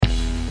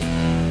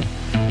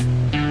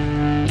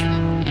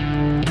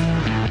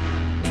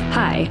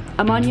Hi,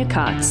 I'm Anya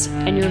Kotz,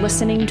 and you're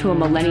listening to A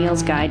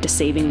Millennial's Guide to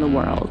Saving the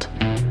World.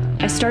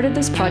 I started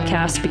this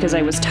podcast because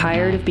I was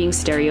tired of being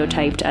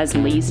stereotyped as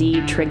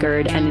lazy,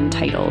 triggered, and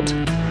entitled.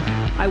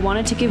 I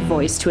wanted to give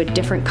voice to a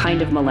different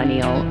kind of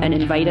millennial and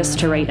invite us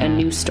to write a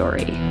new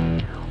story.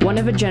 One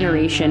of a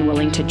generation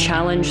willing to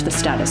challenge the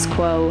status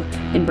quo,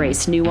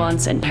 embrace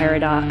nuance and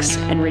paradox,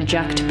 and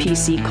reject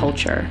PC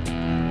culture.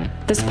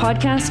 This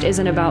podcast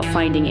isn't about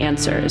finding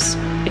answers.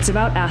 It's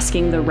about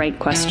asking the right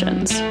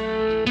questions.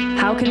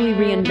 How can we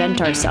reinvent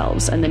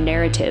ourselves and the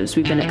narratives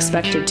we've been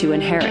expected to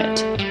inherit?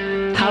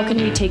 How can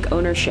we take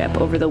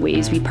ownership over the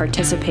ways we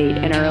participate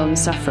in our own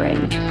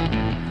suffering?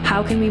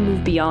 How can we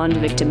move beyond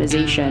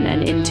victimization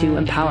and into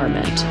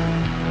empowerment?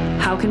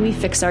 How can we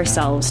fix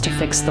ourselves to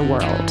fix the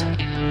world?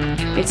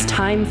 It's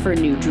time for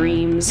new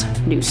dreams,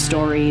 new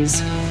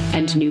stories,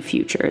 and new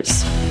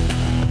futures.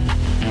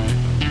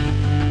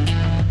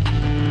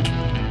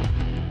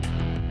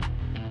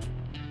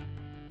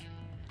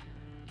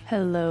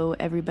 Hello,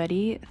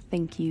 everybody.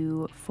 Thank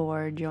you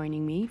for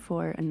joining me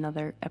for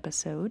another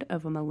episode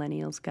of A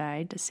Millennial's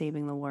Guide to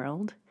Saving the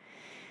World.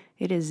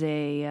 It is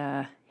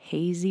a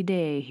hazy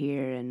day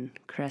here in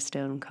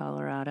Crestone,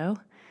 Colorado.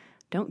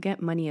 Don't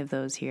get many of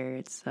those here.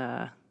 It's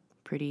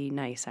pretty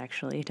nice,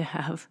 actually, to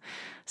have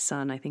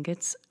sun. I think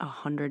it's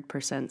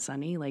 100%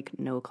 sunny, like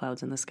no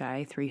clouds in the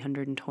sky,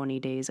 320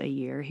 days a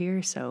year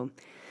here. So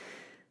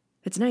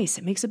it's nice.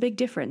 It makes a big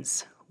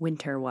difference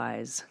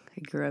winter-wise. I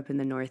grew up in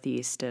the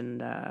Northeast,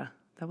 and that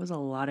was a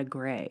lot of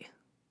gray.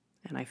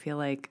 And I feel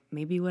like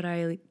maybe what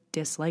I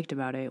disliked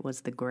about it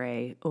was the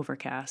gray,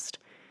 overcast,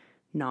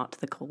 not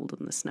the cold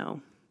and the snow.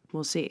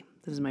 We'll see.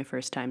 This is my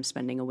first time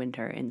spending a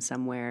winter in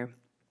somewhere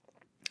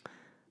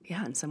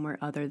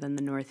other than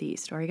the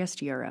Northeast, or I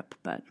guess Europe,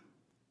 but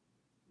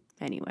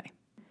anyway.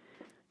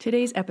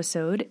 Today's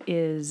episode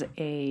is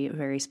a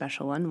very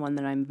special one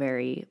that I'm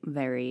very,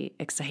 very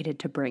excited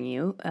to bring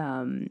you.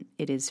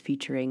 It is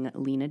featuring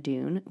Lina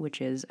Dune,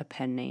 which is a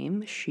pen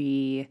name.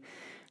 She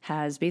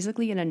has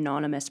basically an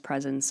anonymous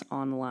presence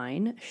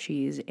online.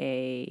 She's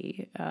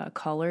a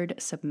collared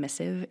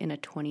submissive in a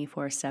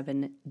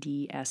 24/7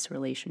 DS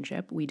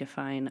relationship. We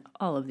define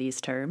all of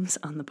these terms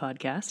on the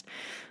podcast.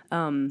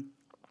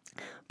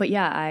 But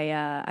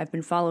yeah, I've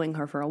been following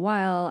her for a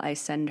while. I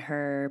send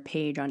her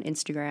page on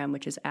Instagram,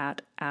 which is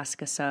at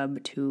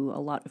 @askasub, to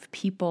a lot of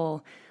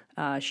people.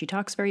 She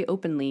talks very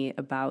openly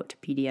about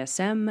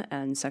BDSM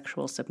and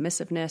sexual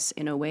submissiveness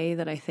in a way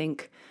that I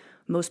think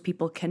most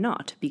people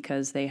cannot,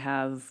 because they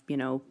have,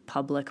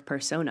 public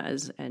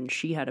personas. And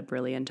she had a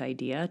brilliant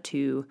idea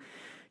to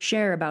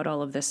share about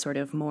all of this sort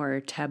of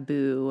more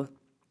taboo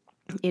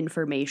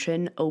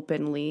information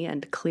openly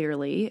and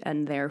clearly,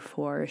 and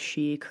therefore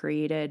she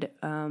created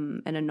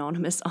an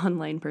anonymous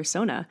online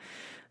persona.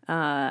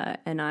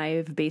 And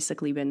I've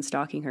basically been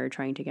stalking her,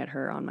 trying to get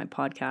her on my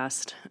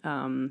podcast.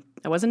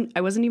 I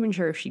wasn't even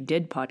sure if she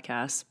did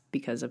podcasts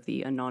because of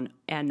the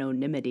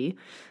anonymity,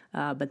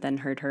 but then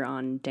heard her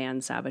on Dan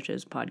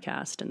Savage's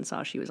podcast and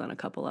saw she was on a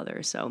couple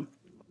others. So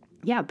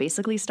yeah,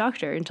 basically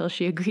stalked her until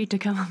she agreed to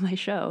come on my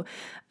show.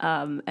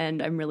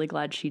 And I'm really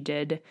glad she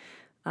did.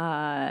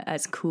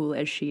 As cool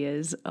as she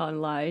is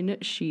online,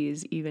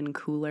 she's even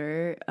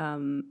cooler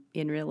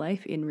in real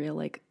life,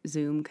 like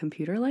Zoom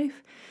computer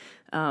life.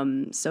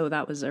 So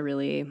that was a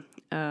really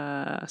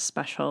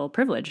special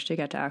privilege to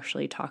get to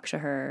actually talk to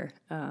her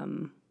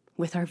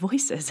with our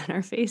voices and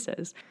our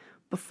faces.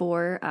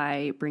 Before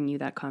I bring you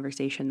that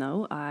conversation,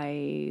 though,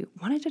 I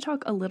wanted to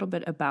talk a little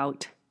bit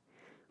about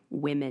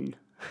women.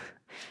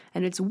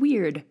 And it's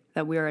weird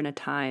that we're in a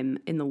time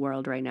in the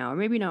world right now, or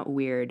maybe not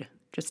weird,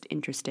 just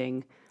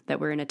interesting, that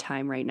we're in a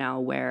time right now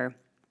where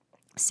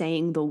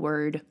saying the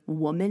word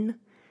woman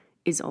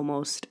is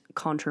almost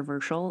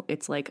controversial.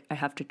 It's like I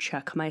have to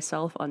check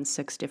myself on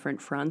 6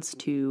 different fronts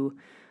to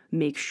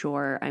make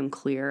sure I'm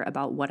clear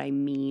about what I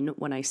mean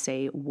when I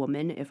say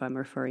woman, if I'm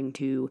referring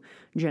to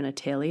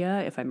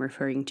genitalia, if I'm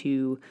referring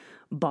to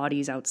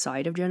bodies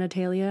outside of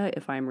genitalia,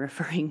 if I'm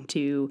referring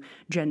to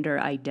gender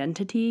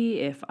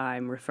identity, if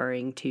I'm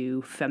referring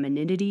to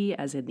femininity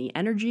as in the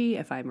energy,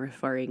 if I'm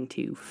referring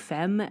to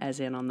femme as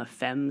in on the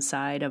femme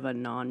side of a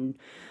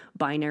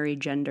non-binary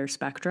gender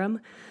spectrum.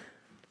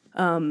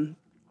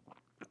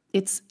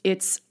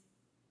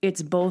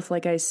 It's both,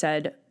 like I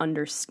said,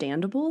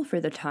 understandable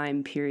for the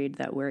time period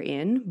that we're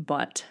in,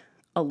 but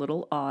a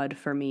little odd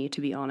for me,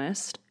 to be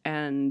honest.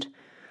 And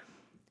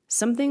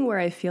something where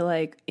I feel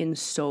like in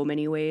so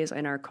many ways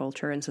in our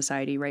culture and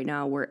society right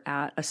now, we're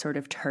at a sort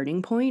of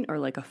turning point or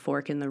like a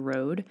fork in the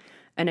road.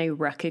 And I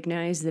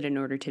recognize that in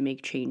order to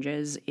make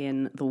changes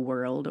in the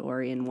world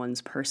or in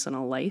one's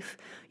personal life,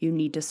 you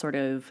need to sort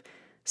of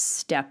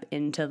step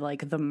into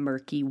like the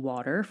murky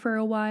water for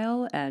a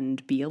while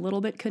and be a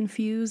little bit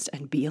confused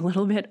and be a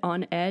little bit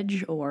on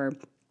edge. Or,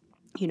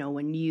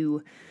 when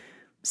you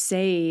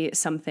say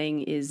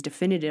something is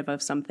definitive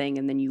of something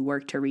and then you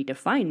work to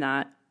redefine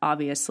that,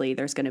 obviously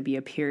there's going to be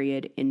a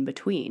period in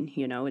between.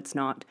 It's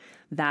not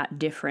that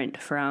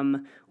different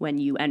from when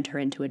you enter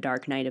into a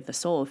dark night of the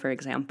soul, for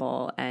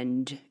example,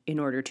 and in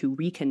order to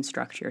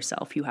reconstruct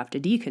yourself, you have to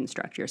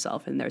deconstruct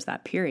yourself. And there's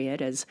that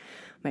period, as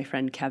my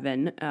friend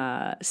Kevin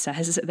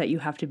says, that you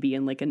have to be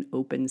in like an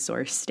open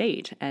source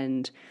state.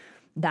 And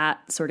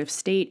that sort of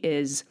state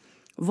is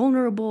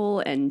vulnerable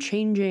and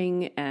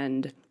changing,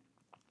 and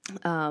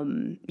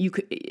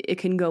it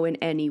can go in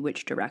any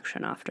which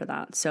direction after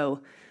that. So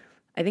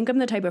I think I'm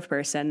the type of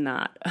person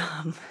that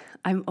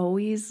I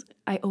always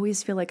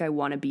feel like I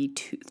want to be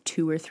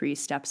two or three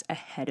steps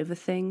ahead of a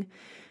thing,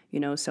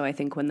 So I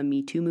think when the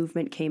Me Too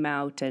movement came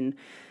out and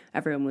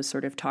everyone was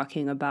sort of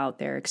talking about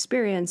their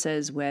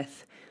experiences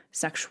with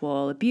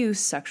sexual abuse,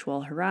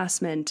 sexual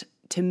harassment,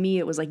 to me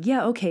it was like,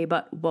 yeah, okay,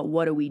 but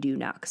what do we do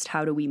next?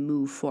 How do we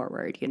move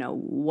forward?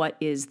 What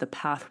is the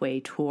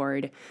pathway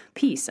toward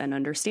peace and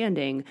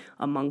understanding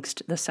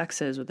amongst the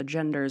sexes or the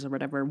genders or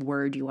whatever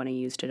word you want to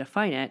use to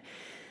define it?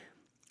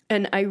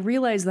 And I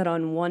realize that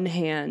on one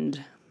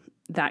hand,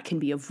 that can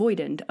be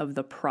avoidant of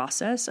the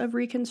process of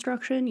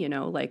reconstruction.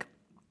 Like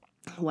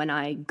when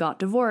I got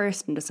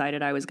divorced and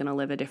decided I was going to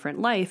live a different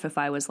life, if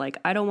I was like,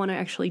 I don't want to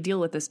actually deal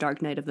with this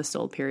dark night of the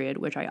soul period,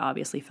 which I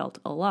obviously felt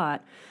a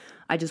lot,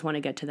 I just want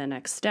to get to the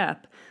next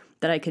step,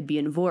 that I could be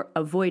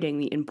avoiding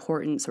the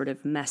important sort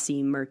of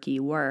messy, murky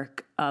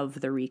work of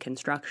the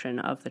reconstruction,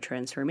 of the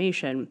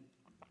transformation.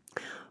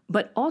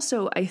 But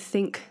also, I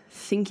think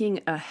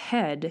thinking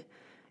ahead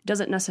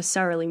doesn't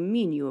necessarily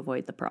mean you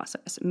avoid the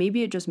process.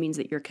 Maybe it just means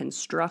that you're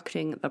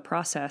constructing the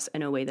process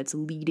in a way that's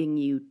leading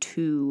you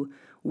to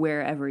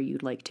wherever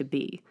you'd like to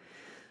be.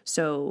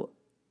 So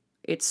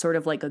it's sort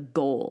of like a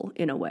goal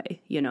in a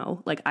way,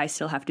 like I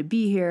still have to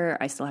be here.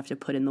 I still have to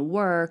put in the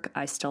work.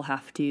 I still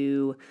have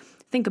to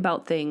think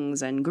about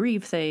things and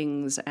grieve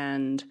things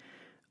and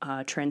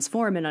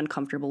transform in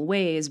uncomfortable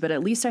ways, but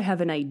at least I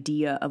have an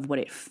idea of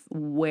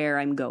where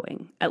I'm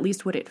going, at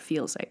least what it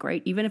feels like,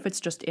 right? Even if it's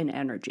just in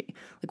energy.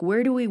 Like,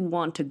 where do we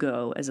want to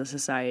go as a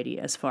society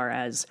as far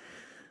as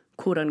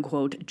quote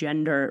unquote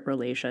gender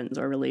relations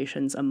or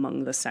relations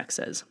among the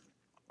sexes?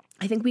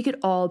 I think we could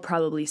all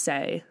probably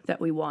say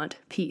that we want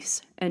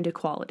peace and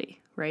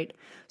equality, right?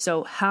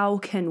 So how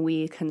can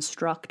we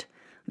construct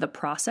the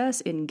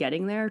process in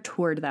getting there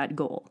toward that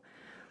goal?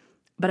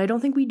 But I don't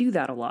think we do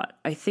that a lot.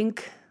 I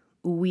think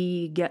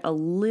we get a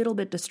little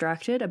bit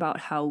distracted about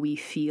how we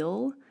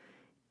feel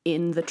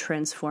in the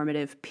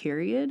transformative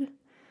period,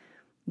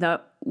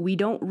 that we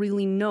don't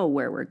really know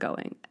where we're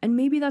going. And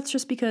maybe that's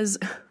just because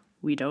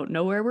we don't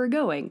know where we're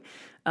going,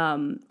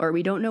 or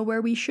we don't know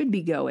where we should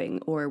be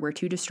going, or we're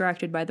too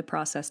distracted by the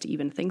process to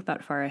even think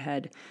that far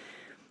ahead.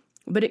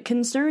 But it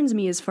concerns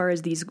me as far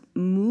as these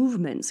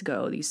movements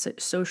go, these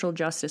social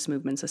justice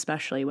movements,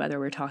 especially whether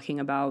we're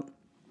talking about,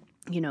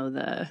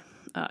 the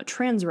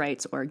trans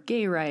rights or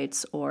gay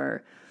rights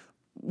or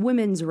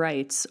women's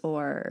rights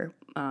or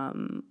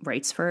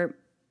rights for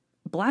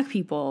Black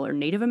people or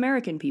Native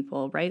American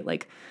people, right?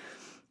 Like,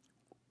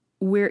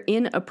 we're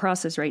in a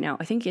process right now.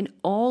 I think in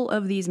all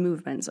of these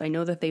movements, I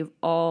know that they've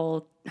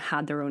all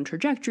had their own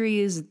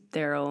trajectories,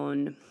 their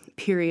own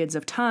periods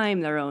of time,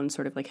 their own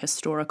sort of like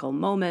historical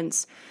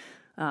moments.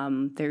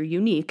 They're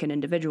unique and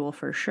individual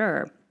for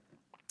sure.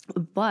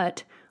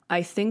 But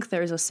I think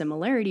there's a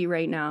similarity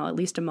right now, at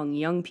least among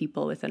young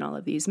people within all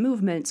of these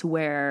movements,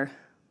 where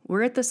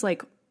we're at this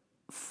like,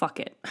 fuck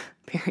it,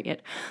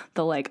 period.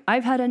 The like,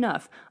 I've had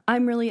enough.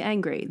 I'm really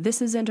angry.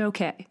 This isn't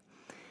okay.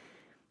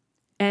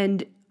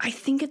 And I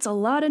think it's a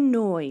lot of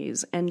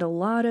noise and a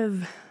lot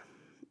of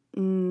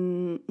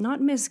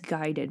not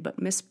misguided,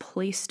 but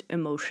misplaced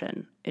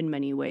emotion in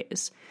many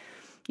ways.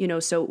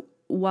 So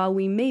while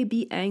we may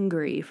be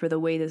angry for the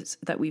way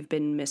that we've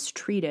been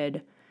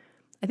mistreated,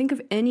 I think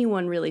if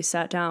anyone really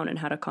sat down and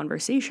had a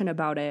conversation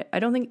about it, I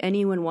don't think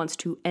anyone wants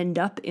to end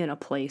up in a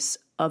place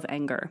of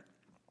anger.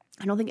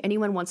 I don't think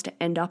anyone wants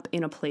to end up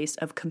in a place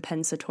of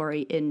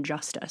compensatory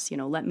injustice.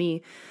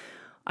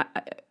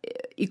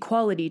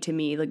 Equality to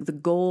me, like the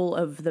goal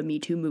of the Me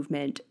Too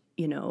movement,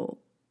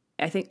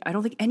 I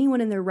don't think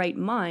anyone in their right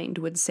mind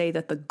would say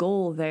that the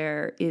goal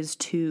there is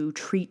to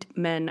treat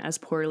men as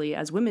poorly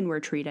as women were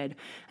treated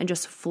and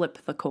just flip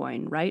the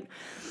coin, right?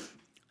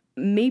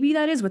 Maybe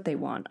that is what they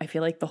want. I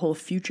feel like the whole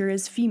future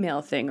is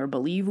female thing or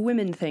believe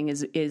women thing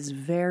is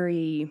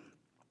very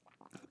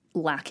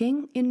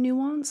lacking in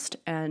nuanced,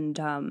 and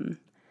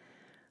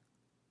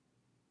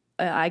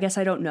I guess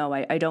I don't know.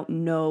 I don't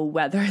know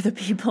whether the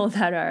people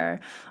that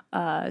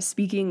are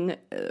speaking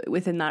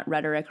within that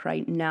rhetoric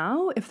right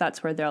now, if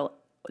that's where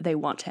they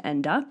want to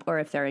end up, or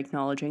if they're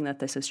acknowledging that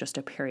this is just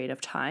a period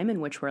of time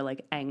in which we're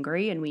like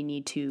angry and we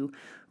need to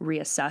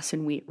reassess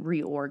and we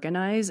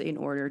reorganize in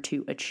order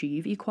to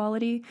achieve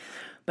equality.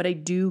 But I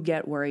do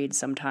get worried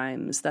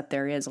sometimes that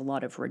there is a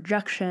lot of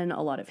rejection,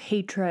 a lot of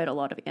hatred, a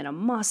lot of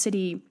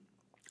animosity,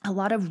 a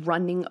lot of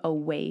running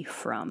away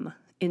from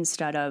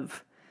instead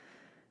of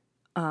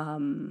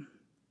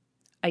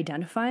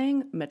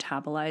identifying,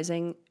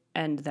 metabolizing,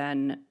 and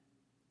then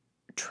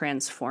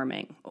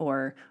transforming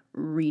or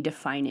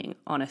redefining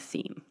on a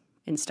theme.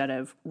 instead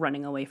of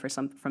running away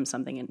from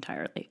something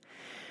entirely.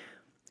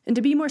 And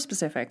to be more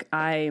specific,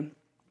 I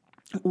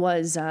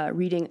was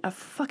reading a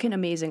fucking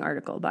amazing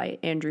article by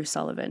Andrew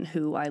Sullivan,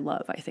 who I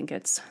love.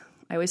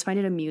 I always find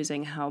it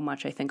amusing how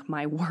much I think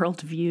my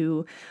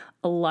worldview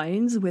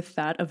aligns with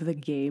that of the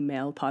gay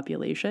male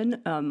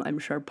population. I'm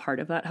sure part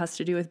of that has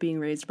to do with being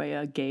raised by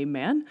a gay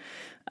man.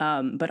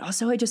 But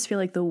also I just feel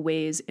like the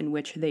ways in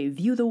which they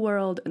view the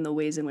world and the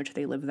ways in which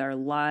they live their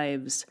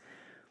lives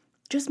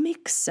just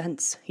make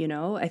sense, you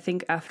know? I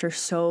think after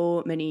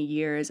so many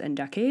years and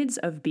decades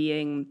of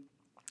being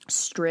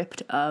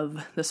stripped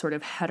of the sort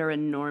of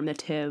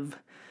heteronormative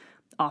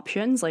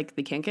options, like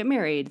they can't get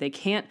married, they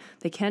can't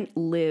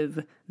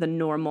live the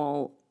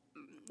normal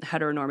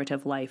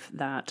heteronormative life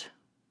that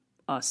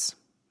us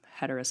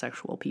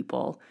heterosexual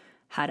people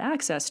had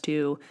access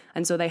to.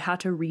 And so they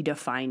had to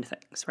redefine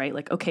things, right?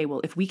 Like, okay,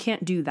 well, if we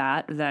can't do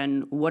that,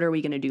 then what are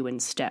we going to do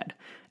instead?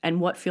 And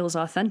what feels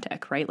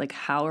authentic, right? Like,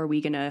 how are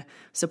we going to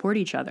support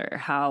each other?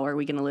 How are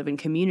we going to live in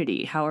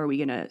community? How are we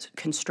going to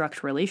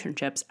construct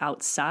relationships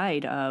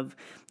outside of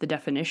the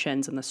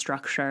definitions and the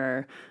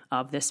structure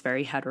of this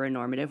very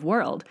heteronormative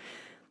world?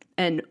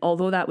 And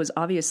although that was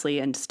obviously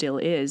and still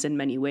is in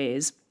many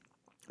ways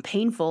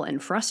painful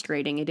and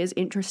frustrating, it is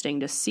interesting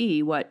to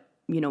see what,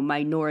 you know,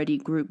 minority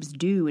groups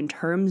do in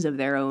terms of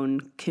their own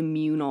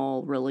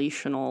communal,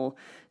 relational,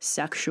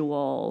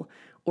 sexual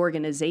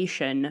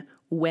organization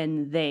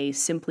when they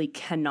simply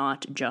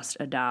cannot just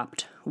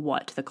adopt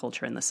what the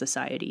culture and the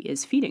society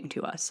is feeding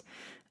to us.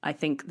 I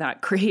think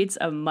that creates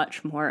a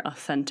much more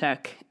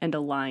authentic and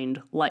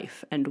aligned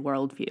life and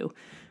worldview.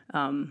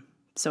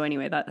 So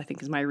anyway, that I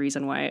think is my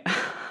reason why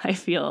I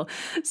feel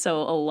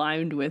so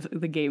aligned with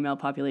the gay male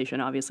population.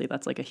 Obviously,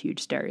 that's like a huge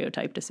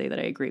stereotype to say that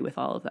I agree with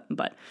all of them.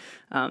 But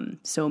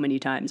so many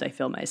times I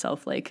feel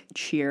myself like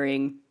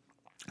cheering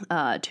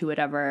to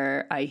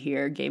whatever I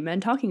hear gay men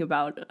talking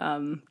about.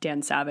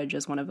 Dan Savage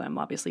is one of them.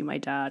 Obviously, my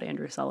dad,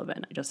 Andrew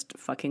Sullivan. I just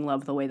fucking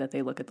love the way that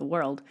they look at the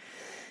world.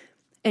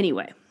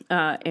 Anyway,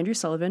 Andrew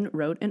Sullivan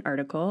wrote an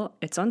article.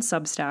 It's on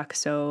Substack,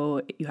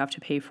 so you have to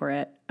pay for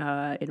it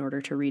in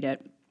order to read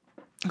it.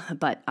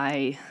 But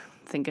I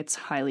think it's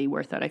highly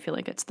worth it. I feel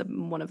like it's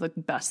one of the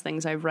best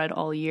things I've read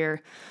all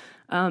year.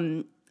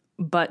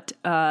 But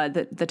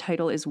the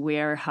title is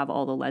 "Where Have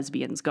All the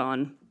Lesbians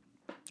Gone?"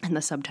 And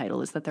the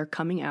subtitle is that they're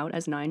coming out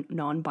as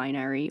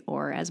non-binary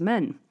or as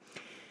men.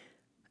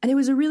 And it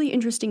was a really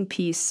interesting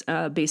piece,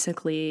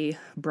 basically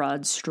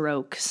broad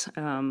strokes,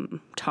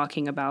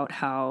 talking about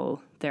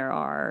how there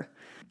are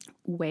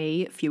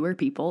way fewer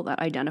people that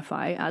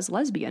identify as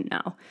lesbian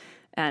now.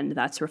 And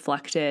that's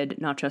reflected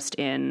not just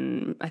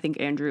in, I think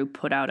Andrew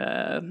put out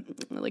a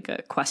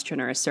question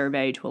or a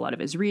survey to a lot of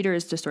his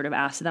readers to sort of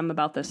ask them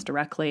about this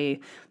directly.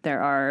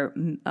 There are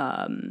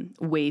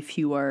way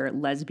fewer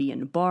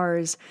lesbian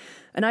bars.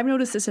 And I've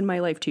noticed this in my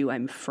life too.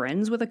 I'm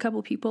friends with a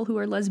couple people who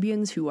are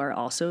lesbians who are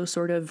also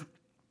sort of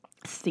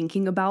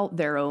thinking about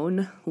their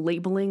own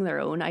labeling, their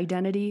own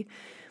identity.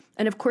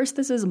 And of course,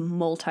 this is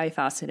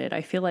multifaceted.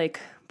 I feel like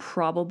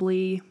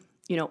probably,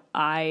 you know,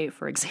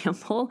 for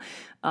example,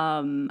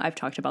 I've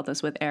talked about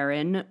this with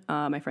Erin,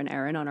 my friend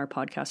Erin, on our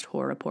podcast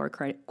Horror Report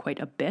quite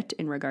a bit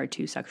in regard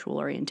to sexual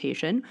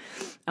orientation.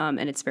 And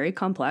it's very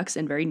complex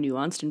and very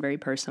nuanced and very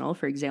personal.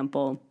 For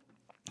example,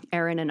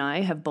 Erin and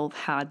I have both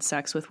had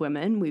sex with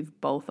women. We've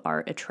both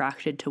are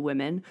attracted to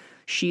women.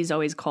 She's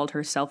always called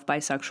herself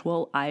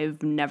bisexual.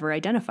 I've never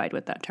identified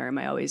with that term.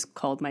 I always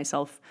called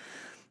myself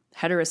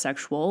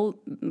heterosexual,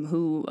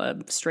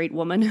 a straight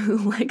woman who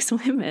likes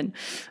women.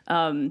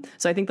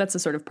 So I think that's a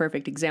sort of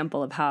perfect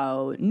example of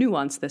how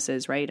nuanced this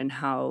is, right? And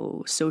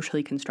how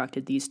socially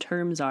constructed these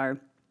terms are.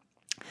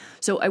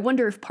 So I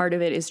wonder if part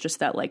of it is just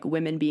that like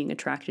women being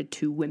attracted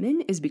to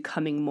women is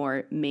becoming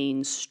more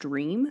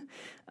mainstream.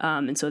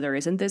 And so there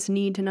isn't this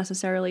need to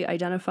necessarily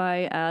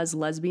identify as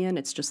lesbian.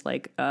 It's just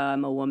like,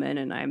 I'm a woman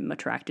and I'm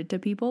attracted to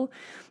people.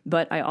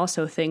 But I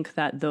also think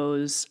that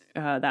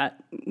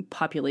that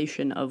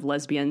population of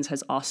lesbians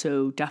has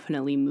also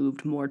definitely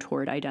moved more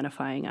toward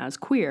identifying as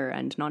queer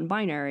and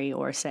non-binary,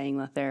 or saying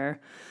that they're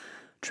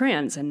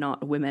trans and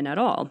not women at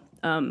all.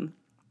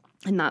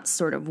 And that's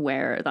sort of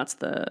that's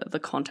the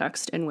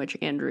context in which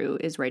Andrew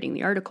is writing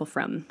the article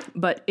from.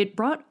 But it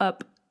brought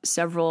up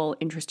several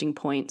interesting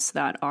points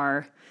that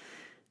are,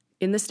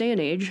 in this day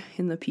and age,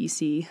 in the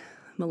PC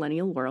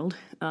millennial world,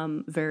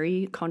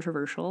 very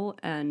controversial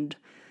and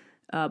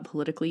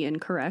politically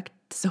incorrect.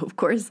 So, of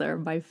course, they're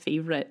my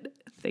favorite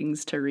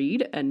things to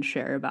read and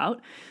share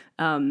about.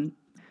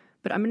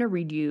 But I'm going to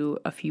read you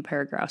a few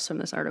paragraphs from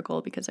this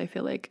article because I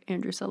feel like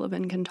Andrew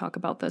Sullivan can talk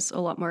about this a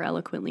lot more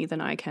eloquently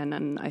than I can.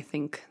 And I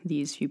think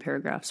these few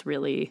paragraphs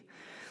really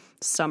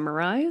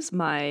summarize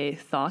my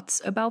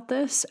thoughts about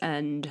this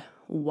and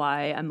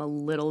why I'm a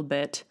little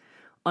bit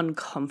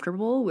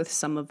uncomfortable with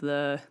some of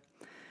the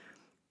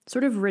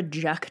sort of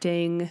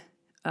rejecting,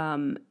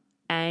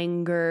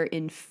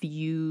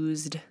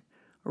 anger-infused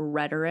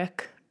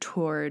rhetoric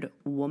toward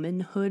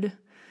womanhood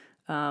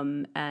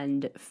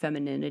and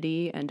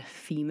femininity and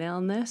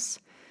femaleness.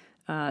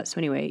 So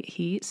anyway,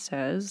 he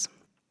says,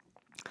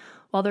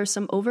 While there's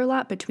some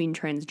overlap between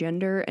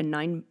transgender and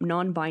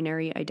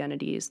non-binary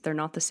identities, they're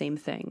not the same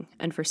thing.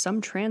 And for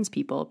some trans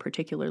people,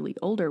 particularly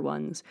older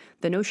ones,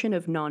 the notion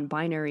of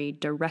non-binary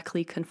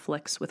directly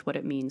conflicts with what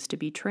it means to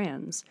be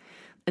trans.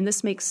 And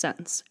this makes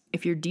sense.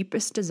 If your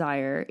deepest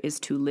desire is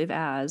to live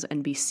as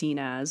and be seen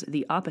as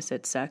the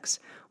opposite sex,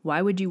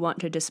 why would you want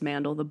to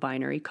dismantle the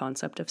binary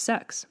concept of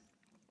sex?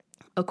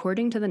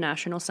 According to the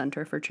National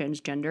Center for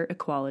Transgender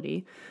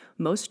Equality,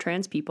 most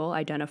trans people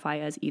identify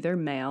as either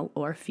male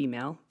or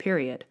female,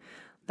 period.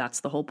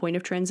 That's the whole point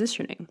of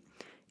transitioning.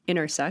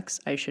 Intersex,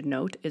 I should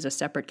note, is a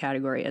separate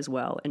category as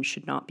well and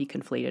should not be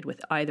conflated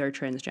with either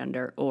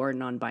transgender or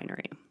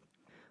non-binary.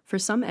 For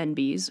some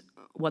NBs,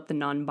 what the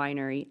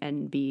non-binary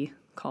NB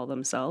call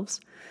themselves,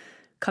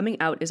 coming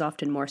out is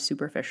often more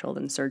superficial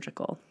than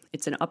surgical.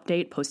 It's an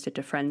update posted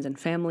to friends and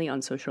family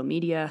on social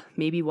media,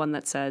 maybe one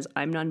that says,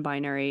 I'm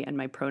non-binary and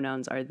my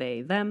pronouns are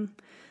they, them.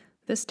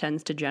 This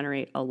tends to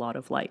generate a lot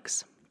of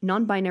likes.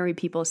 Non-binary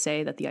people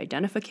say that the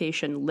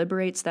identification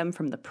liberates them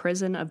from the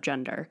prison of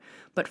gender,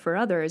 but for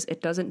others,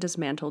 it doesn't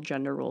dismantle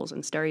gender roles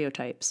and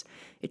stereotypes.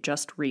 It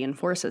just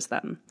reinforces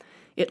them.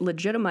 It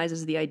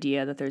legitimizes the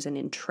idea that there's an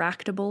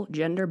intractable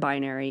gender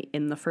binary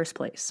in the first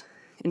place.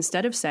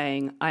 Instead of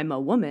saying, I'm a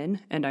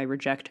woman and I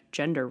reject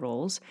gender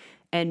roles,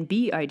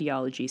 NB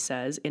ideology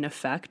says, in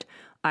effect,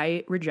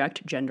 I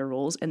reject gender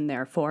roles and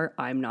therefore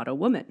I'm not a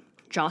woman.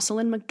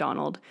 Jocelyn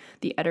McDonald,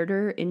 the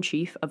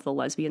editor-in-chief of the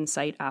lesbian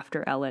site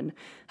After Ellen,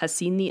 has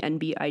seen the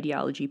NB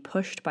ideology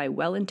pushed by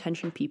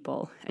well-intentioned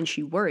people, and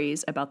she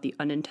worries about the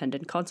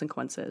unintended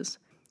consequences.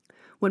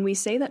 When we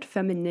say that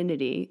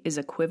femininity is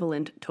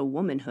equivalent to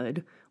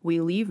womanhood, we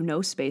leave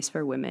no space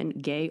for women,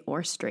 gay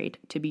or straight,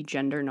 to be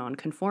gender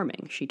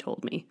non-conforming, she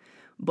told me.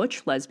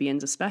 Butch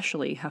lesbians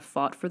especially have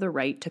fought for the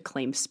right to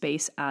claim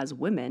space as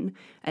women,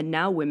 and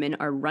now women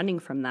are running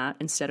from that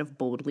instead of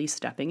boldly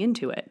stepping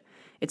into it.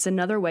 It's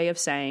another way of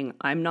saying,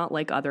 I'm not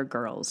like other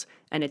girls,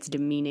 and it's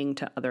demeaning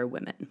to other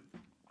women.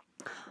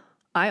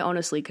 I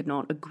honestly could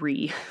not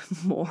agree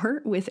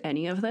more with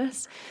any of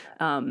this.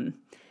 And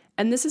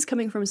this is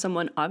coming from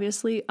someone,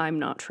 obviously, I'm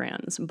not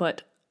trans,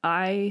 but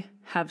I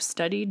have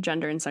studied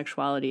gender and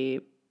sexuality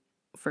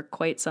for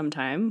quite some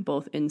time,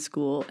 both in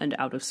school and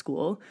out of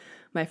school.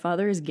 My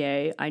father is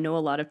gay. I know a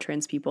lot of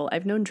trans people.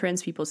 I've known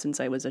trans people since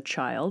I was a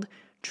child.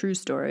 True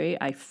story,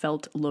 I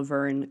felt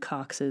Laverne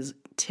Cox's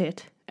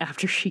tit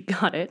after she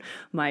got it.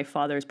 My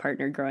father's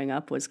partner growing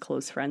up was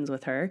close friends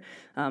with her,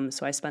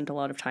 so I spent a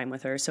lot of time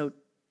with her. So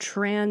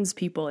trans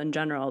people in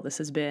general, this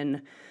has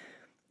been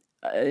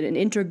an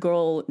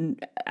integral,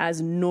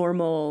 as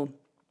normal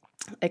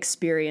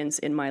experience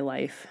in my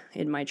life,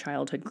 in my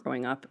childhood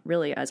growing up,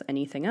 really as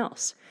anything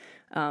else.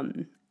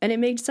 And it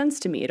made sense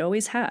to me. It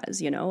always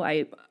has,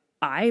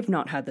 I've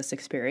not had this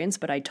experience,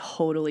 but I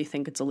totally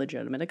think it's a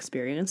legitimate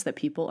experience that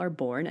people are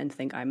born and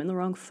think I'm in the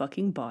wrong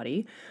fucking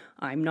body.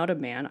 I'm not a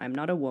man, I'm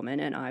not a woman,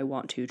 and I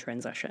want to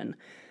transition.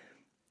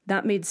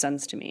 That made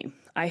sense to me.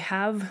 I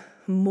have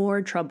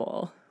more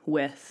trouble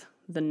with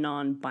the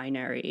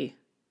non-binary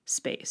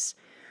space.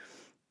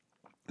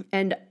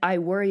 And I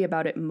worry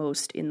about it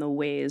most in the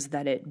ways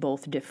that it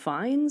both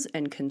defines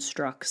and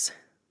constructs,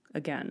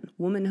 again,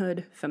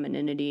 womanhood,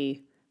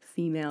 femininity,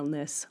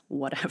 femaleness,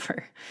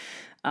 whatever.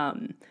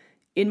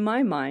 In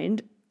my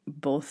mind,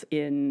 both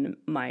in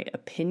my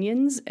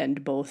opinions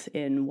and both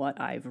in what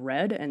I've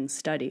read and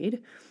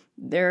studied,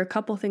 there are a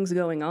couple things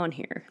going on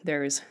here.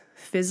 There's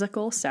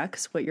physical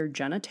sex, what your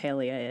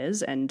genitalia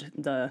is, and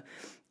the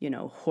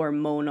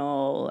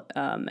hormonal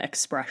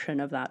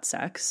expression of that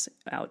sex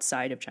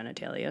outside of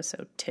genitalia,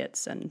 so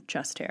tits and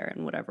chest hair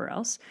and whatever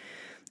else.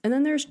 And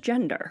then there's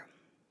gender.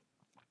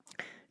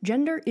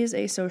 Gender is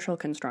a social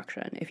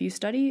construction. If you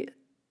study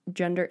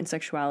gender and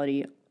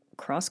sexuality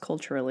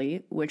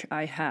cross-culturally, which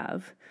I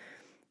have,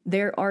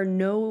 there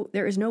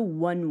is no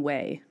one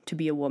way to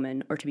be a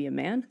woman or to be a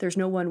man. There's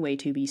no one way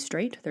to be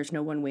straight. There's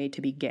no one way to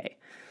be gay.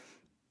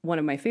 One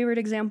of my favorite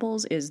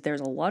examples is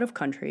there's a lot of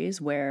countries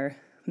where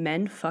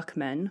men fuck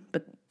men,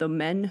 but the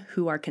men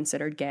who are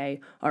considered gay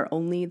are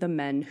only the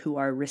men who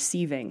are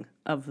receiving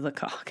of the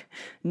cock,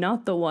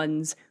 not the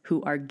ones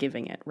who are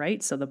giving it,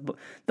 right? So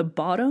the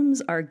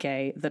bottoms are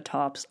gay, the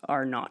tops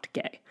are not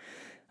gay.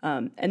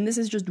 And this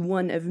is just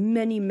one of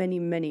many, many,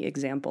 many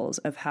examples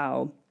of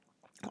how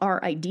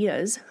our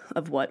ideas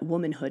of what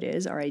womanhood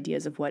is, our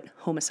ideas of what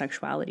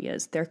homosexuality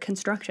is, they're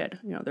constructed.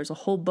 There's a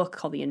whole book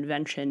called The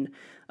Invention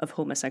of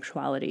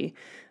Homosexuality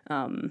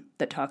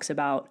that talks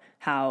about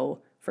how,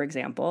 for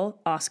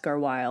example, Oscar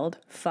Wilde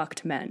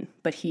fucked men,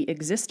 but he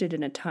existed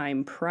in a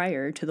time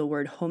prior to the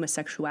word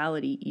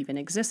homosexuality even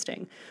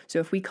existing. So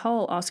if we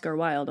call Oscar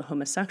Wilde a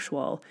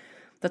homosexual,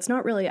 that's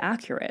not really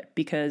accurate,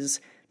 because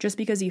just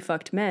because he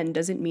fucked men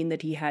doesn't mean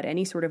that he had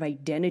any sort of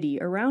identity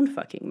around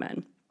fucking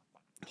men.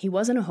 He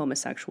wasn't a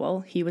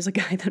homosexual. He was a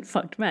guy that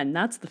fucked men.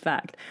 That's the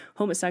fact.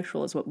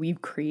 Homosexual is what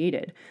we've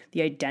created,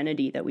 the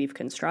identity that we've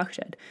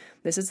constructed.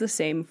 This is the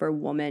same for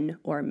woman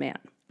or man.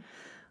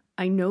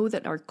 I know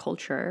that our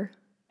culture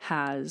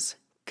has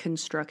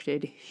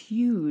constructed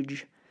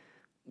huge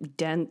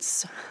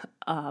dense,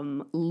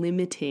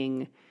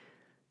 limiting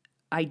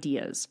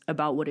ideas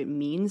about what it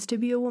means to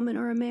be a woman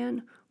or a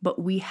man,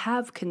 but we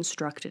have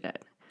constructed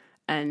it.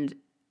 And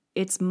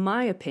it's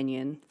my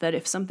opinion that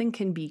if something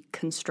can be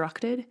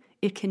constructed,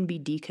 it can be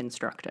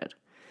deconstructed.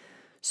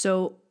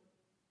 So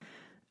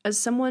as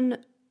someone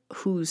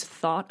who's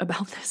thought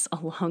about this a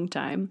long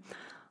time,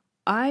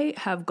 I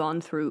have gone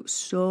through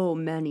so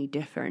many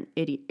different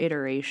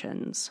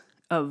iterations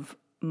of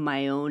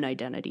my own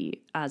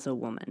identity as a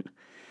woman.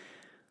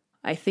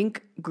 I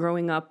think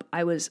growing up,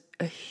 I was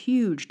a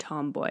huge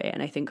tomboy,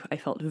 and I think I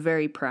felt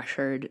very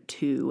pressured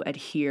to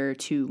adhere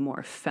to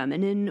more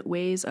feminine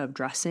ways of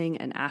dressing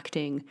and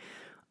acting.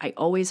 I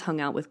always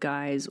hung out with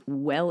guys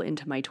well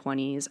into my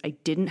 20s. I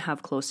didn't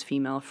have close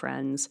female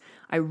friends.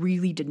 I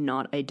really did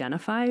not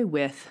identify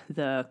with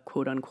the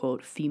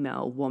quote-unquote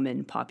female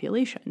woman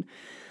population.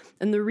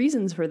 And the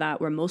reasons for that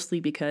were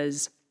mostly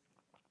because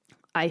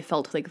I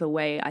felt like the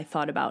way I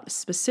thought about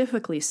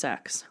specifically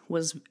sex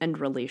and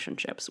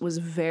relationships was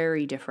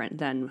very different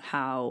than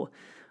how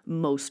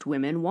most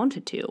women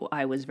wanted to.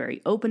 I was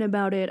very open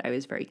about it. I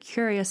was very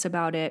curious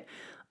about it.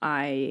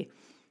 I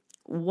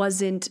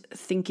wasn't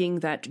thinking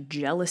that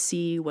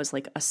jealousy was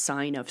like a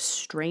sign of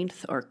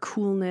strength or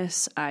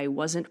coolness. I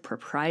wasn't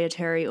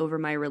proprietary over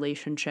my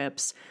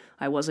relationships.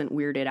 I wasn't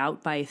weirded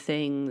out by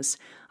things.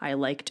 I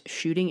liked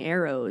shooting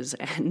arrows,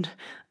 and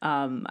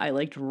I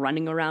liked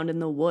running around in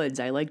the woods.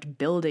 I liked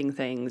building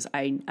things.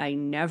 I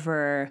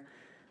never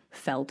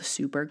felt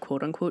super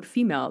quote-unquote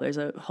female. There's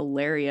a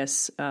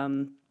hilarious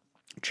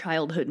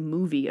childhood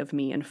movie of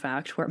me, in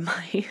fact, where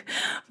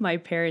my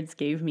parents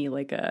gave me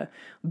like a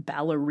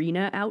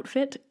ballerina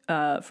outfit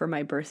for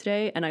my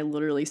birthday, and I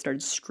literally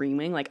started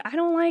screaming like, I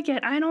don't like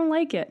it, I don't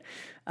like it.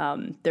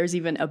 There's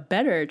even a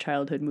better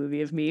childhood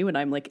movie of me when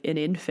I'm like an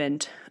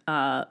infant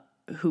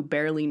who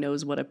barely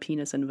knows what a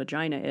penis and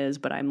vagina is,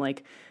 but I'm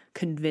like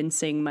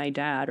convincing my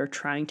dad, or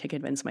trying to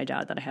convince my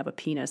dad, that I have a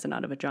penis and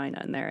not a vagina,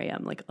 and there I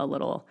am, like a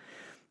little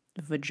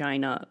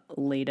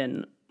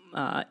vagina-laden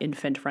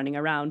infant running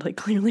around, like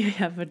clearly I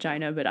have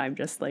vagina, but I'm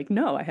just like,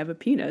 no, I have a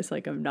penis,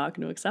 like I'm not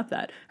going to accept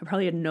that. I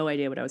probably had no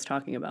idea what I was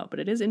talking about, but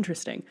it is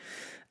interesting.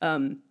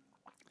 And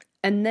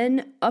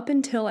then up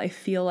until I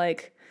feel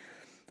like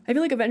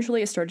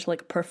eventually I started to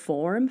like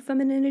perform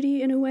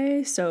femininity in a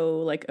way.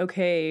 So like,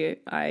 okay,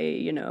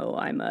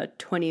 I'm a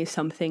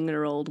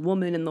 20-something-year-old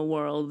woman in the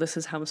world. This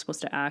is how I'm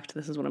supposed to act.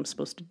 This is what I'm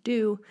supposed to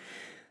do.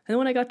 And then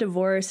when I got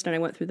divorced and I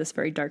went through this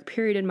very dark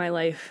period in my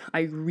life,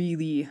 I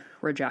really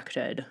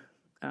rejected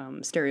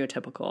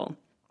stereotypical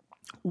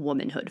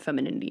womanhood,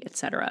 femininity,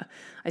 etc.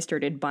 I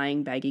started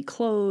buying baggy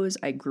clothes.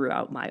 I grew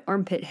out my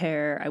armpit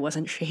hair. I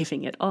wasn't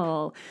shaving at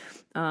all.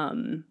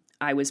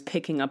 I was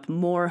picking up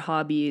more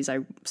hobbies. I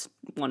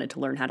wanted to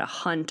learn how to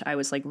hunt. I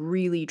was like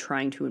really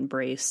trying to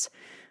embrace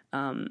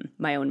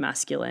my own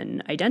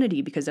masculine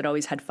identity because it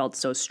always had felt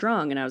so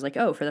strong. And I was like,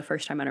 oh, for the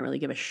first time, I don't really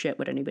give a shit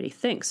what anybody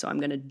thinks. So I'm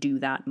going to do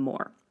that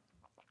more.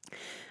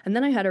 And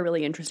then I had a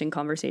really interesting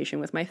conversation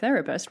with my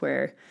therapist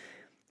where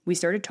we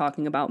started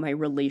talking about my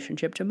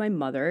relationship to my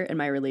mother and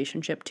my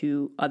relationship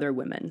to other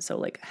women. So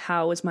like,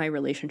 how is my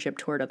relationship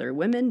toward other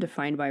women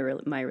defined by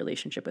my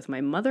relationship with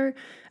my mother?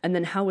 And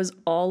then how is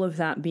all of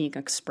that being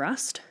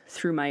expressed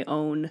through my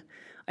own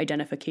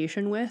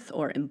identification with,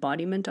 or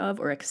embodiment of,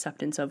 or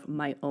acceptance of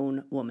my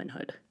own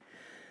womanhood?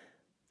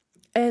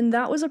 And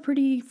that was a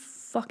pretty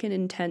fucking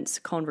intense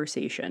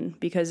conversation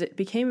because it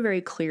became very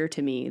clear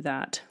to me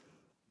that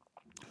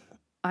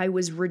I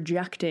was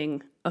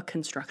rejecting a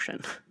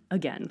construction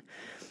again.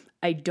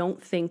 I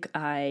don't think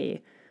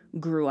I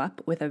grew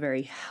up with a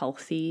very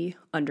healthy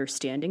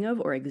understanding of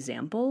or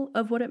example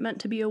of what it meant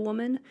to be a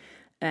woman.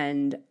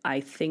 And I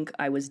think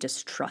I was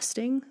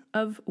distrusting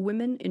of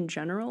women in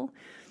general.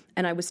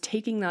 And I was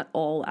taking that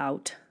all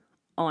out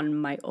on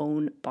my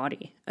own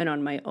body and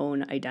on my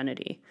own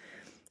identity.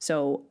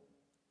 So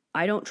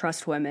I don't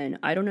trust women.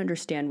 I don't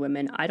understand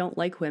women. I don't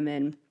like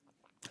women.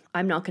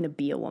 I'm not going to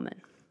be a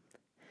woman.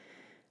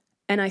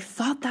 And I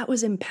thought that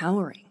was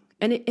empowering.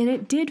 And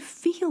it did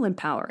feel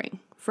empowering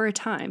for a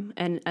time.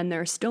 And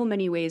there are still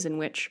many ways in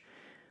which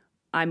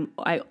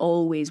I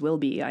always will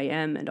be, I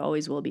am and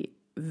always will be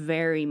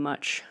very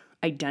much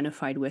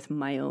identified with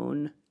my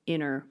own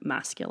inner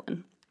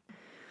masculine.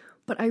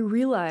 But I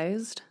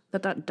realized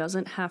that that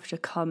doesn't have to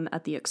come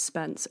at the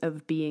expense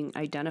of being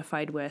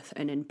identified with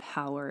and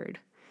empowered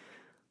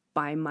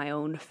by my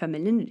own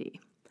femininity.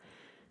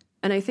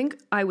 And I think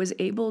I was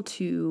able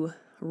to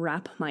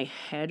wrap my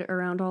head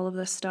around all of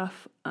this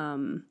stuff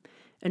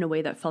in a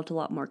way that felt a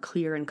lot more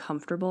clear and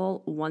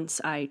comfortable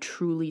once I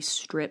truly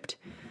stripped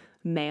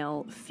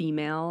male,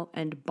 female,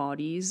 and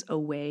bodies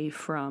away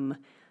from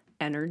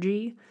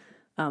energy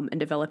and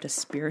developed a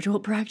spiritual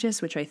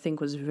practice, which I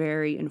think was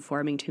very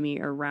informing to me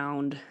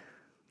around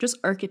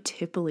just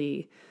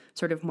archetypally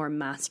sort of more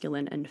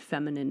masculine and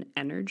feminine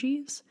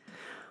energies.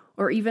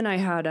 Or even I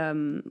had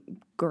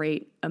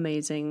great,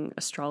 amazing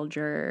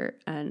astrologer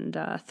and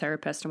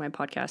therapist on my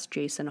podcast,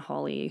 Jason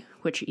Hawley,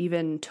 which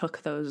even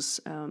took those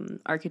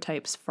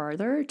archetypes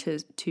farther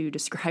to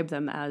describe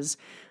them as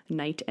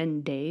night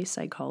and day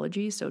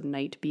psychology. So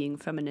night being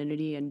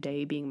femininity and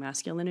day being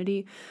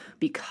masculinity,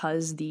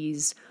 because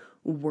these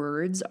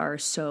words are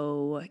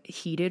so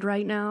heated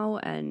right now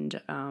and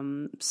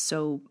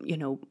so,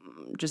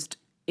 just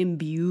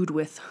imbued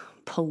with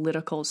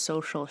political,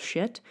 social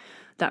shit,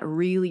 that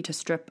really to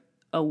strip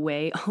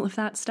away all of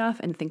that stuff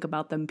and think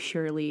about them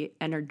purely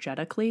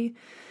energetically.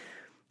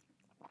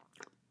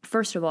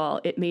 First of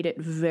all, it made it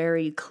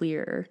very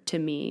clear to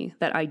me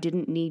that I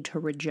didn't need to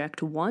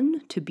reject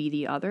one to be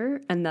the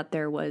other, and that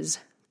there was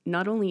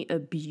not only a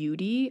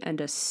beauty and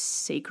a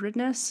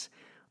sacredness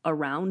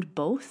around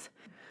both,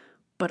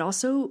 but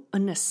also a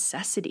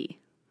necessity.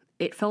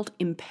 It felt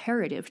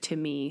imperative to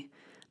me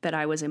that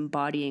I was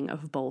embodying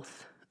of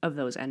both of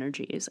those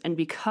energies. And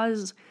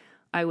because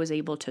I was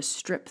able to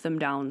strip them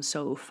down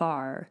so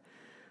far,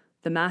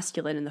 the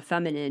masculine and the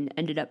feminine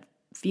ended up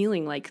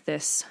feeling like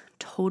this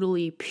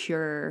totally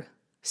pure,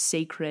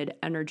 sacred,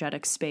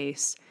 energetic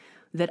space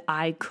that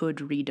I could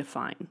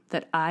redefine,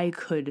 that I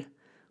could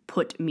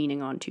put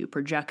meaning onto,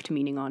 project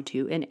meaning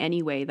onto in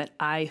any way that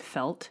I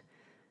felt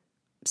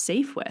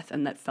safe with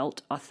and that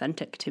felt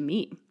authentic to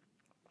me.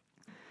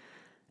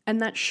 And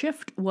that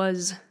shift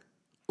was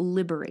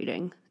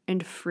liberating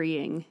and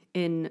freeing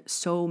in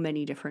so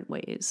many different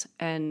ways.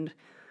 And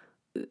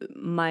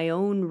my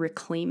own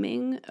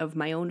reclaiming of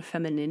my own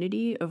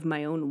femininity, of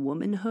my own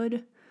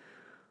womanhood,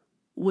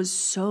 was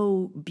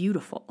so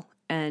beautiful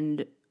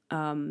and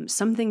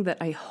something that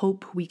I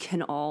hope we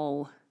can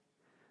all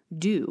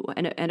do.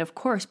 And of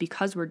course,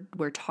 because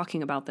we're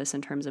talking about this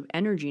in terms of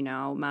energy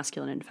now,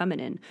 masculine and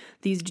feminine,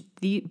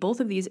 both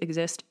of these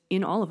exist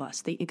in all of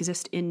us. They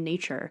exist in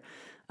nature.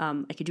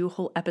 I could do a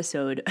whole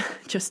episode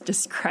just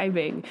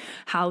describing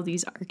how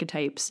these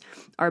archetypes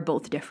are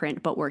both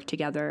different but work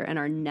together and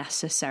are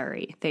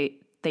necessary.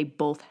 They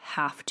both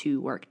have to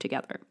work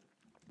together.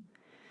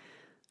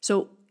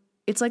 So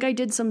it's like I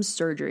did some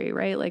surgery,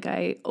 right? Like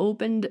I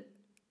opened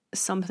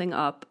something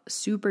up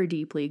super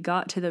deeply,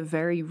 got to the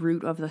very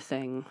root of the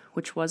thing,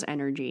 which was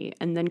energy,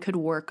 and then could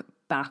work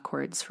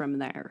backwards from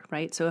there,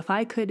 right? So if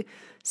I could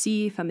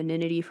see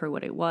femininity for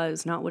what it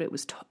was, not what it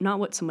was, not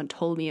what someone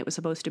told me it was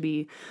supposed to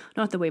be,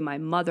 not the way my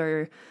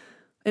mother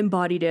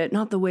embodied it,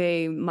 not the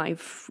way my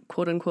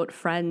quote unquote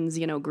friends,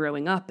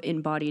 growing up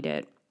embodied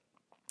it,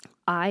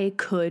 I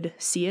could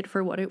see it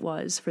for what it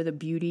was, for the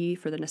beauty,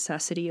 for the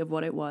necessity of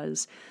what it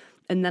was,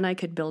 and then I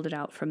could build it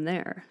out from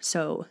there.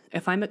 So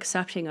if I'm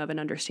accepting of an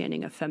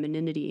understanding of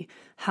femininity,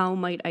 how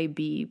might I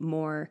be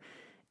more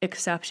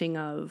accepting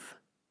of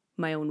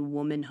my own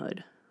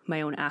womanhood,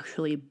 my own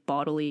actually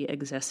bodily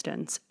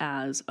existence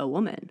as a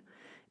woman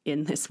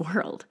in this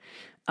world?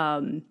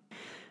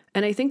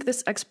 And I think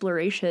this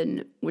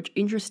exploration, which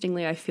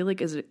interestingly I feel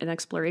like is an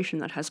exploration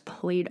that has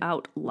played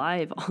out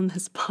live on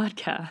this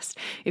podcast.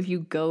 If you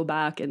go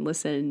back and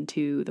listen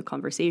to the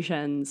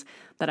conversations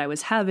that I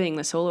was having,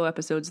 the solo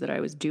episodes that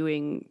I was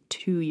doing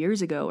 2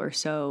 years ago or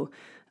so,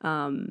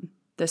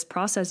 this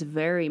process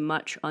very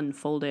much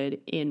unfolded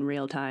in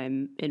real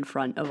time in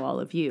front of all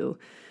of you.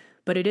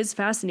 But it is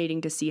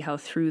fascinating to see how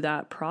through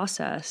that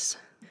process,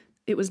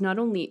 it was not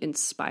only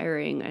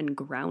inspiring and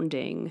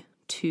grounding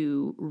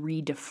to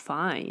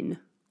redefine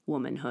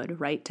womanhood,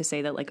 right? To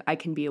say that like I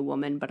can be a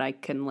woman, but I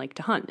can like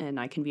to hunt, and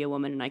I can be a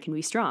woman and I can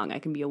be strong. I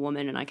can be a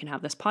woman and I can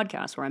have this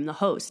podcast where I'm the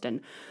host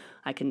and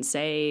I can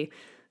say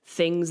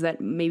things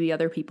that maybe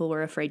other people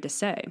were afraid to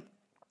say.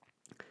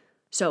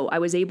 So I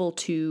was able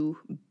to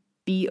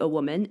be a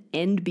woman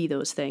and be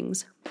those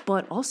things,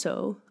 but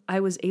also I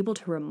was able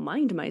to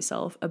remind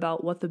myself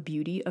about what the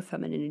beauty of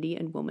femininity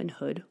and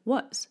womanhood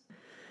was.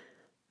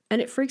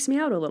 And it freaks me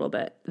out a little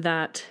bit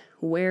that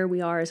where we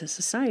are as a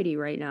society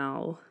right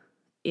now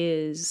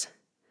is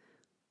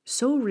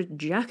so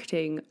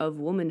rejecting of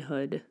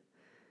womanhood.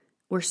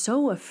 We're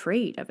so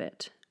afraid of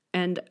it.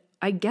 And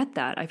I get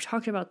that. I've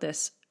talked about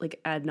this like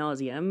ad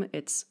nauseum.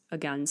 It's,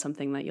 again,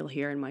 something that you'll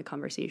hear in my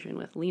conversation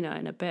with Lina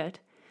in a bit.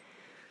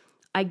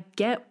 I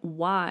get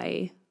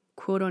why,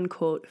 quote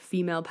unquote,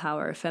 female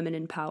power,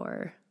 feminine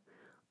power,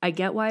 I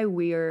get why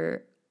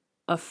we're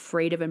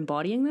afraid of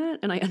embodying that.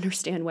 And I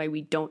understand why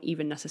we don't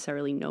even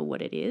necessarily know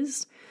what it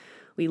is.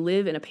 We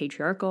live in a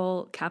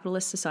patriarchal,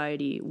 capitalist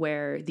society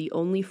where the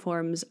only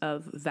forms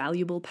of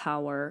valuable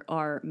power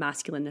are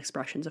masculine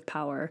expressions of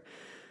power,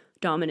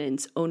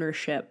 dominance,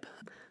 ownership,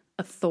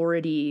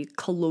 authority,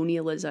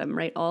 colonialism,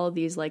 right? All of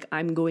these, like,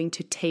 I'm going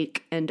to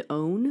take and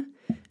own,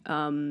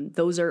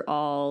 those are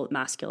all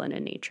masculine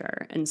in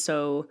nature. And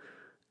so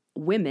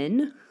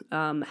women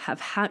have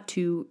had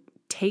to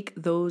take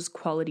those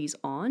qualities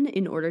on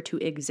in order to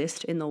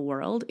exist in the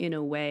world in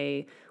a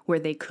way where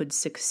they could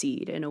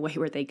succeed, in a way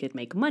where they could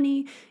make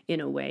money,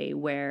 in a way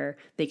where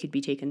they could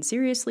be taken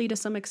seriously to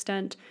some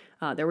extent.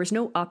 There was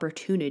no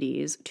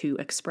opportunities to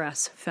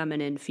express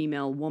feminine,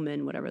 female,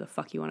 woman, whatever the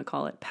fuck you want to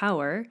call it,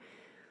 power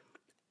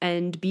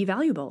and be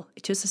valuable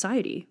to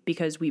society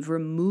because we've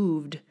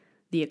removed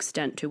the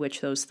extent to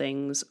which those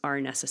things are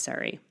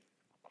necessary.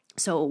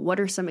 So what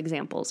are some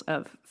examples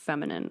of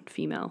feminine,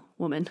 female,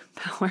 woman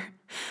power?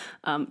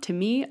 To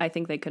me, I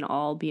think they can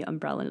all be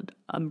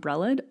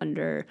umbrellaed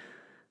under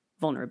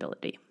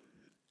vulnerability,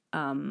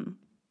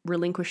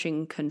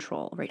 relinquishing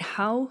control, right?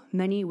 How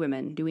many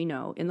women do we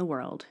know in the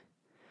world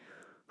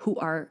who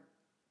are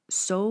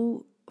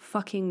so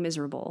fucking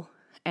miserable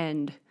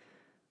and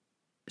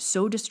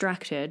so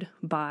distracted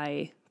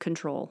by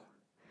control?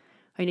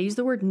 I use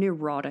the word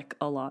neurotic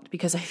a lot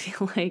because I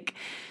feel like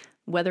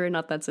whether or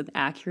not that's an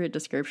accurate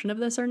description of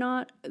this or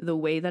not, the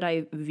way that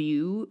I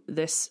view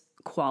this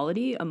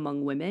quality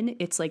among women,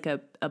 it's like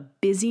a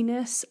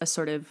busyness, a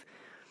sort of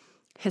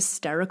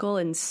hysterical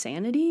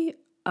insanity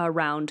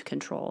around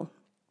control.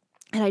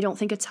 And I don't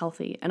think it's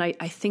healthy. And I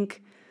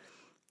think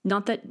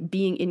not that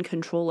being in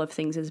control of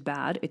things is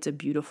bad. It's a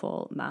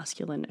beautiful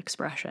masculine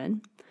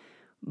expression.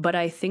 But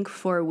I think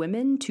for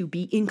women to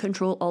be in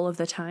control all of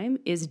the time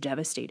is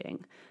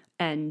devastating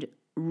and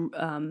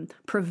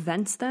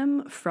prevents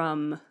them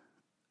from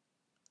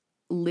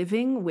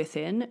living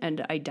within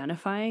and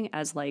identifying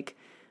as like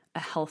a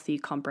healthy,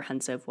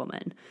 comprehensive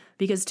woman.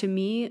 Because to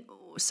me,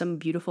 some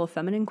beautiful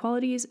feminine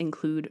qualities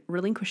include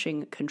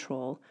relinquishing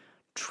control,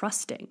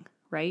 trusting,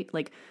 right?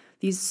 Like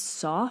these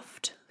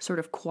soft, sort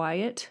of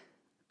quiet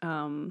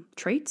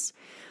traits.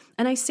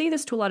 And I say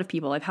this to a lot of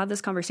people. I've had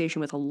this conversation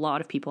with a lot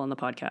of people on the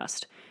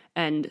podcast.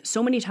 And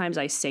so many times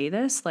I say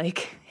this,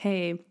 like,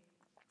 hey,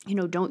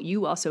 don't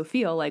you also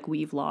feel like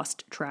we've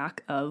lost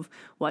track of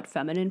what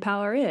feminine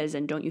power is?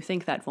 And don't you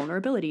think that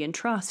vulnerability and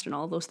trust and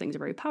all those things are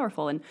very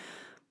powerful? And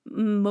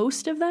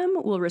most of them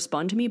will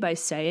respond to me by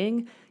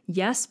saying,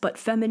 yes, but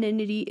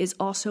femininity is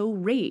also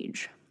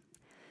rage.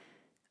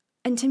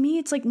 And to me,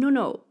 it's like,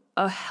 no.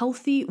 A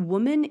healthy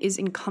woman is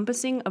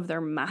encompassing of their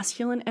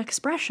masculine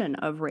expression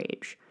of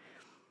rage.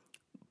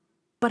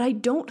 But I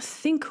don't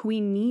think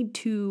we need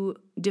to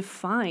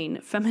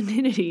define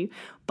femininity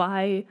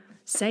by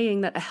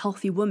saying that a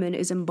healthy woman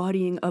is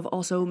embodying of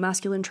also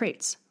masculine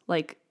traits.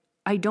 Like,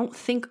 I don't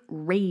think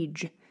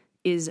rage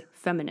is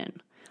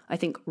feminine. I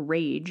think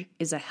rage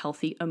is a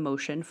healthy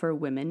emotion for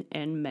women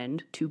and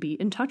men to be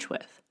in touch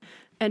with.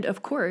 And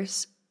of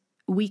course,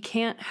 we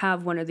can't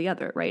have one or the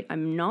other, right?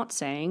 I'm not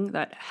saying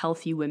that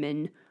healthy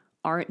women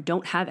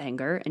don't have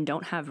anger and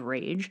don't have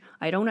rage.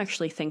 I don't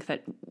actually think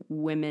that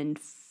women,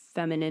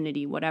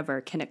 femininity,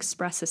 whatever, can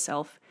express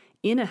itself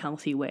in a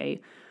healthy way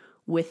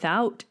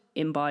without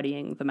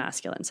embodying the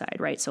masculine side,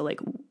 right? So like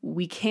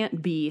we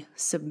can't be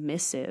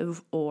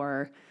submissive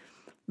or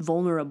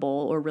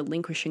vulnerable or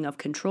relinquishing of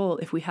control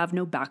if we have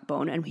no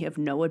backbone and we have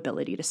no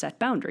ability to set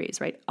boundaries,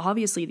 right?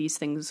 Obviously, these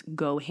things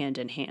go hand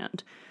in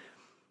hand.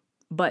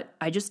 But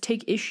I just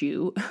take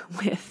issue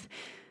with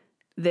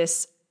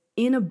this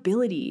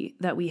inability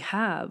that we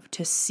have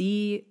to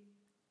see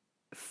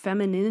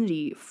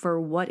femininity for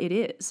what it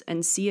is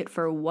and see it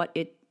for what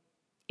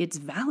its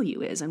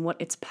value is and what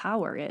its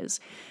power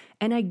is.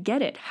 And I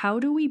get it. How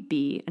do we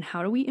be and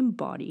how do we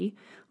embody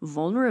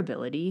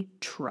vulnerability,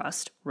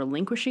 trust,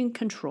 relinquishing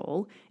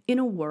control in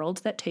a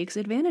world that takes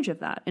advantage of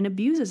that and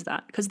abuses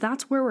that? Because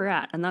that's where we're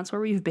at and that's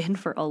where we've been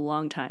for a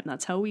long time.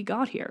 That's how we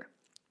got here.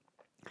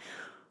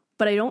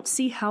 But I don't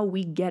see how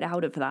we get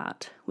out of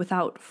that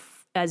without,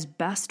 as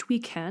best we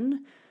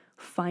can,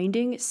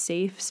 finding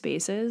safe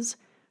spaces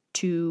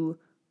to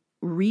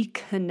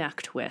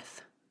reconnect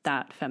with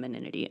that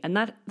femininity. And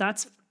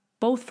that's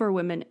both for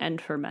women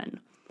and for men.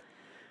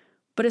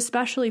 But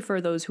especially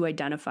for those who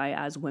identify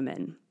as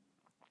women,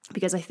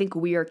 because I think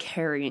we are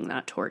carrying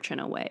that torch in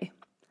a way.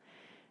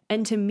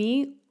 And to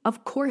me,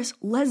 of course,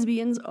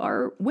 lesbians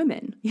are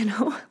women,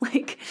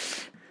 like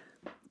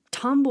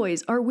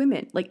tomboys are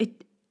women.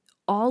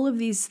 All of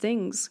these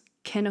things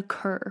can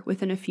occur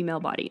within a female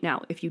body.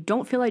 Now, if you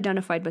don't feel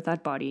identified with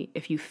that body,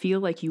 if you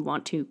feel like you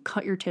want to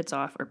cut your tits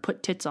off or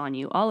put tits on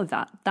you, all of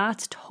that,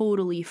 that's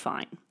totally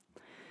fine.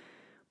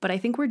 But I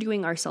think we're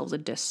doing ourselves a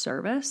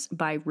disservice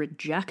by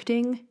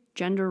rejecting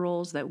gender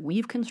roles that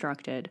we've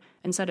constructed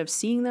instead of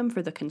seeing them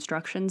for the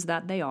constructions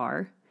that they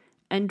are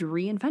and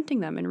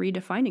reinventing them and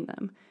redefining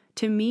them.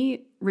 To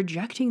me,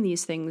 rejecting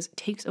these things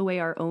takes away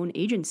our own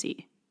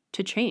agency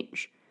to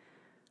change.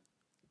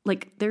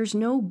 Like, there's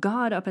no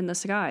God up in the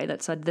sky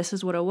that said, this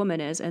is what a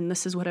woman is and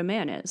this is what a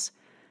man is.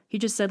 He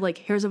just said, like,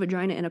 here's a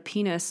vagina and a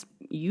penis,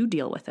 you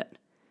deal with it.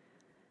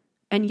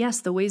 And yes,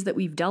 the ways that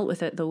we've dealt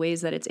with it, the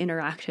ways that it's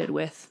interacted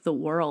with the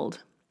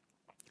world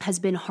has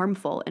been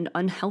harmful and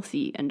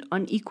unhealthy and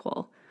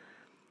unequal.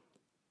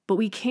 But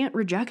we can't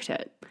reject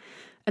it.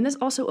 And this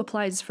also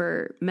applies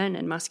for men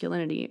and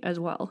masculinity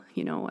as well.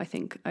 I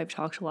think I've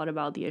talked a lot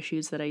about the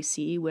issues that I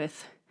see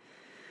with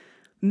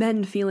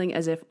men feeling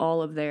as if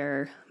all of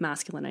their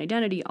masculine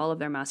identity, all of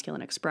their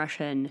masculine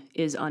expression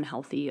is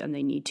unhealthy and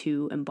they need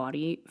to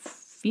embody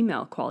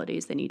female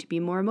qualities. They need to be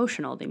more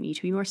emotional. They need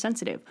to be more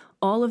sensitive.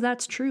 All of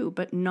that's true,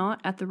 but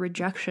not at the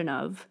rejection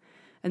of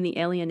and the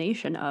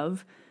alienation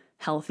of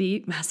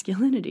healthy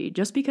masculinity.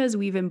 Just because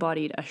we've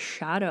embodied a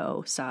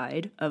shadow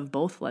side of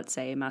both, let's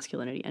say,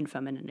 masculinity and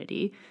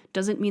femininity,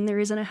 doesn't mean there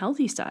isn't a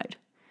healthy side.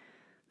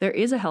 There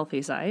is a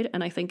healthy side,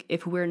 and I think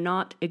if we're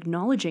not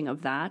acknowledging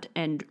of that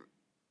and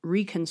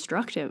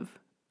reconstructive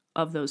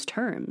of those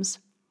terms,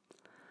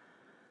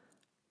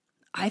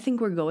 I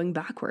think we're going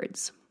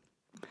backwards.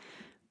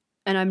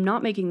 And I'm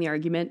not making the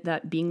argument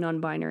that being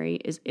non-binary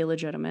is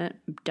illegitimate.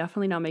 I'm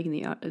definitely not making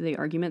the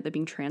argument that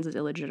being trans is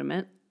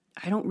illegitimate.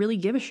 I don't really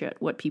give a shit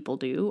what people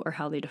do or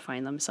how they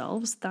define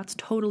themselves. That's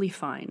totally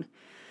fine.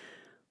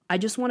 I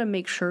just want to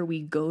make sure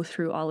we go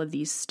through all of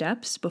these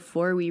steps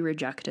before we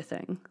reject a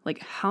thing. Like,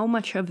 how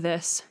much of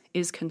this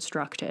is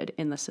constructed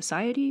in the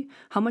society?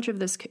 How much of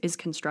this is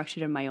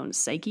constructed in my own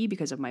psyche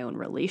because of my own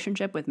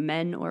relationship with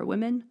men or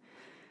women?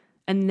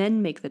 And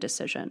then make the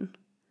decision.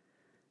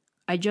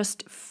 I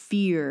just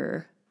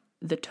fear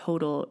the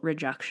total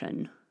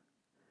rejection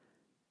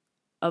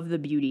of the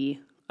beauty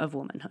of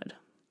womanhood.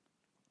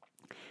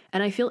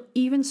 And I feel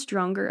even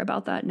stronger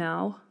about that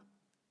now,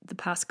 the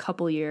past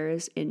couple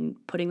years, in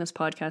putting this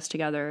podcast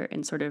together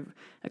and sort of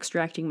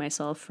extracting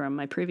myself from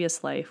my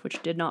previous life,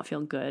 which did not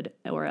feel good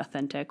or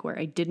authentic, where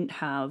I didn't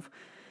have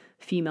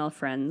female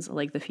friends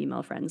like the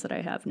female friends that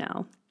I have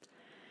now.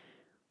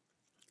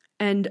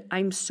 And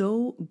I'm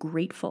so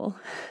grateful,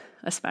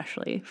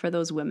 especially for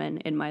those women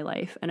in my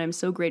life. And I'm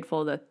so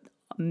grateful that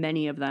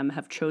many of them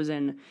have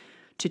chosen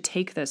to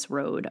take this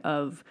road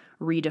of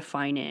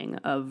redefining,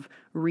 of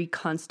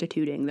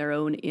reconstituting their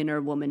own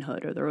inner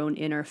womanhood or their own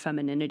inner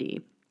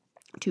femininity,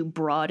 to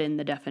broaden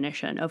the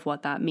definition of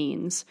what that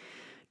means,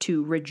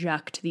 to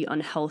reject the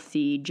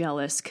unhealthy,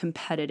 jealous,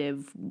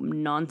 competitive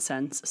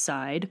nonsense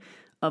side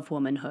of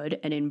womanhood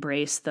and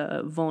embrace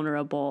the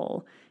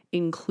vulnerable,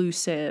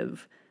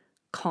 inclusive,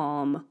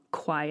 calm,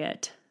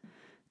 quiet,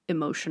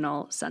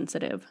 emotional,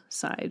 sensitive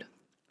side.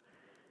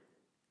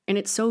 And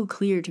it's so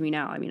clear to me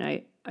now. I mean,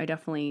 I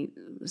definitely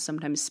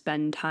sometimes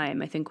spend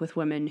time, I think, with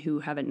women who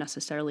haven't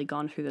necessarily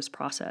gone through this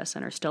process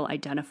and are still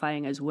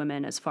identifying as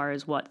women as far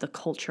as what the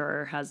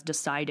culture has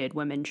decided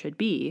women should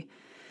be.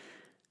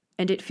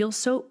 And it feels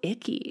so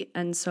icky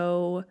and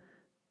so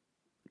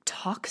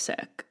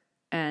toxic.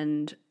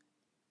 And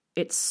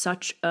it's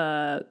such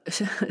a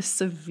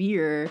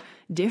severe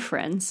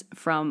difference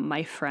from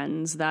my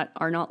friends that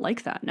are not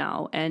like that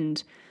now.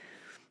 And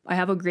I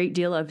have a great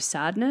deal of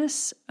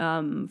sadness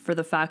for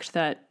the fact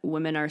that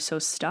women are so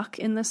stuck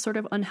in this sort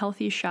of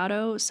unhealthy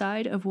shadow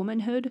side of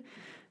womanhood.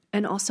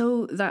 And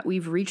also that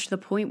we've reached the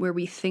point where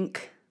we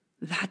think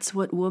that's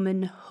what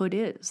womanhood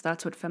is.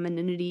 That's what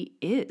femininity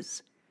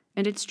is.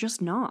 And it's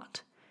just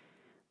not.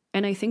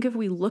 And I think if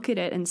we look at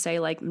it and say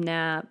like,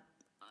 nah,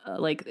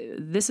 like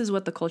this is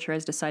what the culture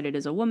has decided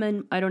is a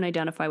woman. I don't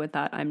identify with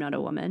that. I'm not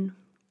a woman.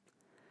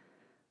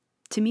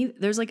 To me,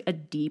 there's like a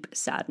deep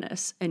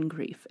sadness and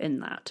grief in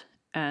that.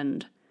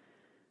 And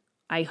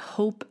I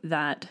hope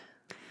that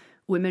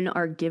women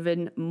are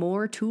given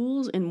more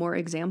tools and more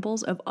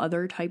examples of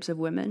other types of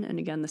women. And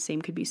again, the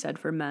same could be said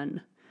for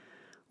men,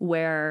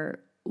 where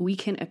we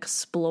can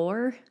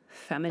explore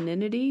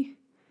femininity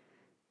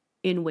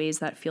in ways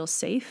that feel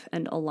safe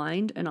and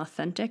aligned and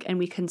authentic, and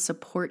we can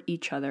support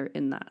each other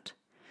in that.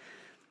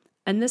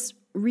 And this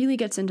really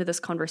gets into this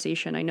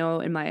conversation. I know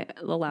in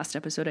the last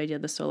episode I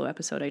did, the solo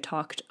episode, I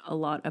talked a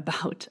lot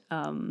about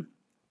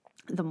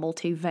the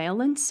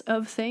multivalence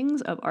of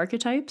things, of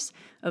archetypes,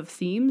 of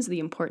themes, the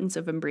importance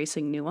of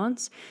embracing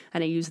nuance.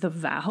 And I use the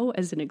vow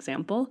as an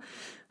example,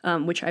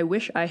 which I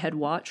wish I had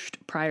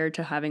watched prior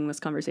to having this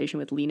conversation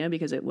with Lina,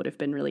 because it would have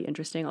been really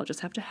interesting. I'll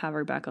just have to have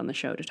her back on the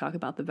show to talk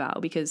about the vow,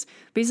 because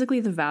basically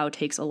the vow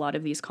takes a lot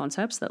of these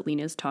concepts that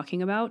Lina is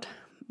talking about,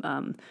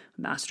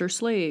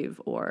 master-slave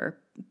or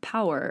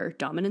power,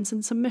 dominance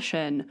and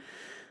submission,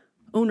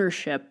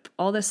 ownership,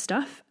 all this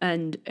stuff,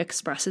 and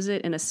expresses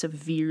it in a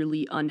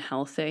severely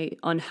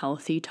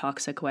unhealthy,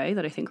 toxic way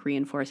that I think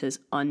reinforces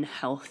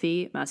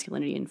unhealthy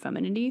masculinity and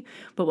femininity.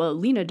 But what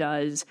Lina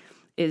does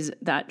is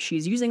that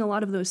she's using a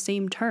lot of those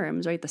same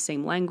terms, right? The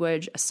same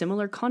language, a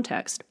similar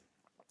context,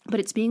 but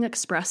it's being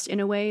expressed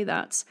in a way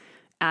that's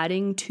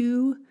adding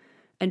to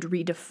and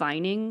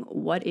redefining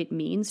what it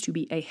means to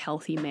be a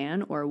healthy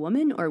man or a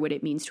woman, or what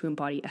it means to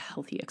embody a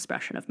healthy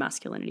expression of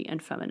masculinity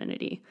and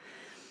femininity.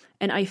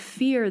 And I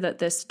fear that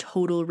this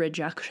total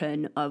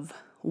rejection of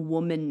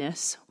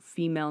womanness,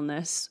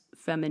 femaleness,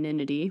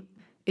 femininity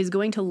is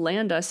going to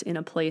land us in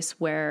a place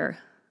where,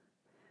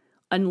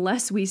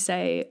 unless we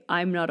say,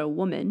 I'm not a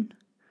woman,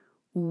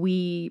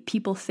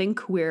 people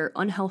think we're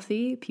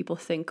unhealthy. People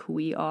think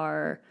we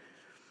are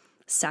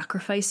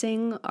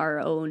sacrificing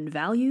our own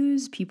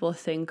values. People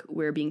think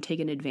we're being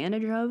taken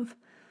advantage of.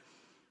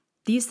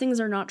 These things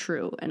are not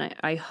true. And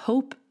I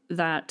hope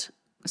that,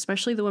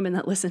 especially the women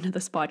that listen to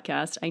this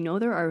podcast, I know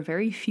there are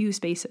very few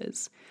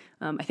spaces.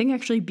 I think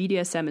actually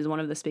BDSM is one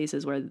of the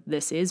spaces where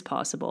this is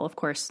possible. Of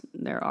course,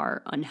 there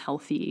are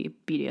unhealthy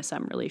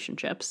BDSM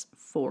relationships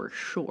for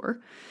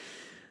sure.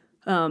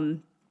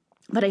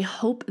 But I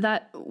hope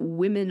that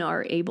women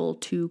are able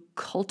to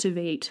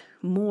cultivate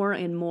more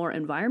and more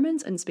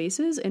environments and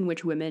spaces in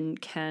which women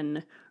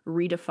can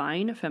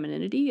redefine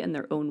femininity and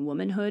their own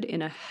womanhood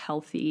in a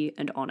healthy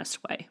and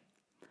honest way.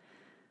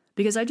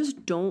 Because I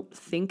just don't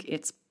think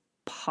it's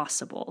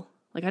possible.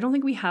 Like, I don't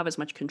think we have as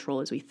much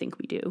control as we think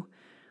we do.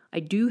 I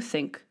do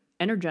think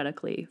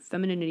energetically,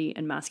 femininity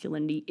and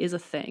masculinity is a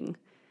thing.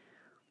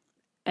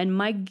 And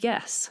my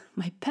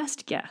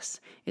best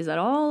guess, is that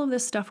all of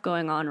this stuff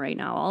going on right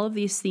now, all of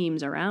these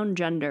themes around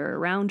gender,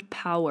 around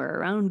power,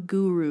 around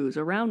gurus,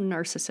 around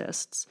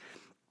narcissists,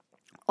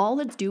 all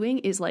it's doing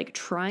is like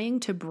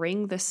trying to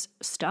bring this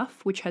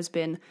stuff, which has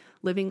been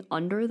living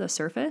under the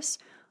surface,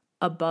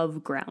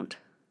 above ground.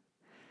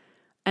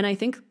 And I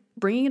think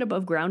bringing it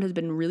above ground has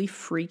been really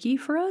freaky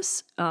for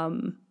us,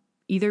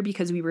 either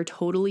because we were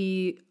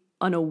totally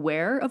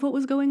unaware of what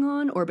was going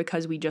on, or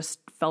because we just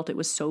felt it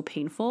was so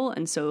painful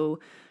and so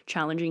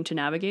challenging to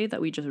navigate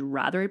that we just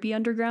rather it be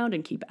underground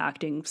and keep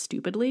acting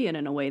stupidly and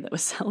in a way that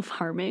was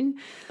self-harming.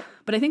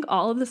 But I think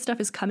all of this stuff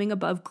is coming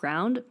above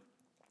ground,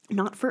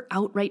 not for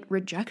outright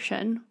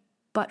rejection,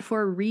 but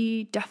for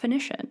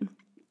redefinition.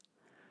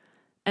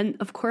 And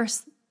of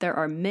course, there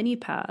are many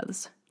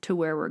paths to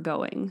where we're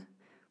going,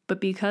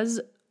 but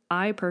because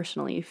I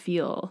personally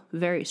feel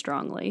very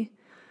strongly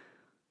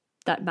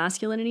that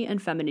masculinity and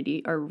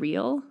femininity are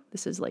real.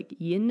 This is like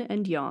yin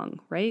and yang,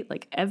 right?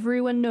 Like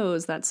everyone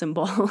knows that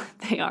symbol.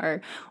 They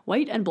are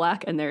white and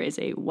black, and there is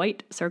a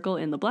white circle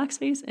in the black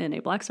space and a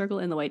black circle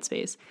in the white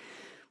space.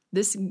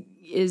 This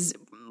is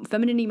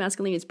femininity,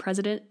 masculinity is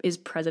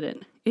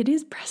president. It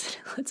is present.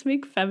 Let's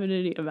make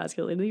femininity and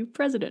masculinity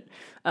president.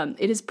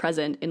 It is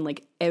present in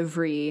like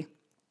every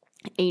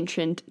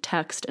ancient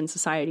text and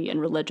society and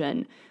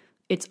religion.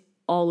 It's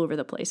all over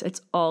the place.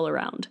 It's all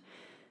around.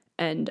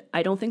 And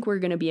I don't think we're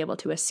going to be able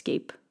to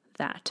escape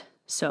that.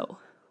 So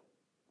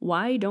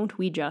why don't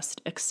we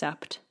just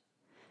accept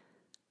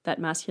that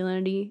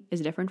masculinity is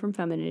different from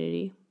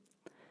femininity,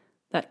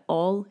 that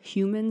all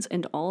humans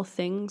and all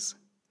things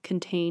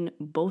contain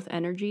both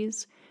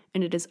energies,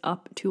 and it is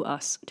up to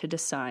us to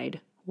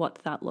decide what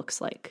that looks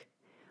like.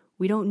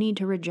 We don't need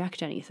to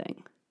reject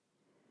anything.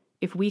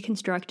 If we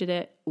constructed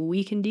it,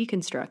 we can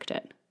deconstruct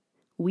it.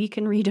 We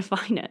can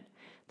redefine it.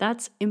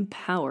 That's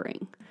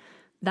empowering.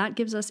 That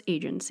gives us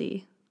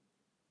agency,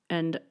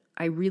 and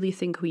I really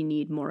think we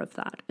need more of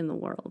that in the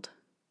world.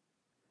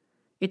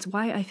 It's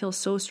why I feel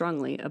so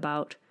strongly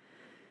about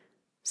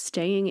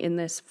staying in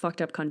this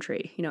fucked up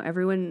country. You know,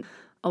 everyone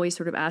always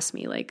sort of asks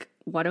me, like,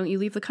 why don't you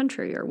leave the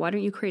country, or why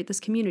don't you create this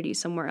community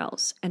somewhere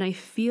else? And I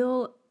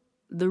feel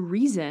the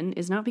reason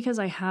is not because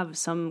I have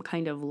some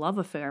kind of love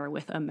affair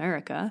with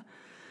America,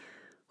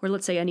 or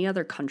let's say any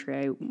other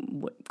country I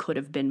could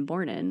have been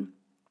born in,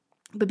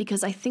 but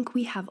because I think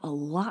we have a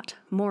lot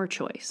more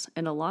choice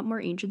and a lot more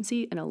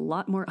agency and a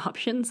lot more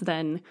options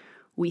than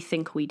we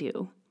think we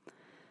do.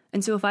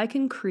 And so if I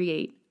can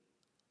create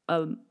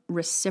a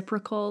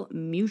reciprocal,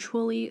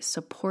 mutually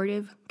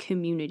supportive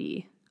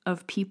community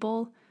of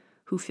people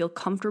who feel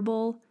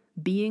comfortable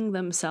being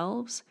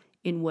themselves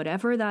in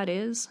whatever that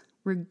is,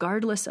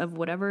 regardless of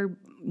whatever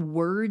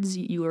words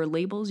or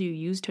labels you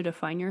use to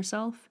define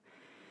yourself,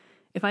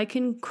 if I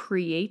can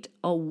create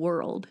a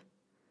world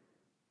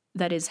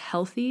that is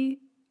healthy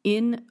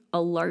in a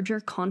larger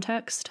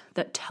context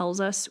that tells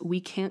us we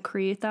can't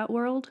create that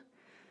world,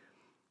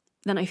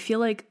 then I feel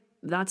like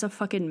that's a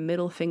fucking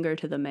middle finger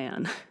to the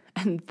man.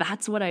 And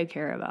that's what I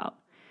care about.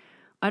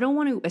 I don't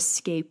want to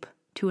escape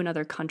to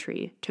another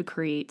country to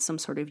create some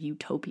sort of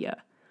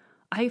utopia.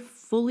 I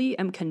fully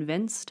am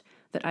convinced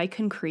that I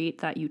can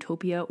create that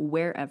utopia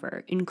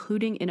wherever,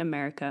 including in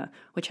America,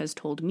 which has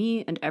told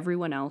me and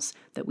everyone else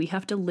that we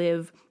have to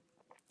live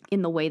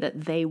in the way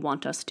that they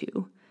want us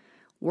to.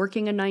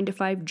 Working a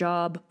 9-to-5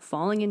 job,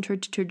 falling into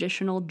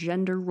traditional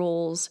gender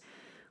roles,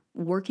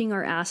 working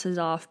our asses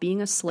off,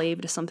 being a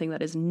slave to something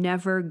that is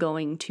never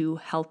going to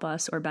help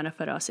us or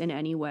benefit us in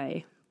any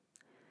way.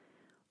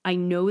 I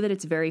know that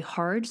it's very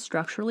hard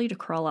structurally to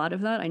crawl out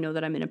of that. I know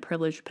that I'm in a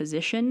privileged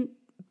position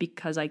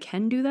because I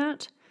can do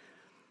that.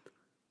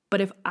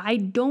 But if I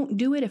don't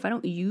do it, if I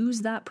don't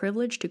use that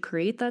privilege to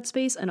create that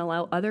space and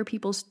allow other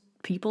people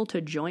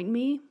to join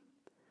me,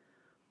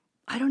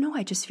 I don't know,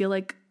 I just feel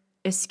like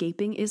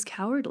escaping is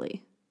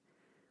cowardly.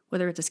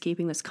 Whether it's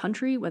escaping this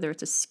country, whether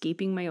it's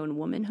escaping my own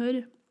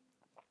womanhood,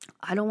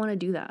 I don't want to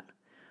do that.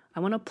 I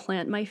want to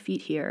plant my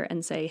feet here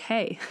and say,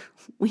 hey,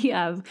 we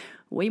have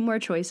way more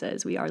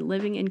choices. We are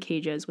living in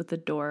cages with the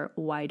door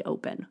wide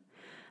open.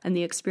 And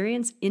the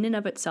experience in and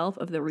of itself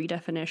of the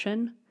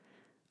redefinition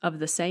of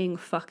the saying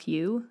fuck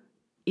you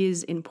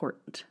is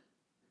important.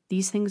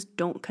 These things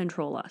don't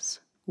control us.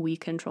 We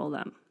control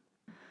them.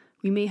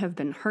 We may have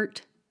been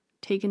hurt,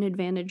 taken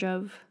advantage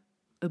of,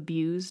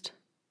 abused,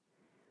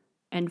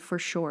 and for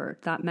sure,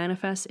 that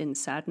manifests in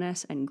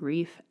sadness and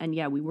grief. And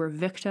yeah, we were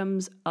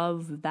victims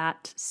of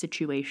that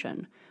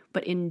situation.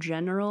 But in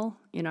general,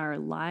 in our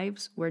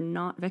lives, we're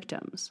not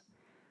victims.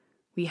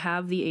 We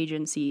have the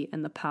agency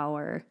and the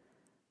power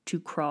to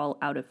crawl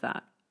out of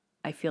that.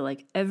 I feel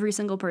like every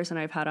single person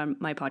I've had on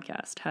my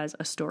podcast has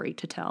a story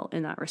to tell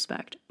in that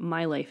respect.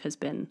 My life has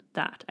been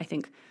that. I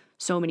think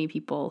so many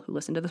people who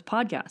listen to this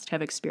podcast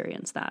have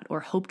experienced that or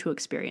hope to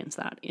experience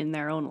that in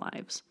their own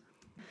lives.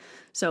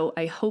 So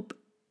I hope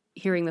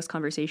hearing this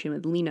conversation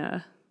with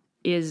Lina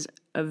is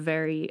a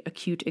very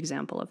acute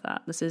example of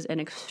that. This is an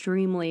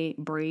extremely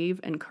brave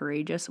and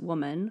courageous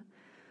woman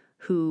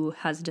who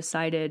has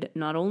decided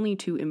not only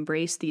to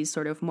embrace these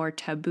sort of more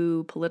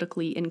taboo,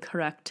 politically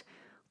incorrect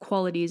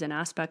qualities and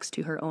aspects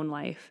to her own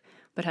life,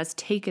 but has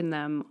taken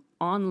them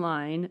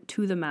online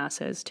to the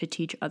masses to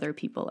teach other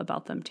people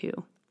about them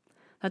too.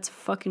 That's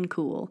fucking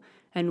cool,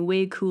 and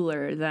way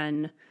cooler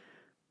than,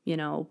 you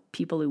know,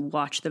 people who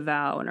watch The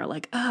Vow and are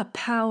like,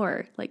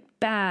 power, like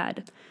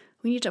bad.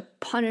 We need to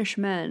punish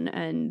men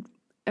and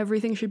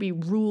everything should be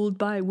ruled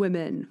by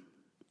women.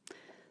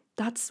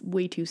 That's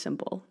way too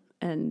simple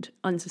and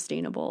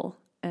unsustainable,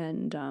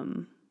 and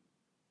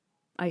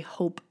I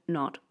hope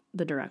not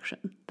the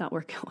direction that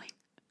we're going.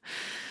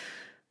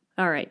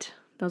 All right,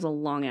 that was a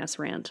long-ass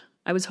rant.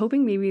 I was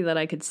hoping maybe that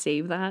I could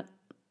save that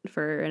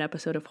for an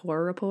episode of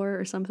Horror Rapport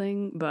or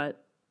something,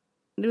 but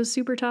it was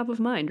super top of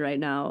mind right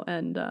now,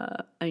 and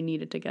I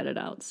needed to get it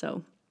out.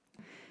 So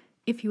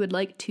if you would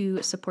like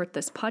to support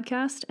this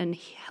podcast and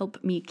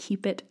help me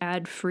keep it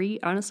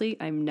ad-free, honestly,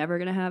 I'm never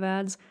going to have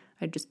ads.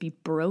 I'd just be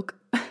broke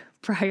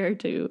prior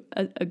to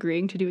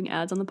agreeing to doing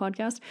ads on the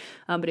podcast.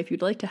 But if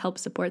you'd like to help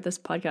support this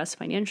podcast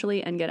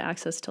financially and get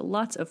access to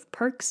lots of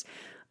perks,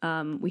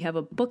 we have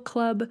a book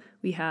club.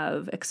 We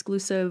have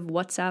exclusive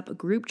WhatsApp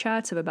group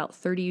chats of about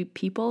 30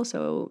 people,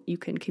 so you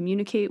can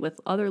communicate with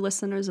other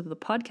listeners of the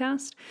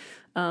podcast.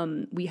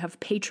 We have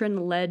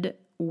patron-led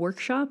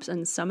workshops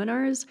and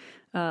seminars.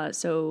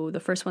 So the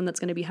first one that's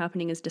going to be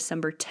happening is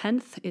December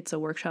 10th. It's a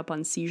workshop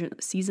on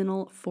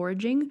seasonal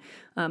foraging,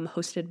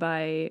 hosted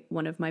by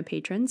one of my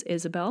patrons,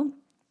 Isabel.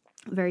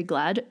 Very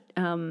glad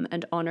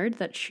and honored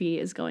that she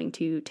is going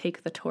to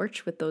take the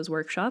torch with those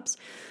workshops.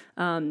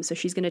 So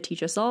she's going to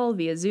teach us all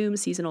via Zoom,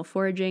 seasonal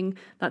foraging.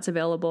 That's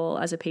available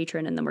as a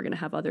patron, and then we're going to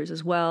have others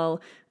as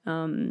well.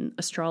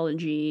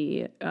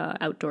 Astrology,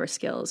 outdoor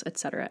skills,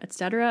 etc.,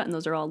 etc. And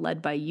those are all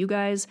led by you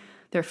guys.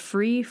 They're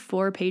free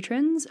for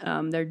patrons.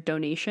 They're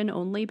donation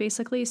only,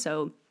 basically.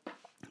 So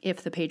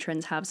if the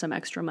patrons have some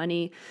extra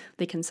money,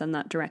 they can send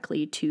that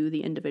directly to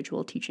the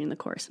individual teaching the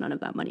course. None of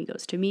that money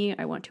goes to me.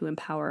 I want to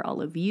empower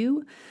all of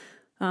you.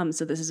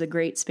 So this is a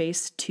great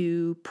space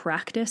to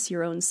practice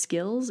your own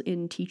skills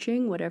in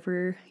teaching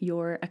whatever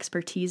your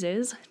expertise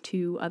is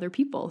to other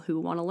people who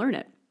want to learn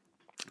it.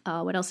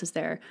 What else is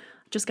there?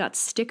 Just got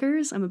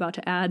stickers. I'm about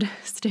to add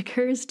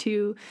stickers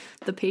to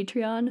the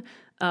Patreon.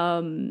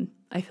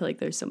 I feel like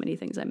there's so many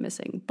things I'm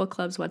missing. Book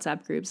clubs,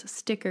 WhatsApp groups,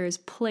 stickers,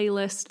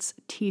 playlists,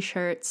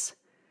 t-shirts,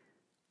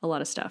 a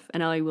lot of stuff.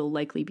 And I will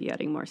likely be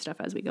adding more stuff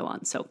as we go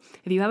on. So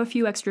if you have a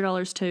few extra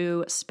dollars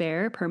to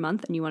spare per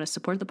month and you want to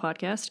support the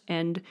podcast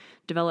and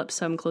develop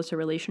some closer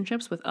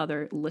relationships with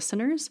other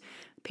listeners,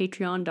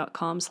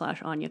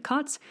 patreon.com/Anya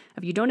Kotz.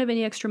 If you don't have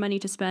any extra money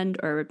to spend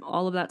or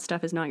all of that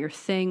stuff is not your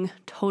thing,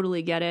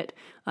 totally get it.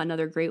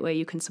 Another great way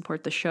you can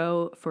support the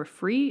show for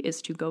free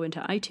is to go into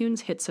iTunes,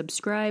 hit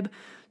subscribe,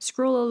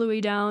 scroll all the way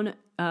down,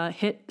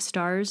 hit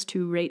stars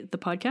to rate the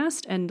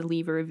podcast, and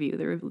leave a review.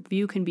 The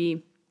review can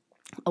be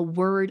a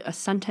word, a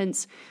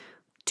sentence,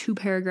 2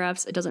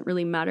 paragraphs, it doesn't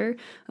really matter.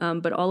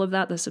 But all of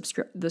that, the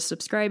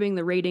subscribing,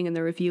 the rating, and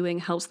the reviewing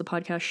helps the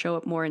podcast show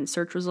up more in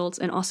search results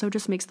and also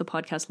just makes the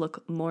podcast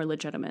look more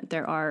legitimate.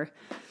 There are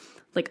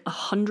like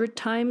 100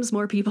 times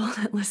more people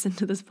that listen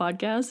to this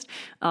podcast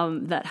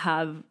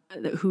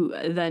who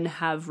then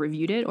have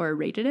reviewed it or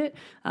rated it.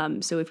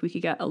 So if we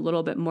could get a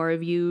little bit more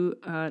of you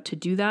to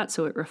do that,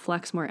 so it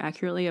reflects more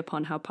accurately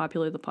upon how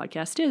popular the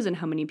podcast is and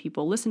how many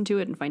people listen to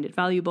it and find it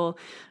valuable,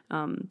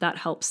 that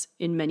helps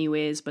in many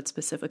ways, but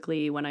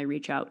specifically when I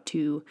reach out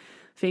to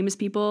famous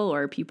people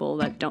or people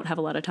that don't have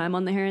a lot of time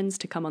on their hands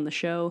to come on the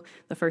show,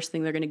 the first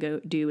thing they're going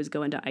to do is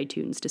go into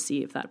iTunes to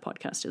see if that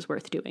podcast is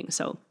worth doing.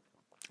 So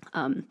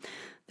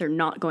they're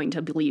not going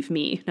to believe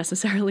me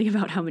necessarily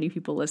about how many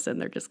people listen.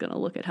 They're just going to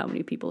look at how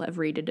many people have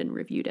rated and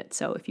reviewed it.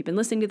 So if you've been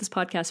listening to this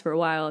podcast for a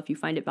while, if you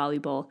find it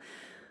valuable,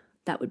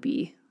 that would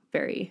be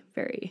very,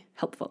 very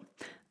helpful.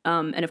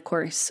 And of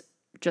course,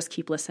 just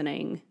keep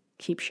listening,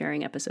 keep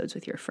sharing episodes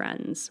with your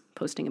friends,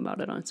 posting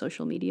about it on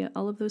social media.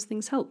 All of those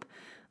things help.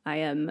 I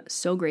am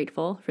so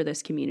grateful for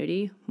this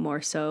community,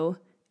 more so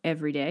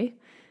every day,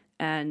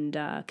 and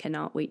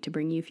cannot wait to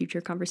bring you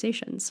future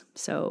conversations.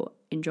 So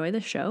enjoy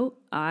the show.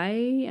 I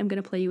am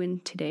going to play you in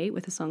today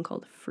with a song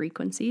called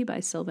Frequency by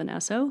Sylvan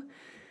Esso.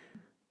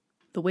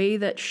 The way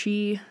that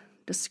she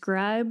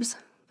describes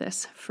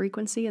this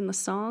frequency in the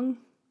song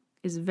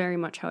is very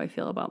much how I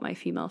feel about my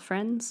female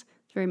friends.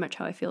 It's very much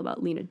how I feel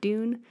about Lina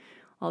Dune,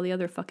 all the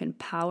other fucking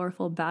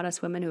powerful,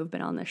 badass women who have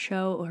been on the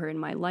show or in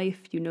my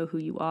life. You know who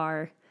you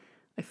are.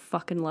 I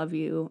fucking love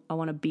you. I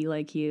want to be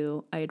like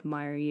you. I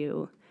admire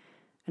you.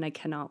 And I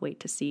cannot wait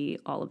to see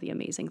all of the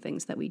amazing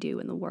things that we do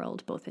in the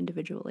world, both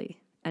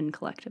individually and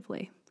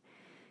collectively.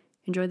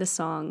 Enjoy this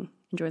song.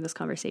 Enjoy this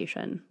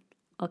conversation.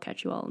 I'll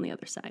catch you all on the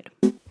other side.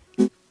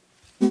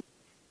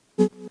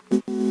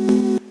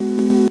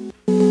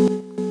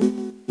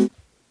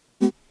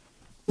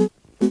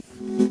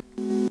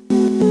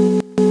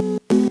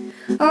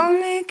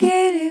 Only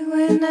get it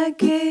when I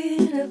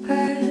get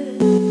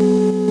apart.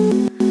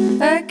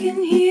 I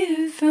can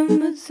hear it from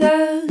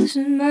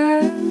 1,000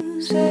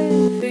 miles.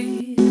 That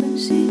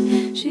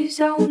frequency,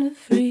 she's on a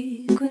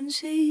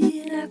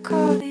frequency, and I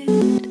caught it.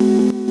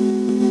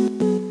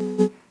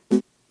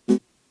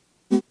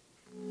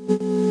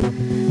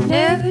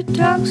 Never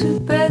talks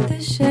about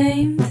the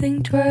same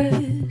thing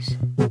twice.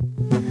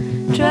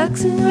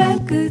 Drugs and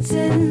records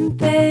in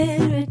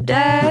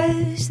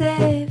paradise.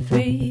 That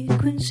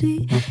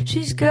frequency,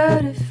 she's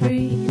got a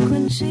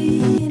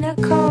frequency, and I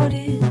caught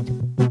it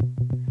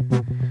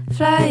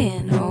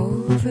flying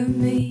over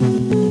me.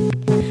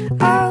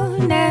 Oh,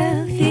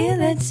 now feel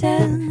that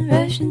sound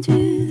rushing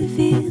through the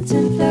fields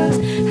and flowers.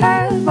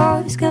 Her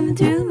voice coming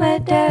through my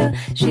dial.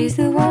 She's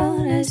the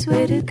one, I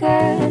swear to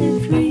God, a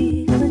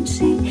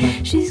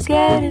frequency. She's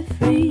got a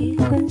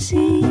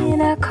frequency,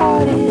 and I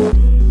caught it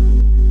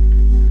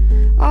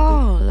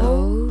all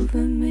over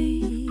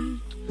me.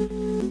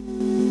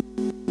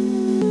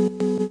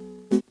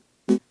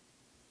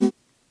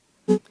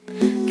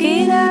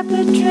 Get up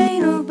a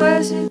train or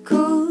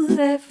bicycle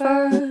that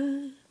far,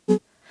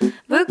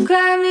 but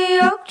climb the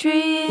oak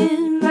tree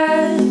in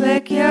my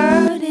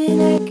backyard,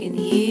 and I can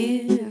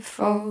hear her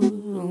for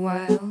a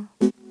while.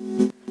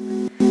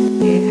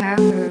 Hear how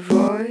her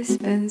voice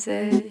bends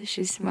as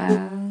she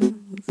smiles.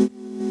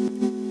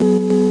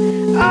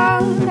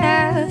 Oh,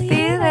 now I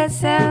feel that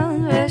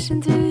sound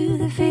rushing through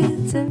the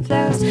fields and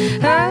flowers.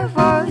 Her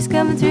voice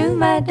coming through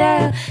my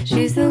dial.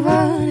 She's the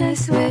one, I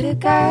swear to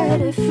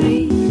God, a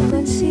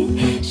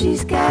frequency.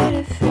 She's got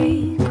a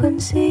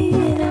frequency,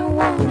 and I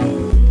want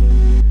it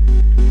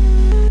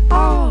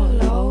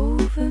all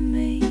over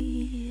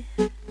me.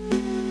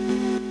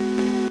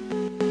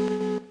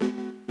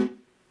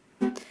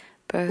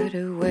 But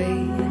a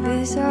wave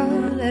is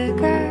all I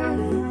got.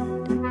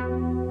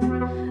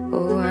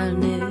 Oh, I'll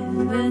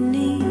never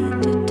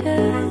need to touch.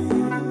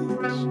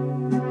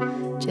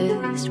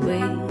 Just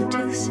wait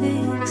till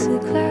 6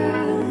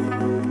 o'clock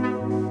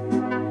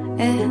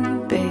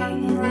and bathe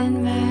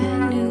in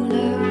my new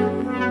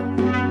love.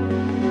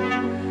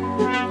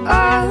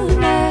 Oh,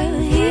 now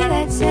hear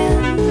that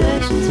sound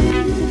rushing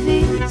through the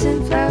fields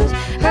and flowers.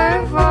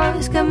 Her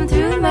voice coming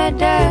through my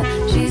dial.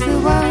 She's the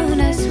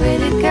one, I swear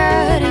to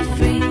God, a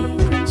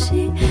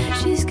frequency.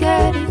 She's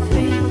got a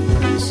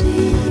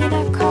frequency, and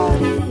I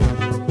caught it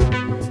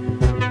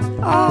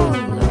all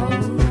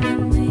over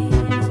me.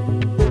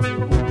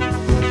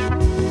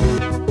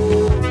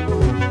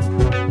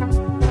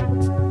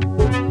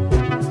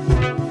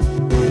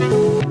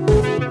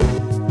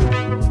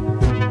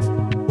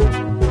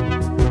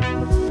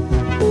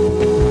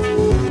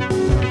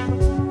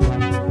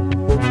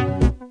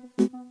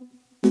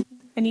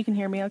 And you can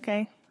hear me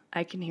okay?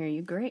 I can hear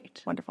you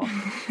great. Wonderful.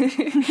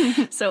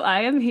 So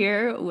I am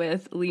here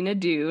with Lina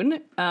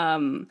Dune.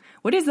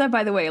 What is that,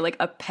 by the way? Like,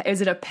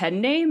 is it a pen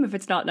name if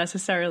it's not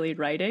necessarily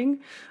writing?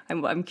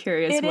 I'm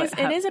curious.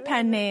 It is a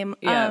pen name.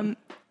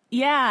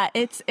 Yeah.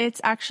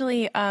 It's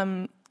actually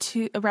a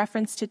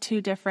reference to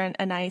 2 different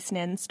Anais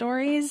Nin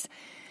stories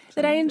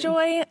that I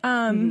enjoy.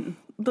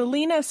 The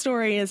Lina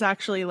story is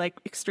actually like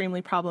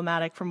extremely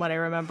problematic from what I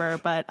remember,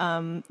 but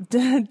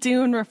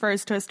Dune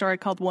refers to a story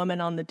called Woman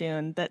on the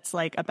Dune that's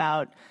like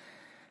about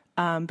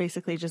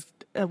basically just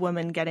a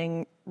woman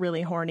getting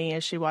really horny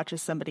as she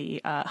watches somebody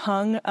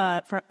hung,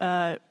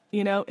 like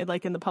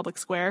in the public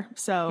square.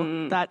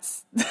 So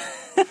that's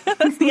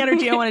that's the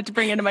energy I wanted to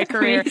bring into my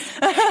career.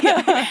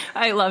 Yeah,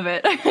 I love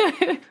it.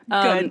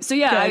 Good. So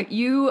yeah, Good.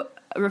 You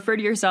refer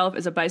to yourself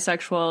as a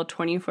bisexual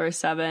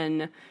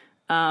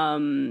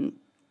 24/7.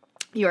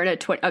 You're in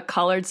a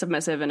collared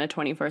submissive in a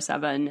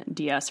 24/7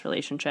 DS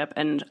relationship.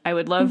 And I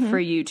would love for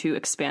you to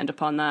expand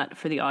upon that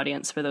for the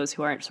audience, for those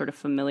who aren't sort of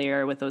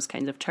familiar with those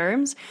kinds of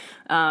terms.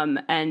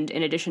 And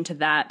in addition to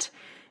that,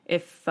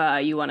 if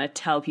you want to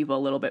tell people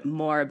a little bit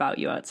more about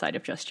you outside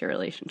of just your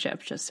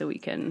relationship, just so we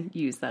can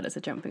use that as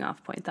a jumping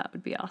off point, that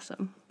would be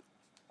awesome.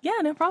 Yeah,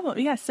 no problem.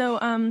 Yeah. So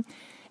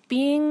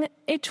being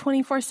a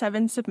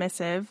 24/7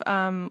 submissive,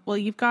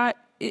 you've got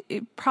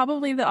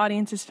probably the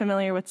audience is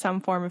familiar with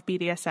some form of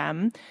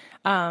BDSM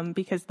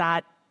because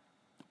that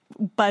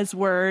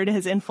buzzword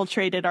has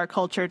infiltrated our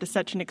culture to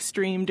such an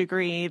extreme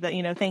degree that,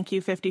 thank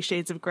you 50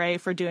 Shades of Grey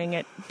for doing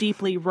it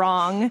deeply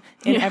wrong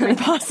in every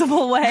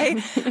possible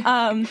way.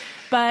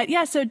 But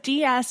yeah, so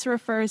DS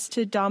refers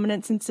to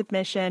dominance and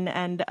submission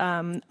and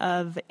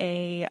of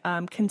a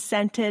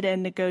consented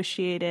and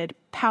negotiated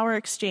power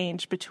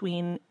exchange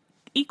between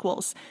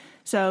equals.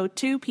 So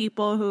 2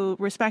 people who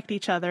respect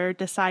each other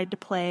decide to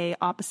play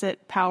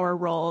opposite power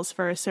roles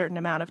for a certain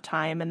amount of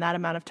time, and that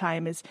amount of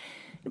time is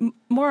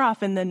more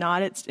often than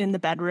not, it's in the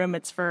bedroom,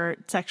 it's for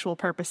sexual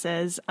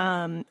purposes.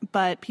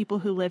 But people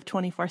who live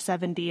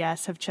 24/7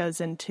 DS have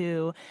chosen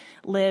to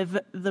live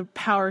the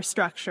power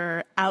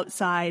structure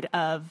outside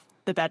of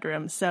the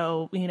bedroom.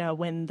 So,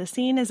 when the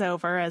scene is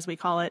over, as we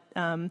call it,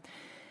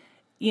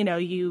 you know,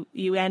 you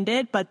end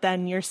it, but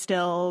then you're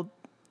still,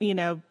 you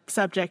know,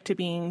 subject to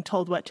being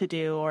told what to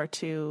do or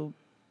to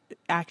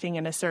acting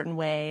in a certain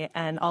way.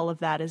 And all of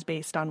that is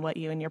based on what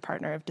you and your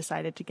partner have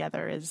decided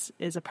together is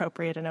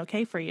appropriate and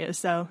okay for you.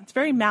 So it's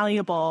very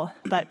malleable,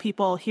 but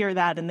people hear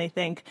that and they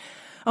think,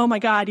 oh my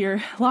God,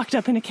 you're locked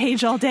up in a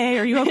cage all day.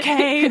 Are you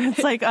okay? And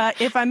it's like,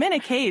 if I'm in a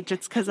cage,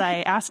 it's because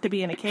I asked to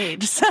be in a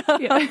cage. So.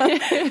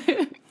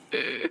 Yeah.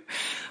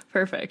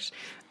 Perfect.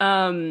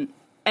 And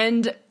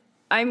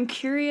I'm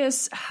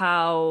curious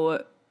how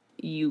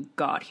you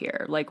got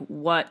here. Like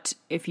whatever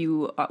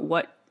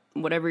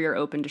you're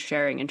open to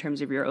sharing in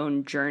terms of your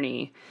own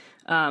journey,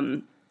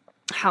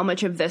 how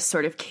much of this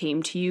sort of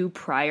came to you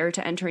prior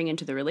to entering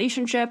into the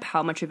relationship?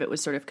 How much of it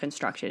was sort of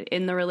constructed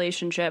in the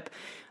relationship?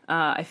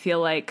 I feel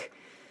like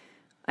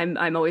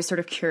I'm always sort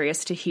of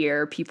curious to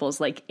hear people's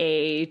like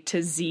A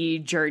to Z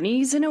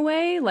journeys in a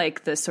way,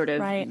 like the sort of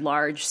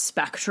large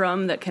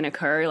spectrum that can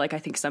occur. Like I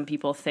think some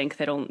people think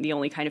that the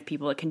only kind of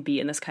people that can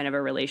be in this kind of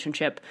a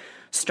relationship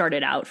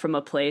started out from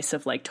a place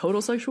of like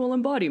total sexual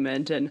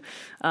embodiment. And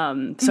so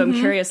I'm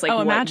curious like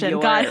what your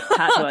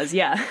path was.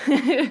 Yeah.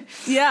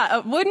 Yeah.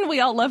 Wouldn't we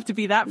all love to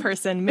be that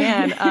person?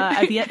 Man,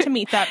 I've yet to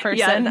meet that person.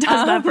 Yeah,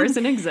 does that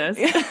person exist?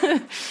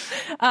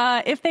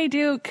 If they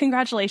do,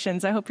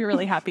 congratulations. I hope you're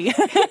really happy.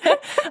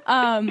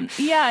 I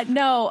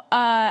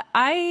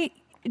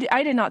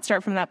did not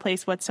start from that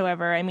place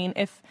whatsoever. I mean,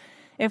 if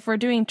we're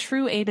doing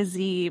true A to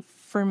Z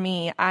for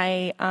me,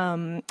 I,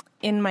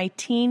 in my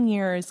teen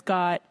years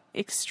got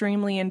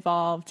extremely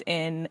involved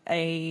in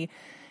a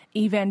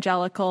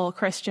evangelical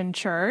Christian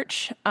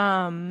church,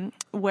 where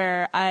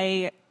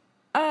my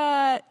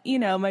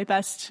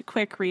best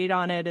quick read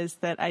on it is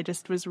that I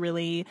just was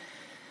really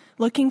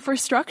looking for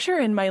structure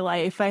in my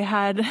life. I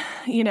had,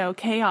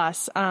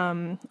 chaos,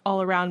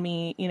 all around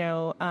me,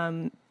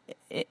 in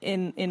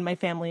my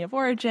family of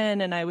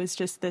origin. And I was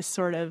just this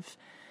sort of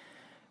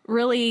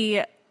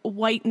really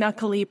white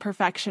knuckly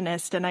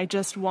perfectionist. And I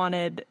just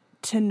wanted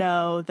to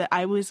know that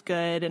I was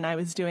good and I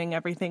was doing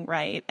everything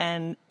right.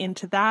 And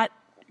into that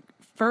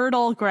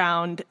fertile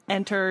ground,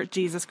 enter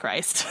Jesus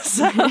Christ.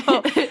 So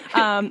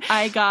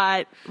I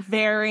got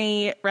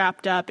very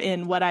wrapped up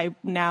in what I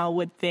now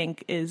would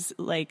think is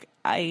like,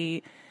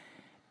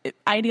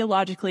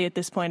 ideologically at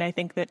this point, I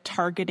think that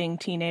targeting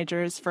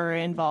teenagers for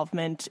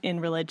involvement in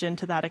religion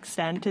to that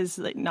extent is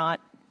like not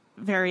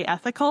very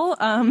ethical.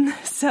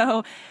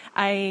 So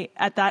I,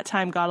 at that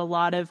time, got a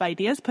lot of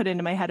ideas put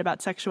into my head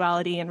about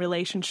sexuality and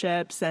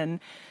relationships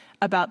and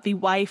about the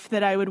wife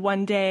that I would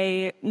one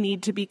day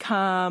need to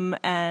become.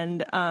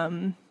 And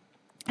I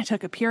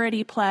took a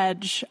purity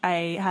pledge.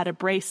 I had a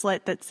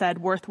bracelet that said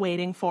worth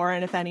waiting for.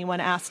 And if anyone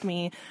asked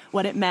me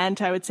what it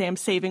meant, I would say I'm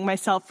saving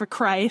myself for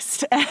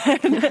Christ.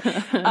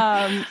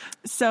 And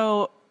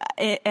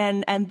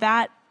and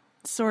that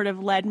sort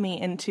of led me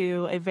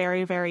into a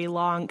very, very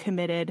long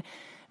committed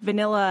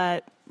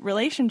vanilla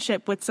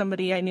relationship with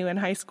somebody I knew in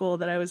high school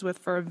that I was with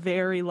for a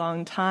very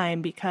long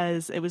time,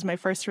 because it was my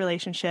first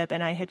relationship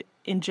and I had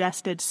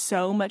ingested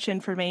so much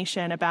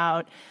information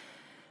about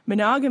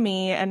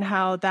monogamy and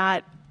how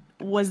that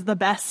was the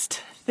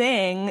best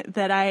thing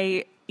that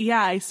I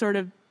sort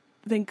of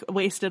think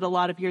wasted a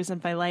lot of years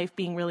of my life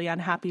being really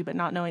unhappy but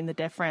not knowing the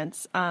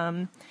difference.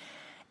 And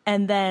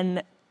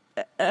then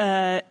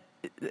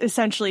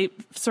essentially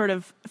sort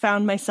of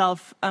found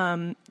myself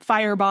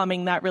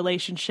firebombing that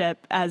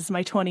relationship as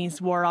my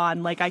 20s wore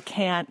on. Like, I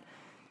can't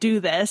do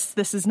this.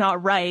 This is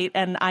not right.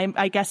 And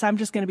I guess I'm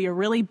just going to be a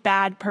really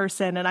bad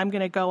person and I'm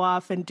going to go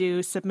off and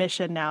do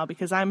submission now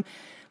because I'm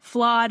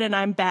flawed and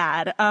I'm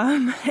bad.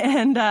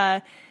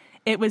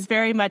 It was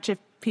very much, if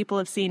people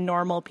have seen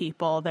Normal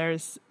People,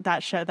 there's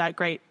that show, that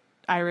great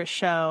Irish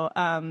show.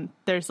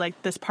 There's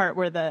like this part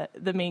where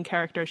the main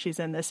character, she's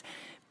in this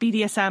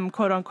BDSM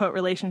quote unquote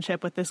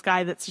relationship with this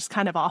guy that's just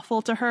kind of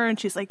awful to her. And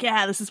she's like,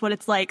 yeah, this is what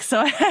it's like.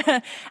 So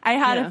I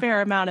had a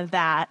fair amount of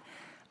that.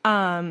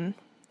 And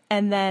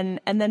then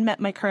met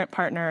my current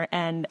partner,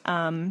 and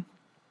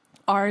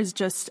ours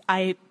just,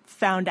 I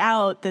found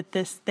out that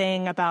this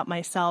thing about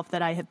myself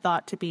that I had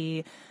thought to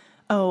be,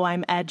 oh,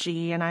 I'm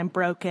edgy and I'm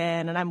broken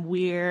and I'm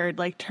weird,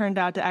 like turned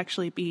out to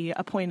actually be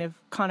a point of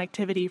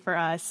connectivity for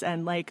us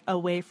and like a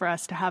way for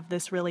us to have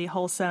this really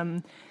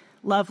wholesome,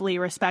 lovely,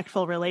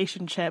 respectful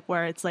relationship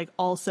where it's like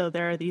also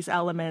there are these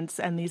elements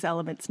and these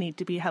elements need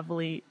to be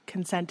heavily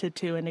consented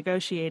to and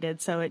negotiated.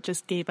 So it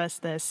just gave us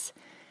this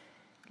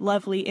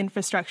lovely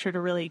infrastructure to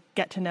really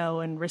get to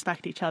know and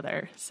respect each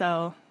other.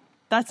 So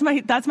that's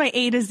my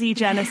A to Z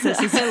genesis.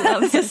 I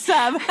love this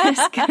sub.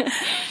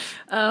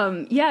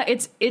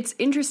 It's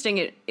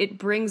interesting. It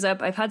brings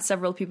up, I've had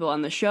several people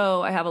on the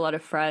show. I have a lot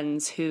of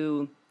friends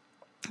who,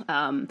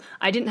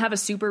 I didn't have a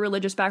super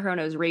religious background.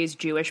 I was raised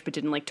Jewish, but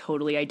didn't like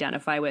totally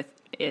identify with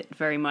it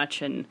very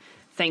much. And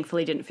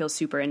thankfully didn't feel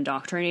super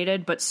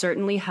indoctrinated, but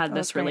certainly had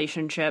this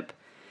relationship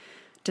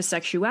to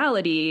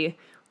sexuality,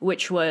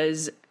 which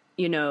was,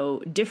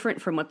 different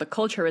from what the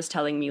culture was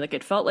telling me. Like,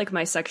 it felt like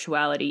my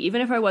sexuality,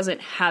 even if I wasn't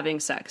having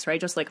sex,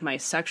 right? Just like my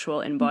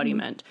sexual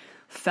embodiment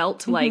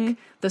felt like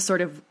the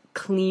sort of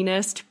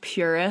cleanest,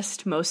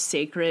 purest, most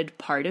sacred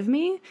part of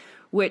me,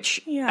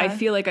 which I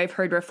feel like I've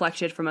heard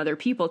reflected from other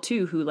people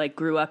too, who like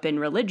grew up in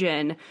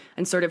religion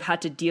and sort of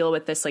had to deal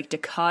with this like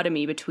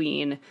dichotomy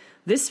between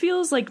this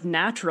feels like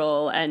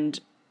natural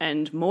and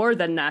more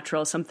than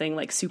natural, something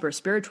like super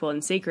spiritual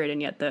and sacred,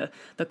 and yet the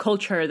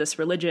culture, this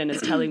religion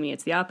is telling me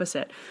it's the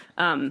opposite.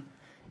 And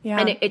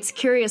it's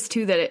curious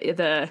too that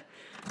the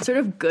sort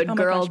of good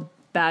girl,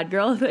 bad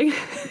girl thing.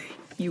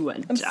 You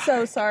went. I'm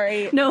so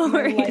sorry. No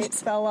worries. My light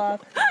fell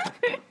off.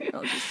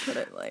 I'll just put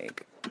it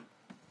like.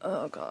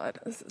 Oh God,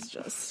 this is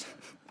just.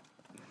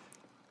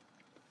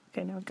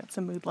 Okay, now I've got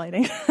some mood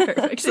lighting.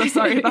 Perfect. So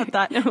sorry about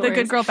that. No the worries.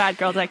 good girl, bad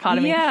girl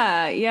dichotomy.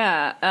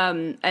 Yeah.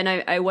 And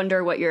I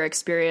wonder what your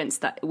experience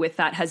with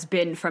that has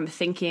been from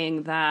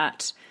thinking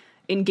that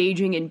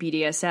engaging in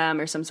BDSM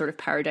or some sort of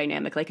power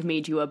dynamic like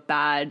made you a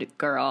bad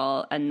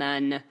girl, and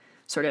then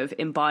sort of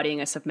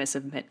embodying a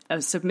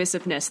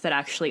submissiveness that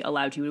actually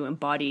allowed you to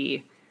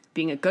embody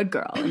being a good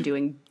girl and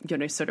doing,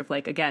 sort of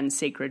like, again,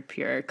 sacred,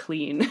 pure,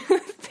 clean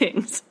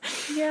things.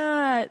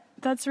 Yeah,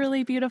 that's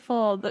really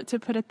beautiful to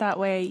put it that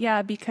way.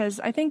 Yeah,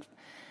 because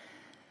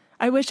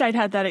I wish I'd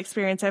had that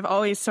experience. I've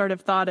always sort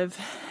of thought of,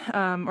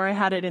 or I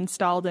had it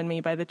installed in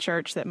me by the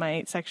church that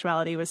my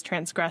sexuality was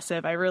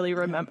transgressive.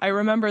 I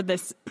remember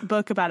this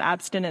book about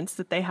abstinence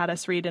that they had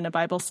us read in a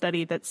Bible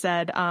study that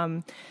said,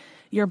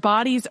 your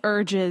body's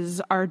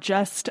urges are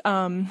just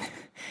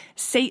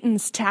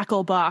Satan's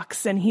tackle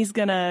box, and he's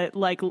gonna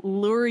like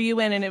lure you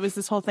in. And it was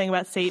this whole thing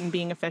about Satan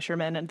being a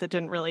fisherman, and that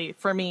didn't really,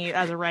 for me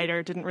as a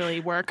writer, didn't really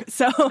work.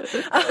 So,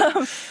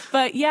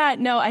 but yeah,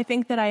 no, I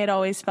think that I had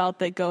always felt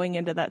that going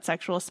into that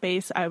sexual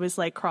space, I was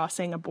like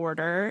crossing a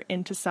border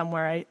into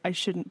somewhere I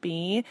shouldn't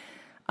be.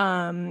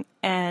 And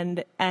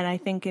I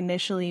think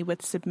initially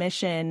with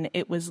submission,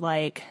 it was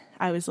like,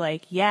 I was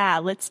like, yeah,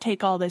 let's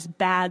take all this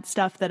bad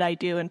stuff that I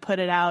do and put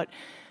it out,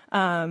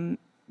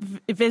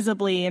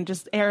 visibly, and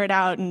just air it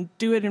out and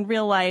do it in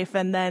real life.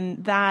 And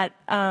then that,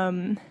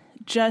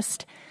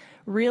 just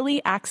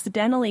really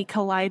accidentally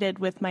collided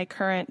with my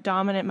current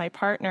dominant, my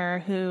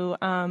partner, who,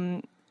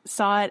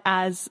 saw it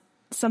as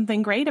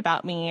something great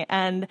about me.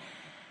 And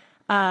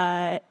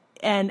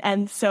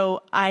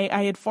so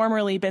I had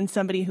formerly been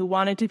somebody who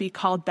wanted to be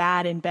called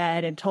bad in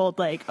bed and told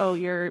like, oh,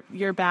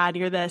 you're bad,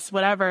 you're this,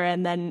 whatever.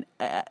 And then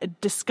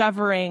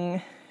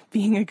discovering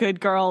being a good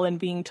girl and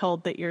being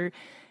told that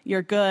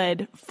you're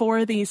good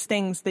for these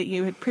things that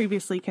you had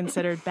previously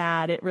considered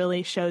bad. It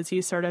really shows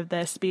you sort of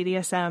this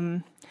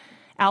BDSM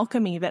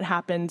alchemy that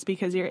happens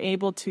because you're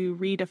able to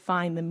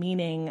redefine the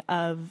meaning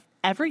of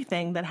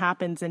everything that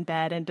happens in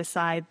bed and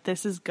decide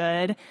this is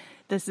good,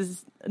 this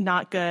is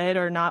not good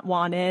or not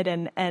wanted.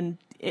 And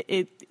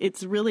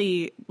it's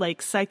really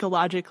like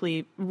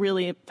psychologically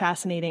really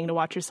fascinating to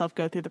watch yourself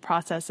go through the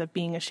process of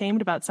being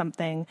ashamed about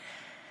something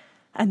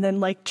and then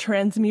like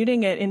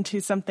transmuting it into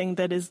something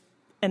that is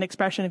an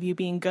expression of you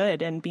being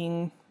good and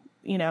being,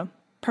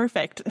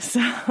 perfect. So,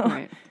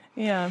 right.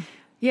 Yeah.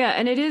 Yeah.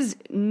 And it is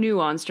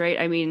nuanced, right?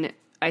 I mean,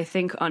 I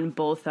think on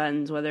both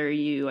ends, whether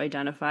you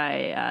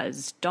identify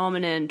as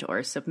dominant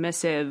or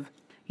submissive,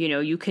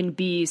 you can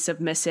be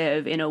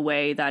submissive in a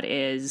way that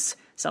is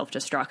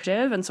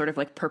self-destructive and sort of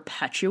like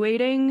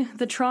perpetuating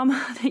the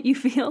trauma that you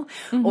feel,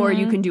 or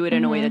you can do it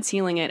in a way that's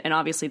healing it. And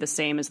obviously the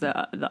same as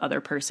the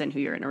other person who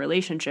you're in a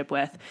relationship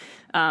with.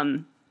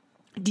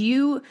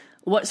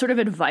 What sort of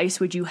advice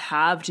would you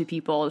have to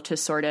people to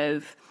sort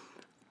of,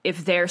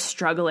 if they're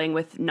struggling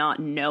with not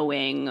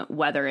knowing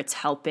whether it's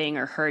helping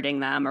or hurting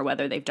them, or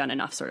whether they've done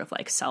enough sort of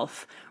like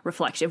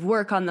self-reflective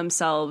work on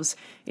themselves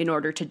in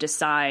order to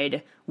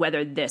decide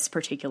whether this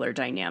particular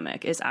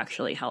dynamic is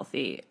actually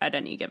healthy at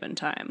any given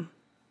time?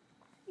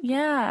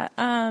 Yeah.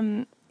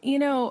 I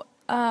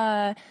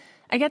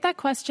get that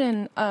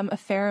question a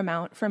fair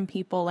amount from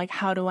people, like,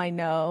 how do I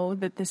know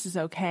that this is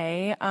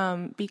okay?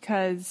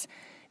 Because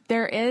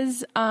there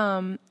is,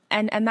 and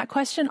that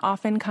question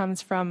often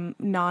comes from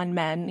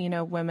non-men,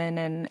 women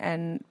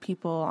and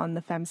people on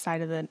the femme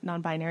side of the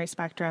non-binary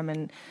spectrum.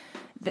 And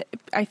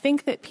I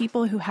think that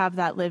people who have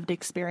that lived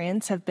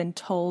experience have been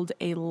told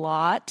a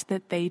lot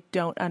that they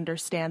don't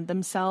understand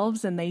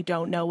themselves and they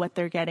don't know what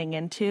they're getting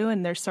into.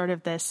 And there's sort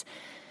of this,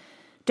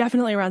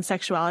 definitely around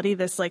sexuality,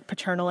 this like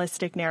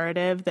paternalistic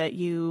narrative that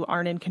you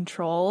aren't in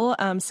control.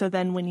 So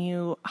then when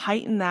you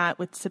heighten that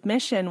with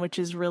submission, which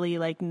is really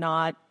like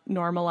not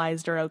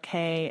normalized or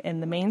okay in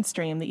the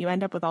mainstream, that you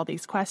end up with all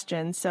these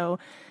questions. So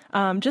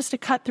just to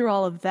cut through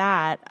all of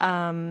that,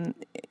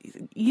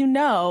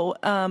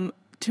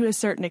 to a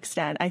certain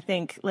extent, I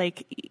think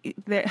like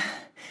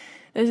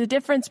there's a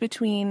difference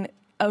between,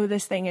 oh,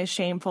 this thing is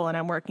shameful and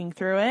I'm working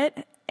through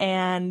it,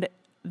 and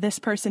this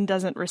person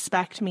doesn't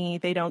respect me.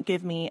 They don't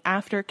give me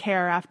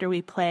aftercare after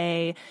we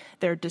play.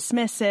 They're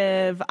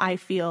dismissive. I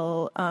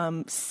feel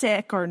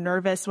sick or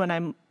nervous when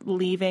I'm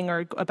leaving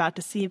or about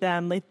to see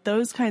them. Like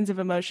those kinds of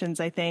emotions,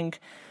 I think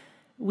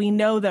we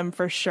know them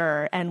for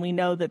sure, and we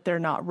know that they're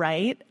not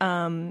right.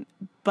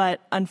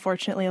 But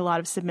unfortunately, a lot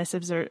of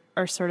submissives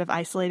are sort of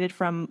isolated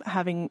from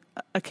having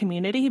a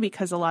community,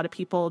 because a lot of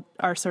people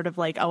are sort of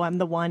like, oh, I'm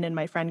the one in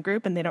my friend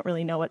group, and they don't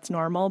really know what's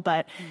normal.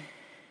 But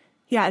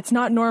yeah, it's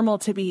not normal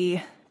to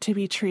be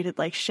treated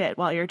like shit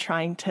while you're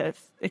trying to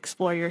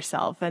explore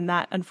yourself. And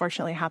that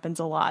unfortunately happens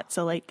a lot.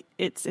 So like,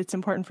 it's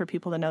important for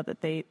people to know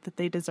that they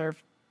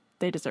deserve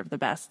the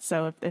best.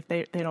 So if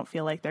they don't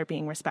feel like they're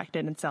being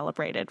respected and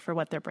celebrated for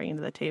what they're bringing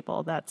to the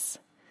table, that's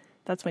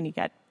when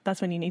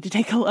you need to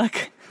take a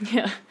look.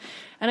 Yeah.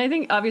 And I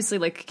think obviously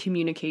like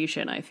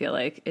communication, I feel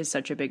like, is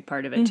such a big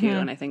part of it too.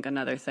 And I think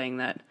another thing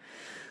that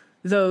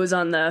those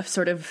on the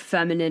sort of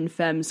feminine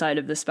femme side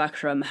of the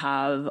spectrum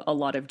have a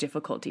lot of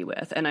difficulty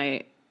with. And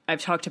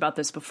I've talked about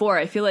this before.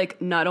 I feel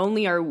like not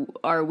only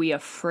are we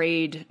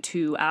afraid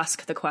to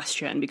ask the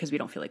question because we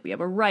don't feel like we have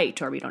a right,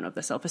 or we don't have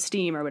the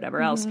self-esteem or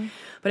whatever else,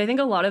 but I think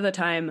a lot of the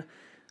time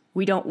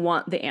we don't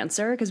want the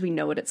answer because we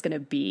know what it's going to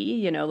be,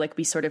 you know, like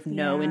we sort of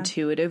know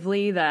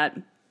intuitively that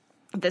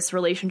this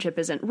relationship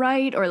isn't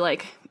right, or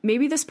like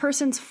maybe this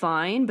person's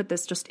fine, but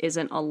this just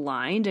isn't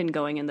aligned and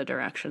going in the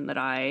direction that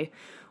I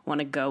want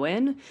to go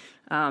in.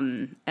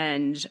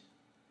 And,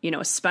 you know,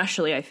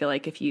 especially I feel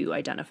like if you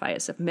identify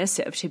as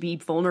submissive, to be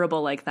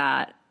vulnerable like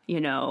that, you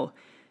know,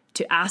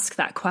 to ask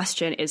that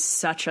question is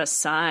such a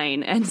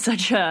sign and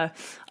such a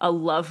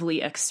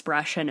lovely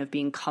expression of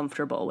being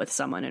comfortable with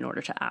someone in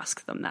order to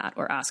ask them that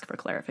or ask for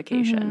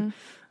clarification.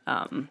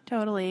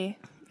 Totally.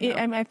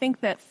 Yeah. I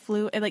think that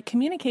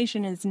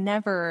communication is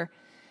never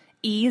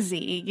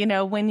easy. You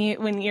know, when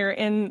you're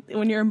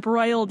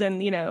embroiled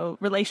in, you know,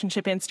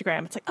 relationship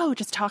Instagram, it's like, oh,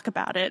 just talk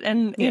about it.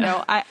 And, you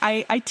know,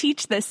 I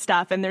teach this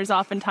stuff, and there's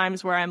often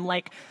times where I'm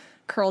like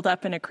curled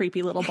up in a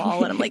creepy little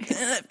ball and I'm like, I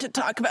have to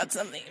talk about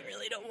something I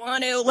really don't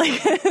want to. Like,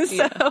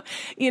 so,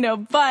 you know,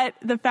 but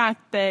the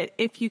fact that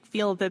if you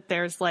feel that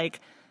there's like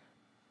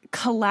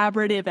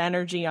collaborative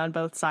energy on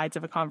both sides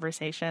of a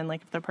conversation,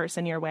 like if the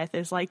person you're with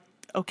is like,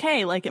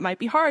 okay, like it might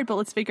be hard, but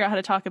let's figure out how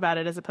to talk about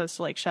it, as opposed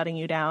to like shutting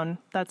you down.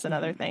 That's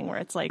another thing where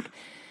it's like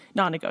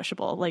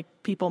non-negotiable. Like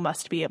people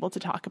must be able to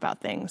talk about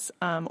things,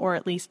 or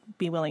at least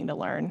be willing to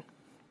learn.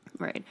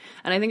 Right.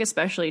 And I think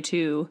especially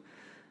too,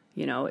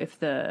 you know, if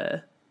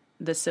the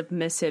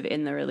submissive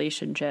in the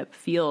relationship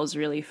feels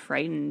really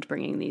frightened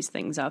bringing these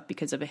things up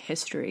because of a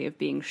history of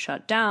being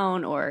shut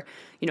down, or,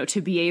 you know,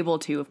 to be able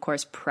to, of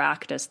course,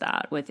 practice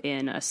that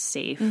within a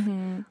safe,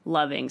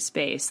 loving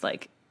space,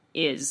 like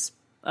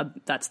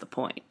that's the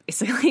point,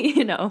 basically,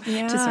 you know,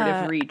 to sort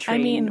of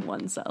retrain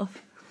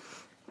oneself.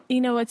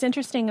 You know, what's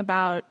interesting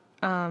about,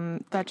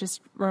 that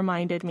just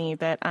reminded me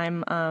that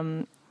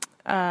I'm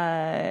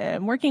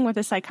working with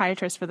a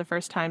psychiatrist for the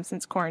first time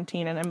since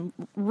quarantine, and I'm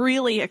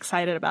really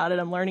excited about it.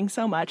 I'm learning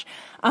so much.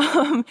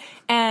 My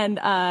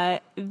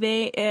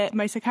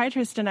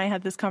psychiatrist and I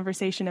had this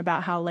conversation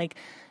about how like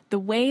the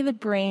way the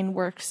brain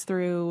works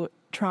through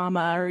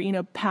trauma, or, you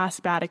know,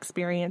 past bad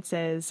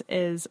experiences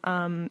is,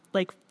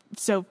 like,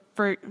 so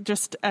for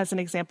just as an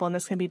example, and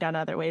this can be done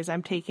other ways,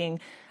 I'm taking,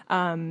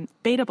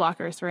 beta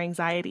blockers for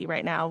anxiety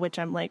right now, which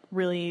I'm like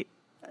really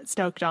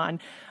stoked on.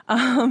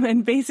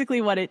 And basically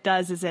what it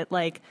does is it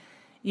like,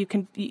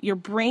 your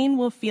brain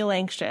will feel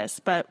anxious,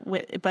 but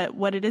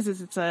what it is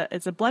it's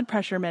a blood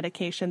pressure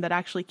medication that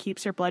actually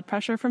keeps your blood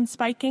pressure from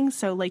spiking.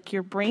 So like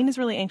your brain is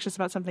really anxious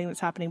about something that's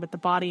happening, but the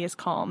body is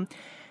calm.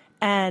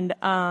 And,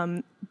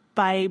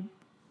 by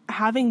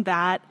having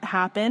that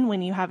happen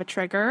when you have a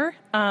trigger,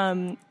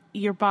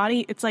 your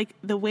body, it's like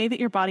the way that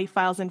your body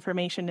files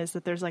information is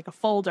that there's like a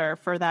folder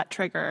for that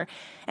trigger.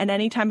 And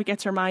anytime it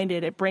gets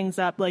reminded, it brings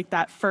up like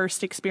that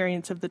first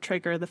experience of the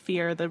trigger, the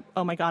fear, the,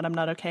 oh my God, I'm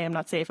not okay, I'm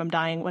not safe, I'm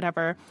dying,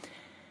 whatever.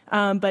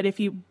 But if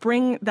you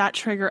bring that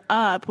trigger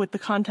up with the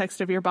context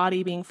of your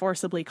body being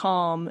forcibly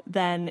calm,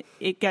 then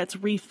it gets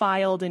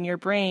refiled in your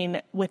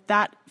brain with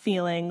that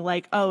feeling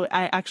like, oh,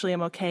 I actually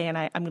am okay, and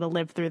I'm going to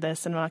live through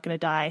this, and I'm not going to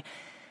die.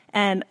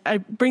 And I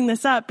bring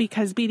this up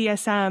because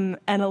BDSM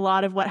and a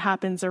lot of what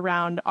happens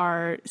around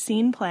our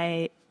scene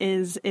play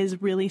is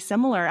really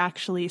similar,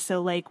 actually.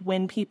 So like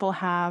when people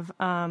have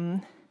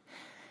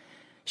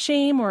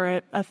shame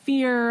or a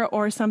fear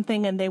or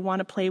something, and they want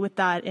to play with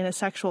that in a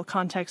sexual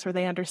context where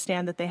they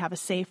understand that they have a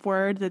safe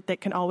word that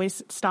can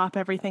always stop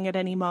everything at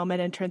any moment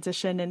and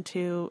transition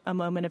into a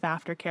moment of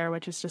aftercare,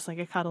 which is just like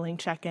a cuddling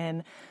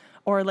check-in,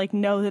 or like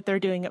know that they're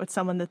doing it with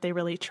someone that they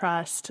really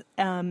trust.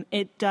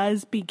 It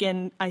does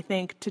begin, I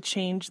think, to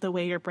change the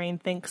way your brain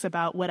thinks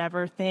about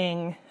whatever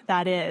thing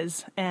that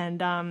is.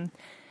 And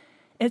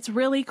it's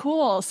really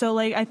cool. So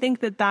like, I think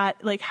that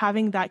like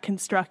having that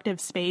constructive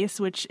space,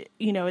 which,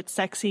 you know, it's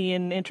sexy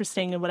and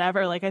interesting and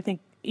whatever, like I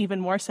think even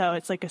more so,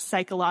 it's like a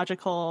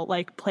psychological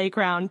like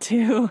playground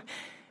to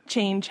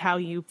change how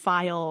you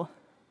file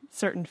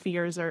certain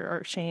fears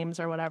or shames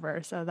or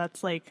whatever. So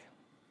that's like,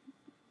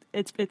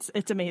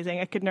 it's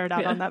amazing. I could nerd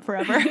out on that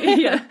forever.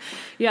 Yeah.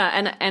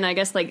 And I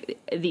guess like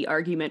the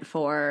argument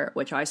for,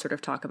 which I sort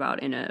of talk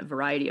about in a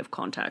variety of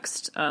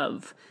contexts,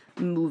 of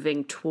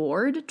moving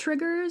toward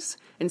triggers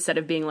instead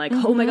of being like,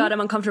 oh my God,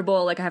 I'm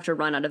uncomfortable, like I have to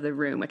run out of the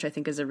room, which I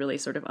think is a really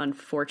sort of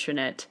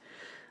unfortunate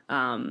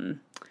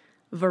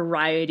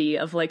variety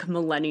of like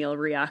millennial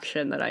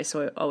reaction that I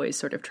always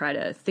sort of try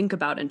to think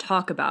about and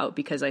talk about,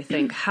 because I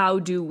think how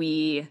do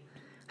we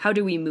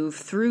move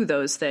through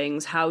those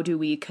things? How do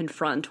we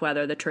confront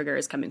whether the trigger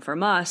is coming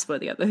from us or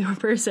the other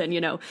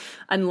person,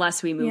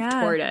 unless we move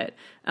toward it?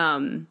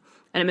 And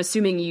I'm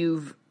assuming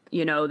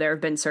there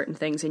have been certain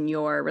things in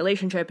your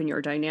relationship, in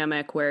your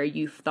dynamic, where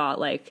you've thought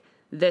like,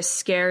 this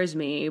scares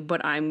me,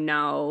 but I'm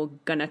now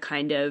gonna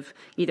kind of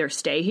either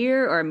stay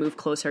here or move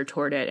closer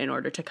toward it in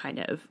order to kind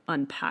of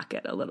unpack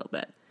it a little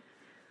bit.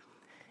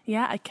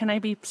 Yeah, can I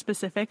be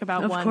specific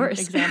about of one course.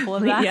 Example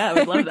of that? Yeah, I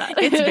would love that.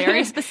 It's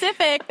very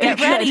specific. Get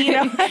ready.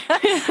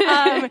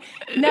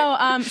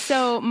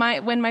 So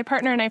when my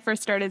partner and I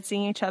first started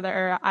seeing each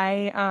other,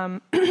 I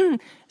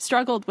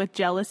struggled with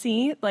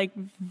jealousy, like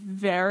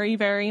very,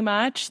 very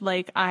much.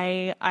 Like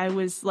I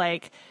was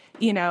like,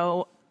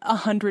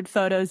 100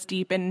 photos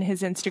deep in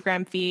his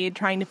Instagram feed,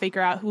 trying to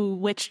figure out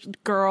which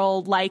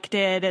girl liked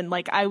it. And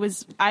like, I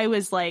was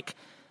like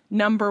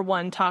number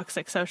one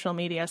toxic social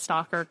media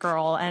stalker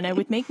girl. And I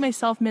would make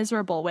myself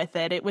miserable with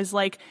it. It was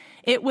like,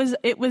 it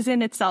was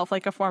in itself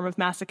like a form of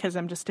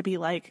masochism, just to be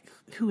like,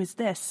 who is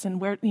this? And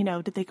where,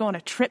 did they go on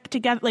a trip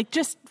together? Like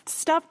just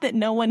stuff that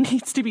no one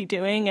needs to be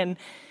doing. And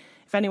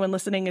if anyone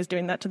listening is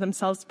doing that to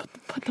themselves,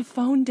 put the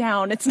phone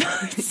down. It's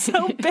not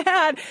so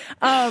bad.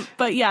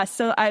 But yeah,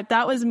 so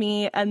that was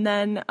me. And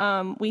then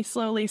we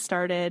slowly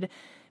started,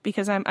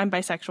 because I'm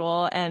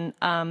bisexual and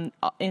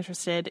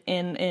interested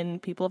in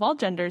people of all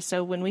genders.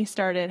 So when we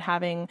started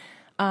having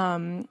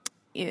threesomes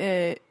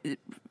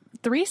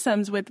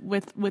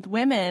with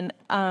women,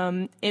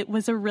 it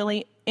was a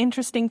really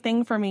interesting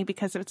thing for me,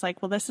 because it's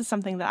like, well, this is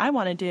something that I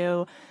want to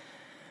do,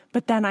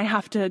 but then I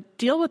have to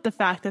deal with the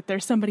fact that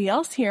there's somebody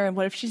else here. And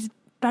what if she's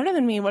better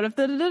than me? What if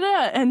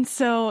And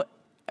so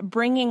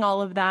bringing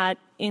all of that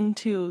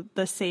into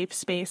the safe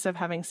space of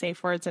having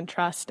safe words and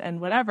trust and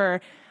whatever,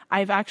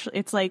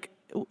 it's like,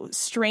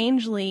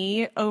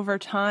 strangely over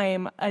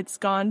time, it's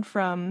gone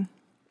from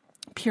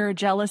pure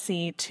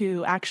jealousy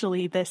to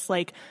actually this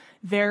like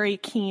very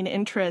keen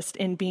interest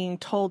in being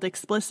told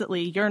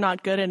explicitly, you're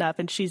not good enough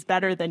and she's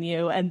better than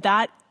you. And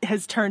that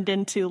has turned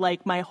into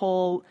like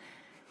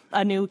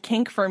a new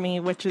kink for me,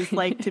 which is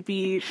like to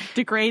be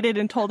degraded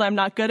and told I'm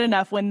not good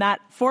enough, when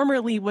that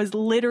formerly was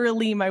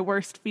literally my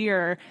worst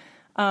fear.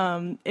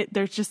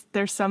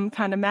 There's some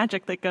kind of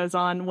magic that goes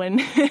on when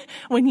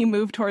when you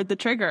move toward the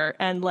trigger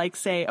and like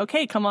say,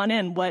 okay, come on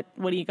in, what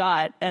do you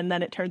got? And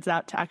then it turns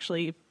out to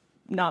actually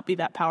not be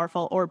that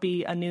powerful, or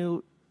be a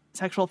new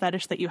sexual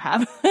fetish that you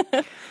have.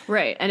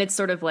 Right. And it's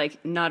sort of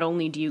like, not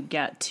only do you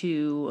get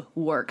to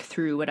work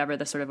through whatever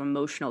the sort of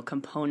emotional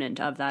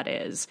component of that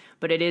is,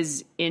 but it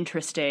is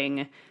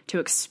interesting to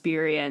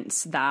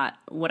experience that,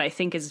 what I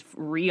think is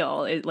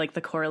real, like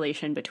the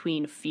correlation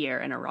between fear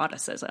and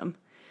eroticism.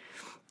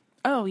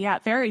 Oh yeah.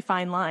 Very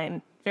fine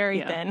line.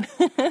 Very thin.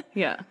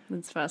 Yeah.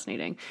 That's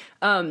fascinating.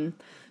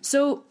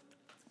 So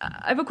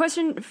I have a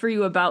question for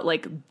you about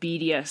like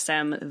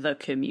BDSM, the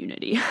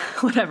community,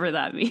 whatever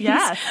that means.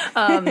 Yeah.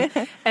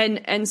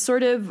 And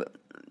sort of,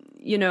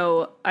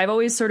 I've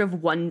always sort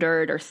of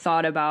wondered or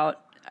thought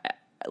about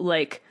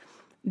like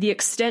the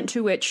extent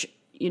to which,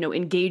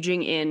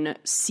 engaging in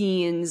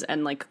scenes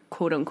and like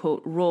quote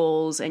unquote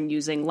roles and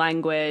using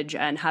language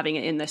and having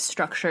it in this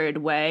structured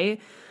way,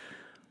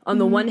 on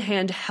the one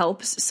hand,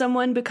 helps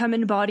someone become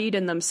embodied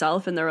in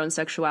themselves and their own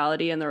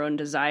sexuality and their own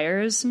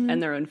desires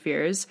and their own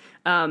fears.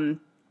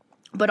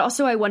 But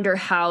also I wonder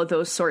how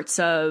those sorts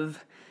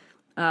of,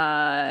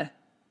 like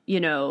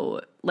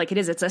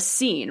it's a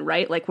scene,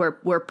 right? Like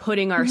we're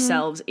putting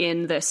ourselves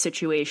in this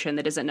situation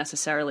that isn't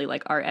necessarily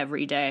like our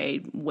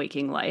everyday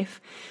waking life.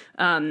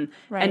 Right.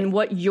 And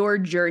what your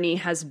journey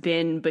has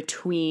been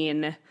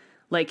between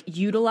like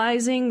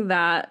utilizing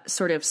that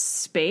sort of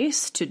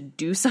space to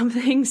do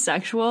something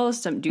sexual,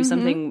 do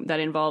something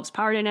that involves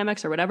power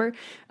dynamics or whatever,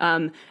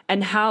 and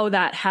how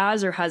that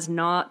has or has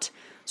not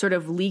sort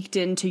of leaked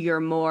into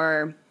your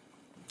more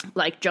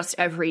like just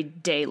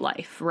everyday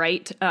life,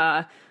 right?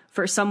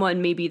 For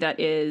someone maybe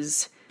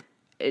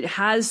it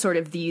has sort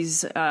of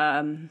these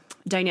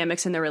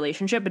dynamics in their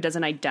relationship, but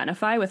doesn't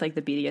identify with like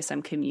the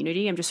BDSM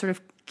community. I'm just sort of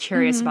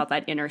curious about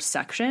that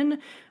intersection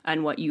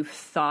and what you've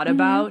thought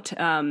about.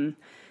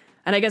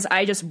 And I guess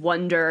I just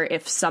wonder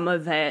if some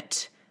of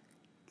it,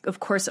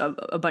 of course,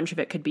 a bunch of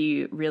it could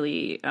be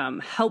really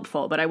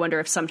helpful, but I wonder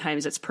if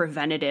sometimes it's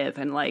preventative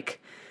and like,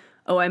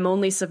 oh, I'm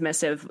only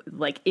submissive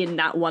like in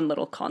that one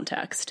little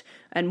context,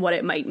 and what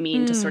it might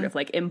mean to sort of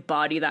like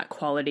embody that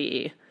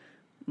quality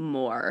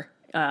more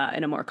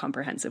in a more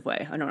comprehensive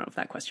way. I don't know if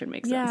that question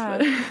makes sense.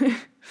 But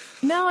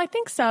No, I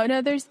think so.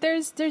 No, there's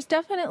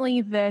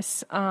definitely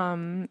this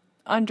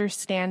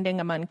understanding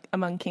among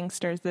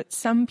kinksters that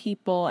some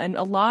people, and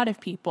a lot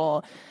of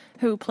people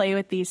who play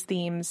with these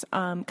themes,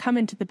 come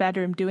into the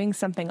bedroom doing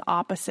something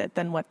opposite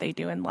than what they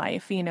do in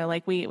life.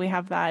 Like we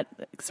have that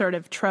sort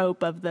of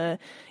trope of the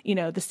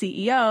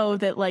CEO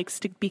that likes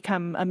to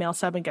become a male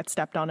sub and get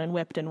stepped on and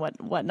whipped and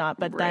whatnot.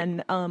 But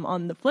then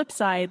on the flip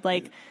side,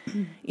 like,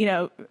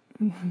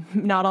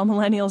 not all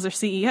millennials are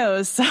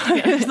CEOs. So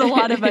there's a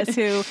lot of us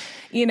who,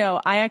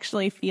 I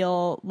actually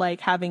feel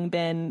like, having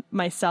been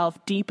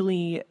myself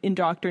deeply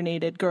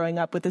indoctrinated growing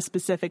up with a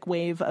specific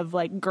wave of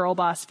like girl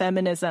boss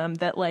feminism,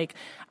 that like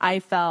I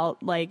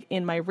felt like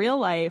in my real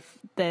life,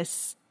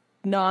 this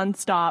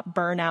nonstop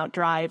burnout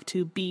drive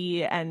to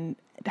be and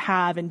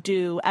have and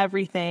do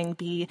everything,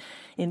 be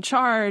in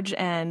charge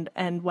and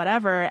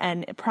whatever.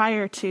 And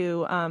prior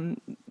to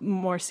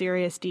more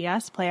serious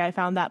DS play, I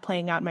found that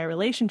playing out in my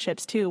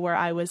relationships too, where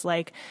I was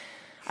like,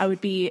 I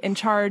would be in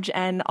charge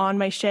and on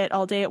my shit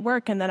all day at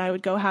work, and then I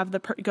would go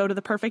go to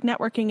the perfect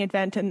networking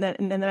event, and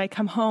then I'd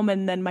come home,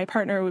 and then my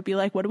partner would be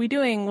like, "What are we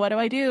doing? What do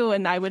I do?"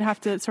 And I would have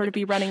to sort of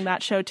be running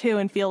that show too,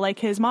 and feel like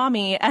his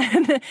mommy.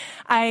 And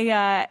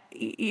I,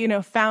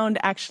 found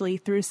actually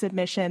through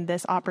submission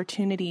this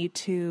opportunity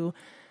to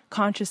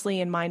consciously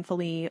and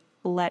mindfully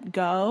let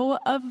go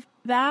of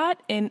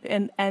that,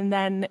 and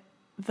then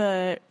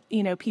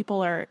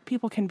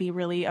people can be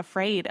really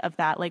afraid of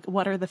that. Like,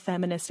 what are the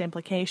feminist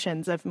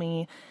implications of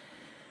me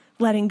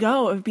letting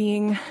go of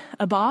being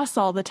a boss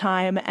all the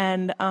time?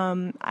 And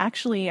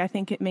actually, I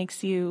think it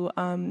makes you,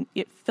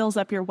 it fills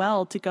up your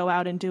well to go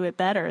out and do it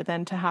better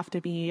than to have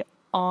to be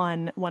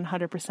on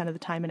 100% of the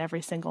time in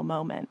every single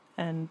moment.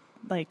 And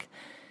like,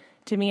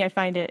 to me, I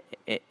find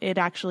it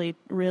actually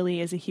really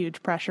is a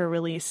huge pressure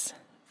release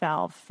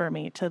valve for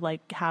me to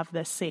like have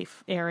this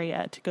safe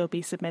area to go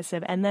be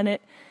submissive. And then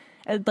it,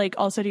 like,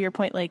 also to your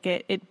point, like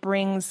it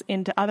brings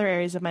into other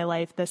areas of my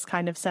life this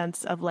kind of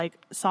sense of like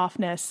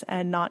softness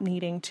and not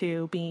needing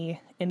to be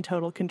in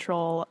total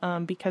control,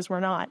 because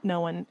we're not.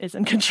 No one is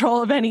in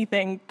control of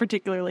anything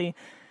particularly.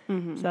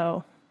 Mm-hmm.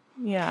 So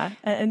yeah.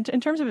 And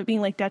in terms of it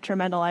being like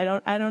detrimental, I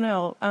don't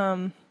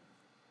know.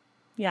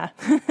 Yeah.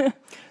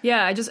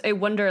 Yeah. I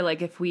wonder,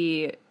 like, if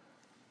we,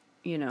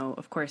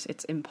 of course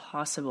it's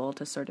impossible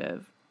to sort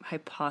of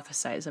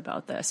hypothesize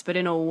about this, but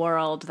in a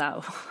world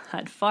that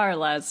had far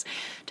less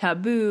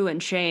taboo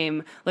and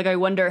shame, like, I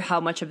wonder how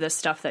much of this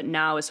stuff that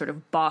now is sort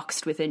of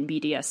boxed within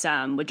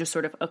BDSM would just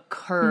sort of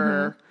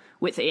occur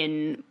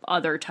within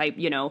other type,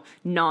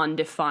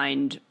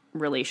 non-defined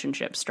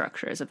relationship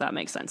structures, if that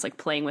makes sense. Like,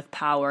 playing with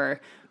power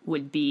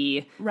would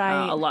be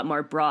a lot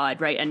more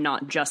broad, right? And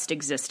not just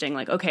existing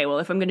like, okay, well,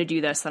 if I'm going to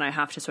do this, then I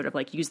have to sort of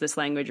like use this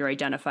language or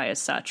identify as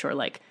such, or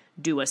like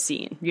do a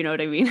scene. You know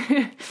what I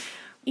mean?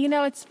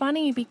 It's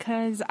funny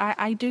because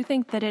I do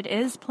think that it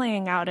is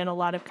playing out in a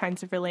lot of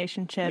kinds of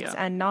relationships,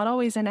 and not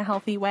always in a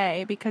healthy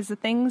way, because the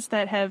things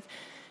that have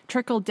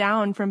trickled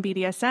down from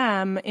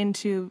BDSM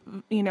into,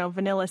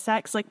 vanilla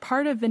sex, like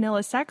part of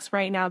vanilla sex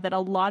right now that a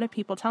lot of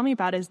people tell me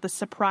about is the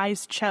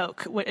surprise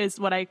choke, is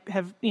what I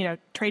have,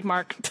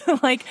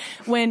 trademarked. Like,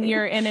 when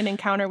you're in an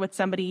encounter with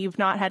somebody, you've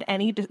not had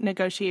any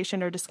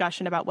negotiation or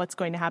discussion about what's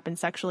going to happen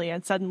sexually,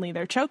 and suddenly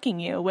they're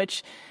choking you,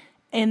 which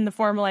in the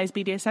formalized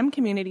BDSM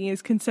community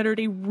is considered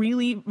a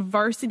really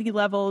varsity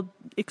level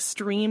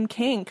extreme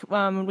kink.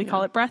 We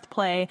call it breath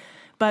play.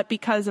 But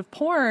because of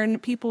porn,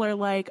 people are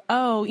like,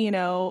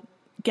 oh,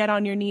 get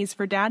on your knees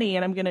for daddy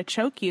and I'm going to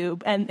choke you.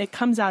 And it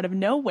comes out of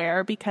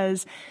nowhere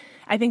because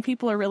I think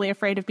people are really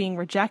afraid of being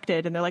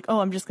rejected. And they're like, oh,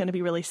 I'm just going to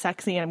be really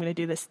sexy and I'm going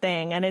to do this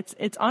thing. And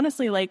it's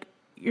honestly like,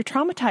 you're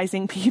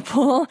traumatizing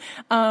people.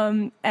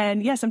 And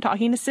yes, I'm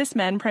talking to cis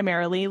men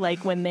primarily,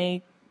 like when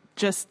they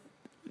just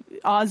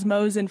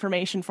osmose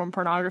information from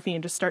pornography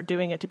and just start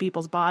doing it to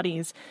people's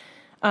bodies.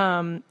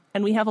 And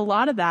we have a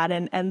lot of that.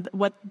 And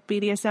what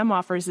BDSM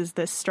offers is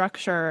this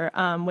structure,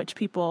 which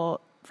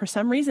people, for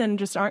some reason,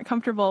 just aren't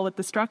comfortable with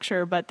the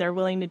structure, but they're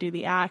willing to do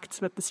the acts.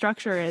 But the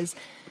structure is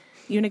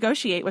you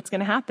negotiate what's going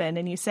to happen,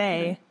 and you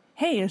say,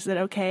 hey, is it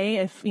okay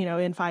if,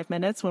 in 5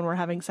 minutes when we're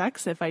having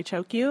sex, if I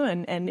choke you,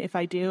 and if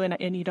I do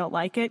and you don't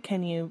like it,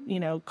 can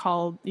you,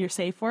 call your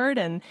safe word?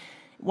 And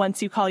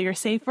once you call your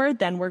safe word,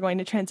 then we're going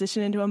to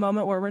transition into a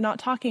moment where we're not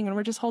talking and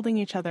we're just holding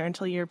each other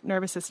until your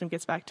nervous system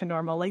gets back to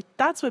normal. Like,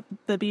 that's what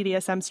the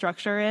BDSM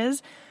structure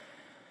is.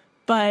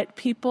 But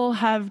people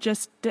have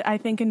just, I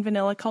think in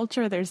vanilla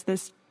culture, there's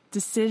this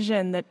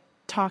decision that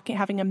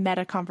having a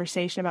meta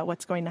conversation about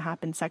what's going to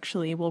happen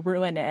sexually will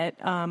ruin it,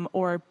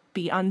 or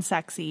be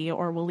unsexy,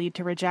 or will lead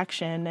to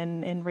rejection.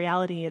 And in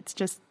reality, it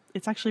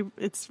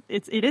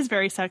is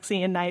very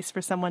sexy and nice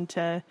for someone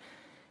to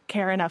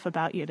care enough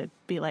about you to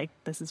be like,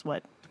 this is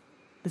what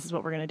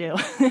we're going to do.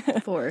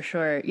 For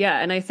sure. Yeah.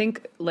 And I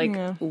think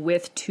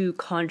with two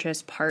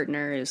conscious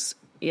partners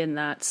in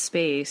that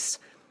space,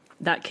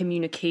 that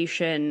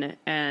communication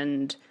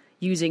and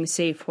using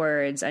safe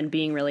words and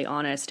being really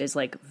honest is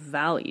like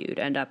valued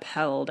and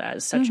upheld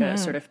as such a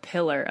sort of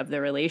pillar of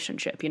the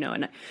relationship,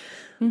 and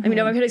I mean,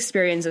 I've had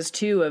experiences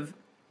too of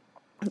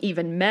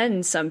even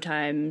men,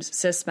 sometimes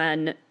cis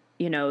men,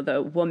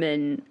 the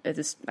woman,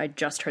 I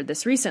just heard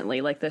this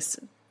recently, like this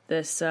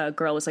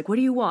girl was like, what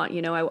do you want?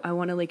 I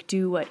want to like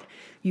do what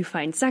you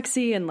find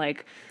sexy and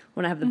like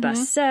want to have the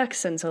best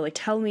sex. And so like,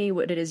 tell me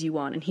what it is you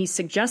want. And he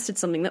suggested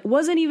something that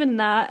wasn't even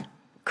that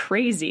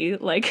crazy.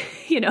 Like,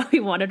 he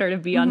wanted her to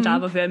be on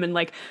top of him and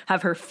like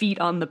have her feet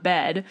on the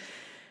bed.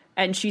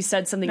 And she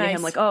said something to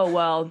him like, oh,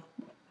 well,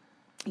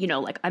 you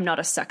know, like, I'm not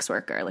a sex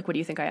worker. Like, what do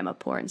you think I am, a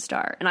porn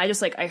star? And I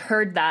just like, I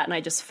heard that and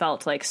I just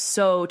felt like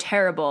so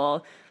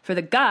terrible for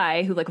the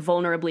guy who like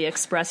vulnerably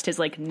expressed his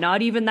like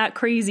not even that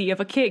crazy of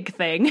a kink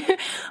thing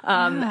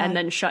and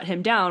then shut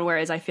him down.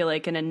 Whereas I feel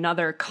like in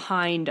another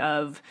kind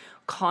of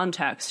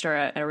context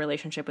or a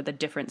relationship with a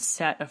different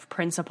set of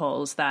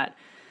principles,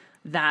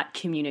 that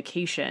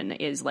communication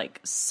is like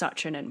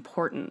such an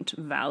important,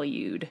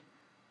 valued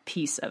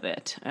piece of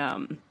it.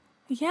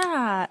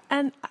 Yeah.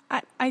 And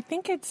I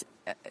think it's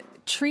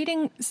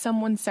treating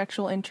someone's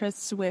sexual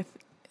interests with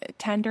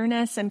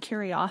tenderness and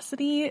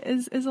curiosity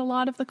is a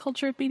lot of the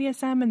culture of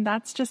BDSM. And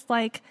that's just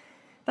like,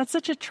 that's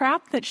such a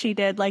trap that she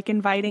did, like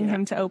inviting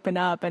him to open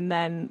up and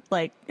then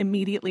like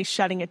immediately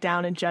shutting it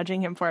down and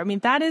judging him for it. I mean,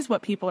 that is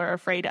what people are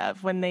afraid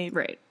of when they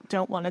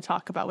don't want to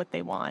talk about what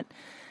they want.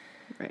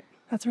 Right.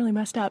 That's really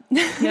messed up.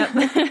 Yep.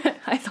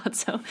 I thought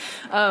so.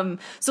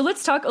 So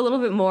let's talk a little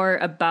bit more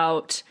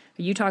about,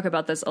 you talk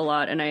about this a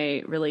lot and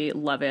I really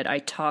love it. I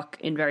talk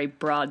in very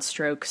broad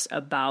strokes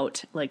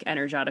about like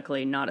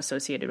energetically not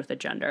associated with a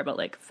gender, but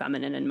like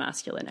feminine and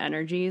masculine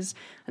energies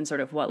and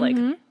sort of what like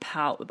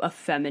a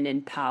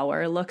feminine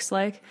power looks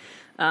like.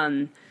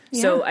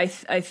 So I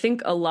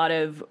think a lot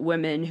of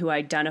women who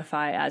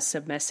identify as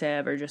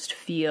submissive or just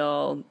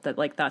feel that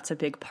like that's a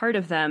big part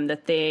of them,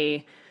 that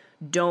they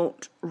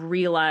don't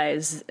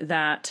realize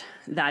that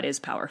that is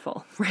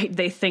powerful, right?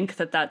 They think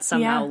that that's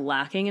somehow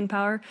lacking in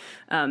power.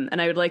 And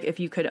I would like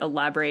if you could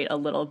elaborate a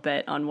little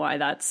bit on why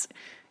that's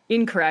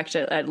incorrect,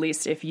 at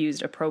least if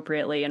used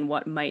appropriately, and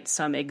what might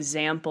some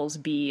examples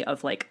be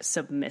of like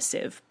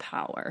submissive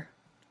power.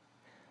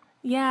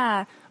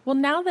 Yeah. Well,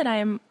 now that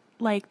I'm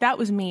like, that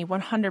was me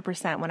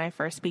 100% when I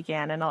first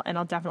began, and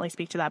I'll definitely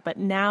speak to that. But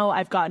now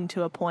I've gotten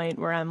to a point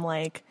where I'm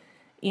like,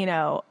 you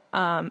know,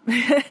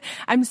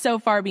 I'm so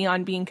far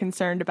beyond being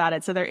concerned about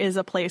it. So there is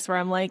a place where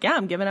I'm like, yeah,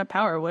 I'm giving up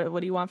power. What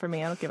do you want from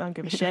me? I don't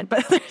give a shit.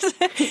 But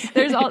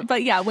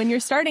but yeah, when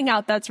you're starting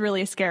out, that's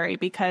really scary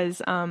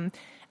because,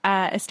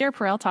 Esther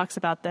Perel talks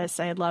about this.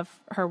 I love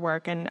her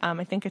work. And,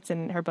 I think it's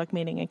in her book,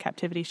 Mating in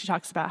Captivity. She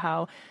talks about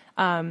how,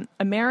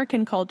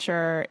 American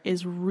culture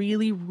is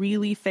really,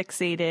 really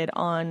fixated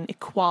on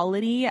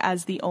equality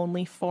as the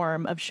only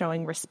form of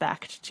showing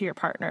respect to your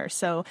partner.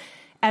 So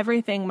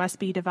everything must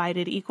be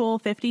divided equal,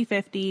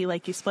 50-50,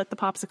 like you split the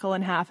popsicle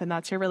in half and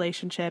that's your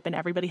relationship and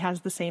everybody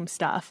has the same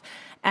stuff.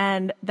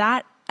 And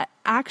that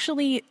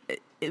actually,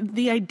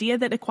 the idea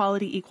that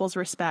equality equals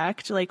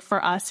respect, like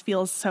for us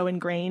feels so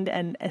ingrained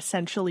and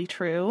essentially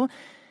true.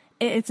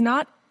 It's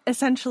not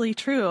essentially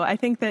true. I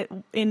think that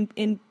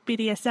in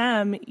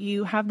BDSM,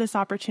 you have this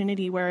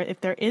opportunity where if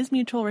there is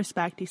mutual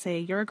respect, you say,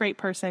 you're a great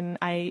person,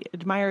 I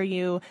admire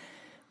you,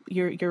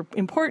 you're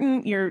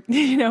important, you're,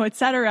 you know, et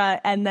cetera.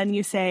 And then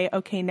you say,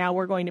 okay, now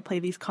we're going to play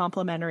these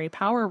complementary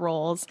power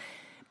roles.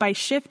 By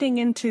shifting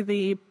into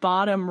the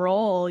bottom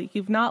role,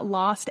 you've not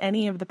lost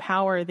any of the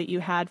power that you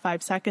had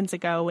 5 seconds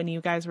ago when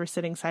you guys were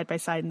sitting side by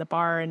side in the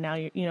bar and now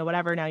you know,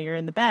 whatever, now you're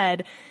in the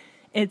bed.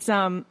 It's,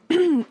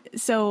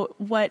 so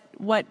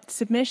what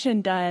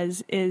submission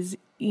does is,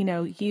 you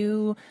know,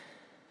 you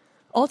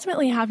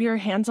ultimately have your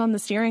hands on the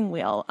steering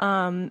wheel.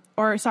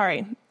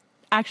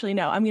 Actually,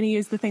 no, I'm going to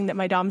use the thing that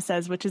my Dom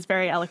says, which is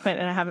very eloquent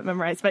and I haven't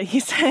memorized, but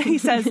he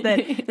says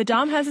that the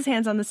Dom has his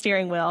hands on the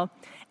steering wheel,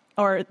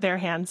 or their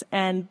hands,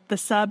 and the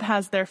sub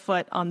has their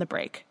foot on the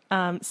brake.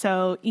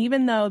 So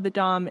even though the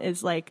Dom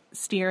is like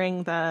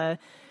steering the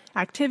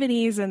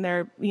activities and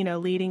they're, you know,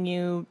 leading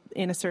you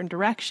in a certain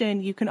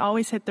direction, you can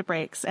always hit the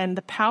brakes. And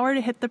the power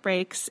to hit the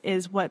brakes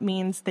is what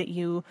means that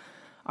you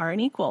are an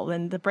equal.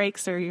 And the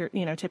brakes are your,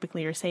 you know,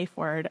 typically your safe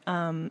word.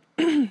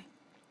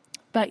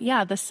 But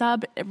yeah, the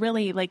sub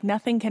really, like,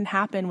 nothing can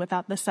happen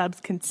without the sub's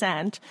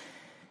consent.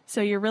 So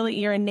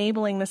you're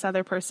enabling this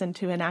other person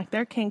to enact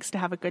their kinks, to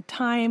have a good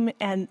time.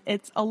 And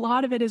a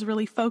lot of it is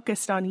really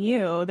focused on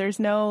you. There's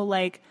no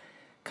like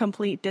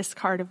complete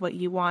discard of what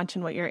you want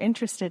and what you're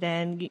interested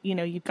in. You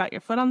know, you've got your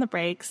foot on the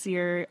brakes,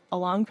 you're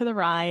along for the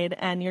ride,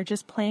 and you're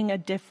just playing a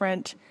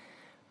different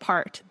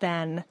part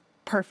than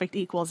perfect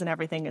equals and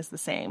everything is the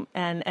same.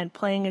 And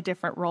playing a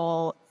different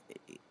role,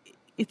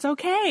 it's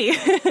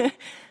okay.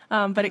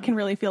 But it can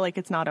really feel like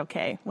it's not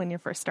okay when you're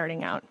first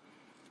starting out.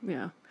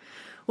 Yeah.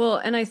 Well,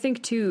 and I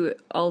think too,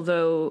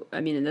 although,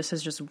 I mean, and this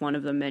is just one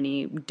of the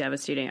many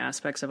devastating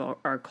aspects of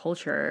our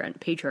culture and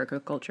patriarchal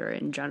culture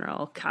in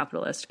general,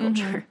 capitalist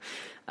culture,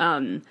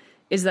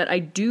 is that I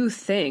do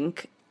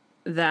think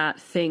that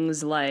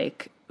things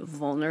like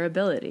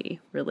vulnerability,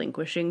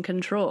 relinquishing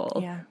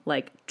control,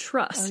 like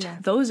trust,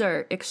 those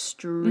are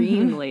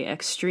extremely,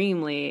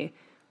 extremely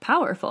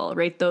powerful,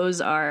 right?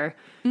 Those are,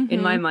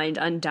 in my mind,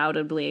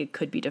 undoubtedly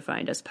could be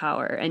defined as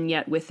power. And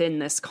yet within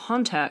this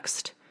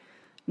context,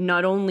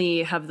 not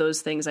only have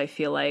those things, I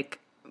feel like,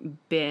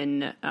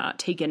 been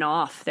taken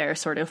off their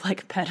sort of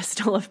like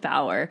pedestal of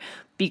power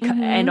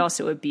and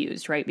also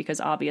abused, right?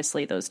 Because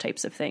obviously those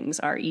types of things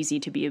are easy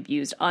to be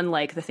abused,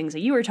 unlike the things that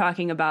you were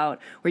talking about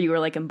where you were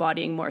like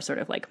embodying more sort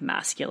of like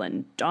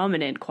masculine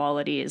dominant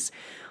qualities,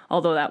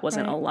 although that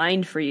wasn't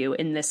aligned for you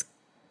in this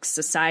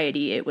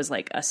society, it was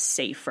like a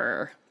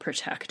safer,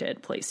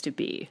 protected place to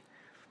be.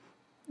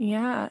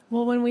 Yeah.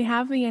 Well, when we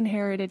have the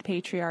inherited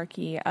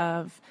patriarchy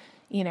of,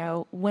 you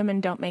know,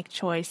 women don't make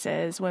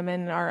choices,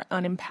 women are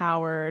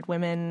unempowered,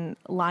 women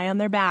lie on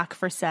their back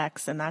for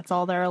sex, and that's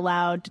all they're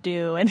allowed to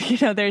do. And, you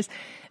know,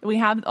 we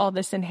have all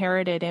this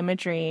inherited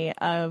imagery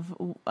of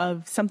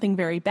something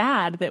very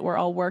bad that we're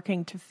all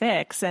working to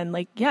fix. And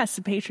like, yes,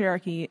 the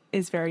patriarchy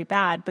is very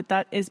bad, but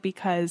that is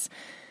because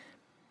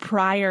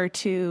prior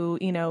to,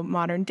 you know,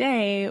 modern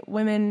day,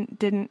 women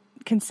didn't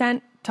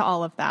consent to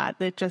all of that.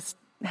 It just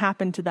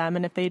happened to them.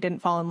 And if they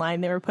didn't fall in line,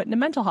 they were put in a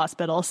mental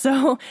hospital.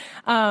 So,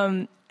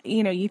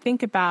 you know, you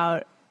think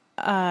about,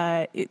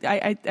 I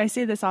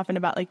say this often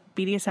about like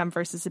BDSM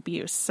versus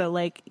abuse. So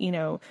like, you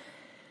know,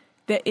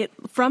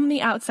 from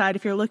the outside,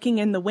 if you're looking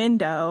in the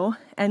window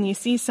and you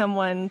see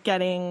someone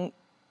getting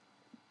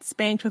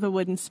spanked with a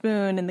wooden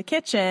spoon in the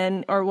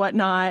kitchen or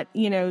whatnot,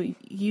 you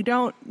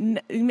know,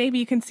 maybe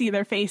you can see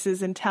their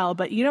faces and tell,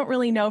 but you don't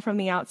really know from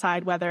the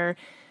outside whether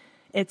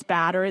it's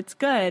bad or it's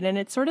good. And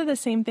it's sort of the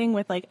same thing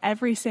with like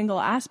every single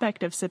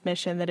aspect of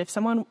submission, that if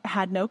someone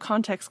had no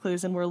context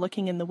clues and were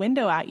looking in the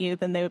window at you,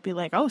 then they would be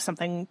like, oh,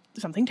 something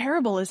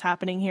terrible is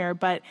happening here.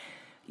 But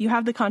you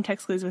have the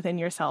context clues within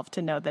yourself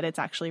to know that it's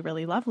actually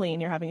really lovely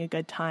and you're having a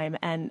good time,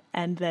 and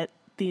that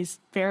these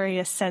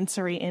various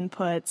sensory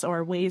inputs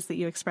or ways that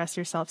you express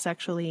yourself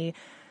sexually,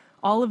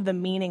 all of the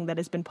meaning that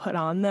has been put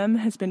on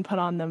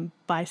them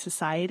by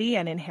society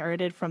and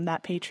inherited from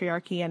that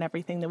patriarchy and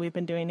everything that we've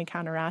been doing to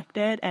counteract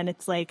it. And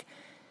it's like,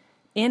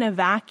 in a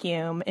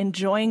vacuum,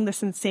 enjoying the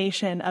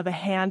sensation of a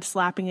hand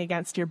slapping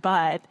against your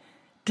butt,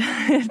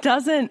 it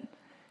doesn't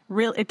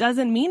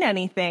mean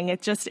anything.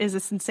 It just is a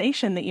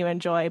sensation that you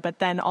enjoy. But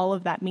then all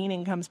of that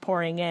meaning comes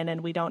pouring in,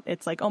 and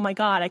it's like, oh my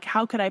God, like,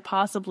 how could I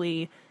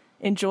possibly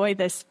enjoy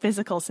this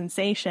physical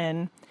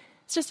sensation?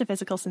 It's just a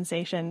physical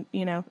sensation,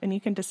 you know, and you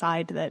can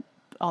decide that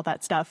all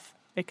that stuff,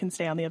 it can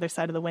stay on the other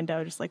side of the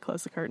window, just like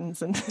close the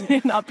curtains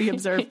and not be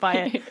observed by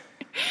it.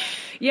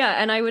 Yeah.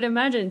 And I would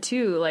imagine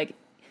too, like,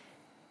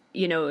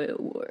 you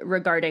know,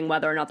 regarding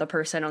whether or not the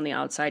person on the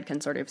outside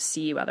can sort of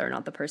see whether or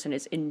not the person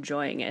is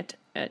enjoying it,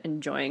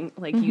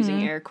 like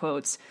using air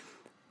quotes.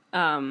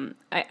 I'm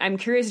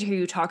curious to hear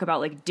you talk about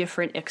like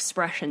different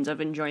expressions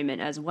of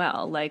enjoyment as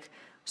well. Like,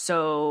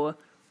 so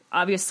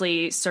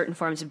obviously certain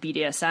forms of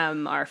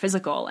BDSM are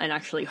physical and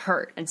actually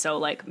hurt. And so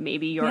like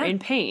maybe you're in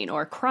pain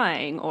or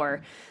crying,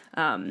 or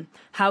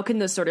how can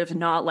this sort of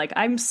not like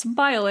I'm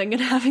smiling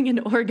and having an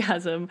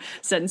orgasm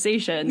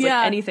sensations, like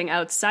anything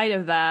outside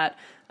of that,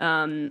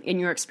 in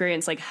your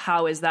experience, like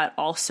how is that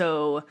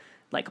also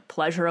like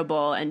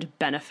pleasurable and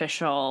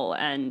beneficial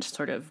and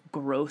sort of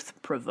growth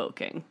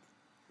provoking?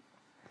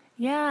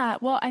 Yeah.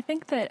 Well, I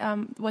think that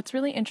what's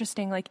really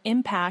interesting, like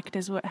impact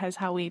is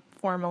how we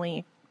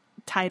formally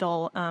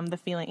title the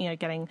feeling, you know,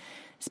 getting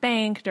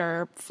spanked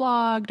or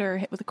flogged or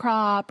hit with a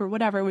crop or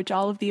whatever, which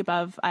all of the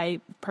above I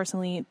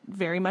personally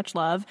very much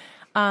love.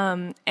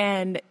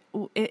 And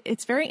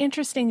it's very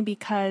interesting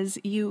because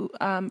you,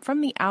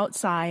 from the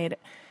outside,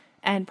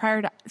 and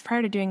prior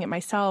to doing it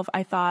myself,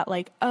 I thought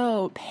like,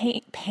 oh,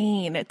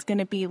 pain. It's going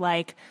to be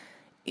like,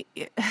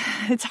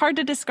 it's hard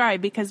to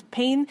describe, because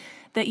pain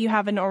that you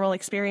have a normal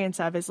experience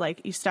of is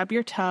like you stub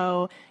your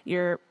toe,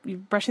 you're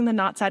brushing the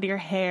knots out of your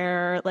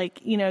hair,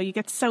 like, you know, you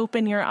get soap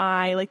in your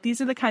eye. Like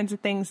these are the kinds of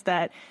things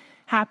that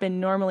happen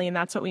normally, and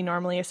that's what we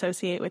normally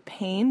associate with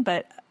pain.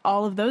 But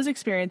all of those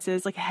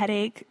experiences, like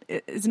headache,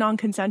 is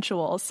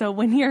non-consensual. So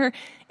when you're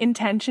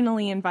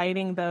intentionally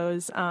inviting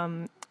those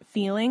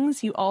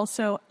feelings, you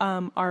also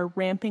are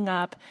ramping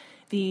up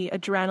the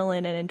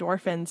adrenaline and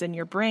endorphins in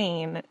your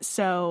brain.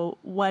 So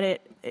what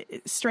it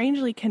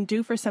strangely can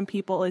do for some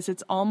people is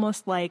it's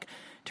almost like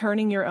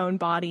turning your own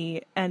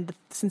body and the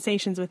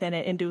sensations within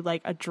it into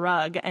like a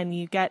drug, and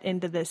you get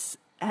into this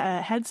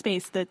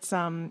headspace that's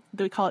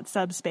we call it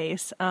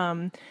subspace.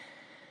 But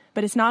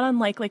it's not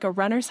unlike like a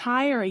runner's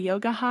high or a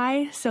yoga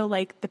high. So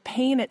like the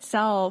pain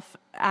itself,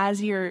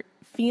 as you're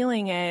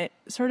feeling it,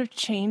 sort of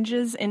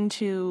changes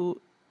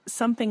into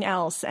something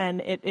else, and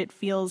it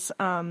feels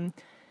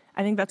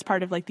I think that's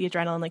part of like the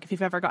adrenaline. Like if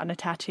you've ever gotten a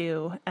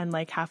tattoo and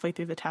like halfway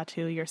through the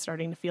tattoo, you're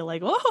starting to feel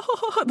like,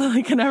 oh,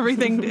 like, and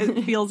everything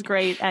it feels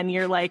great. And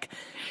you're like,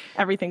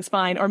 everything's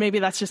fine. Or maybe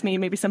that's just me.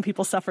 Maybe some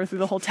people suffer through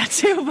the whole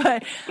tattoo,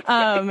 but,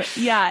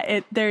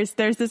 there's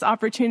this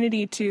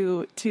opportunity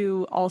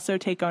to also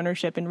take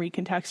ownership and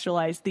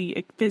recontextualize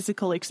the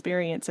physical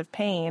experience of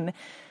pain.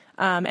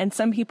 And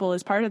some people,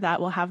 as part of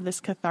that, will have this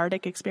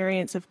cathartic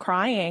experience of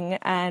crying,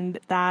 and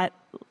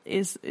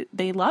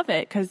they love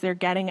it because they're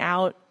getting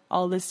out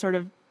all this sort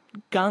of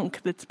gunk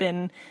that's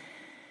been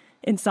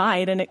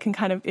inside, and it can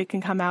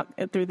come out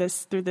through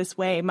this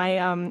way.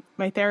 My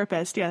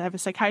therapist, I have a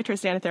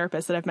psychiatrist and a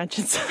therapist that I've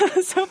mentioned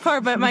so far,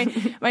 but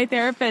my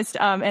therapist,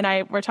 and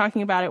I were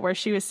talking about it, where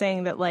she was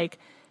saying that like,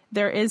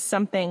 there is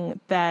something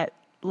that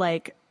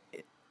can't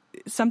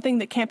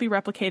be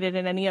replicated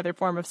in any other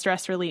form of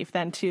stress relief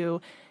than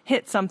to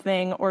hit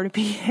something or to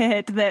be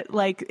hit, that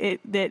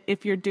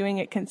if you're doing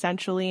it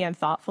consensually and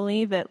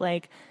thoughtfully, that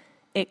like,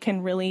 it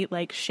can really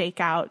like shake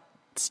out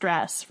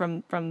stress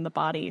from the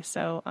body.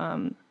 So,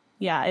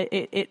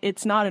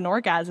 it's not an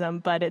orgasm,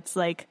 but it's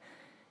like,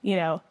 you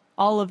know,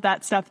 all of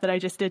that stuff that I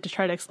just did to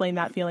try to explain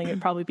that feeling, it'd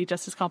probably be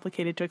just as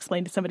complicated to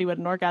explain to somebody what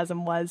an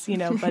orgasm was, you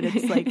know, but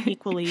it's like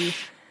equally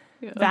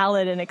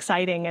valid and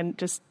exciting, and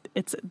just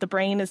the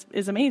brain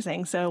is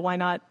amazing. So why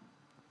not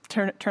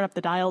turn up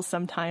the dials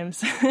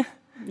sometimes?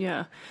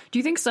 Yeah. Do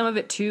you think some of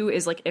it too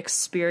is like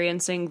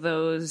experiencing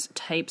those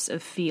types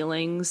of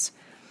feelings,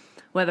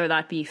 whether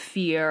that be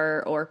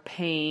fear or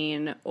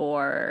pain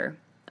or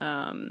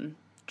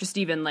just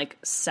even like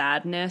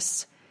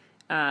sadness?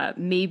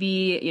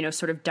 Maybe, you know,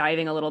 sort of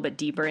diving a little bit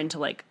deeper into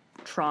like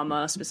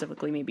trauma,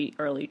 specifically maybe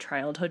early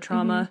childhood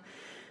trauma,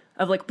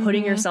 of like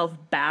putting yourself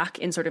back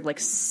in sort of like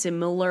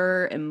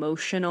similar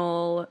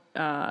emotional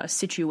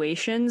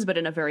situations, but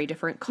in a very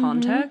different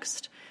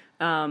context.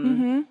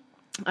 I'm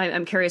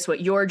curious what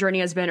your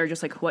journey has been, or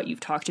just like what you've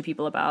talked to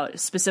people about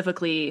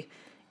specifically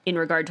in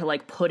regard to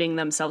like putting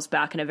themselves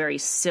back in a very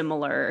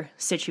similar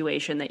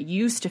situation that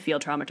used to feel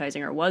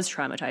traumatizing or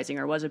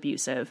was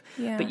abusive,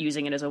 but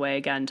using it as a way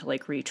again to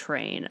like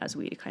retrain, as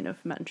we kind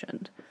of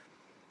mentioned.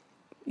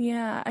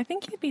 Yeah, I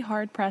think you'd be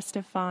hard pressed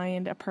to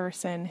find a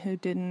person who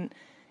didn't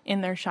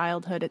in their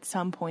childhood at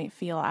some point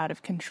feel out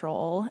of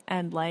control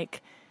and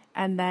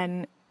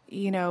then,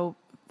 you know,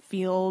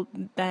 feel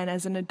then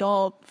as an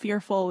adult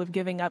fearful of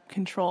giving up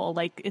control.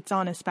 Like it's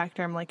on a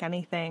spectrum like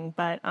anything,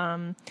 but,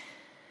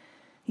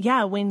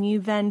 yeah, when you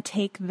then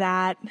take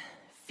that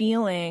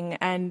feeling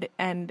and,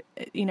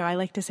 you know, I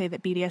like to say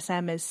that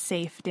BDSM is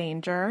safe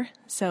danger.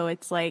 So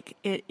it's like,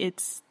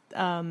 it's,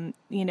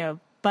 you know,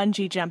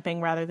 bungee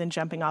jumping rather than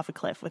jumping off a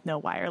cliff with no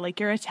wire. Like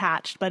you're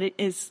attached, but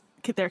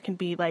there can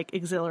be like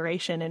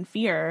exhilaration and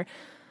fear.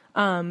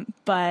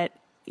 But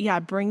yeah,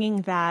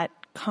 bringing that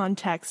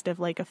context of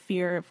like a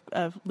fear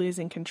of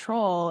losing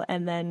control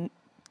and then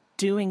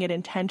doing it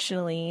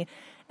intentionally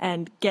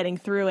and getting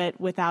through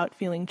it without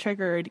feeling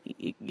triggered,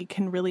 you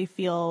can really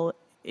feel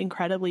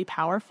incredibly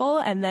powerful.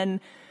 And then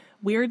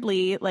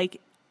weirdly, like,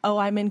 oh,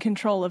 I'm in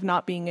control of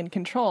not being in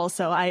control.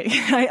 So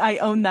I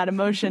own that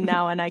emotion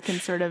now, and I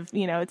can sort of,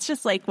 you know, it's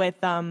just like with,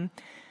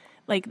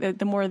 like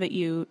the more that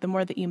you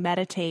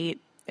meditate,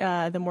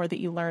 the more that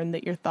you learn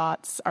that your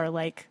thoughts are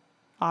like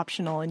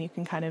optional and you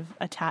can kind of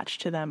attach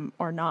to them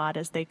or not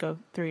as they go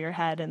through your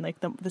head. And like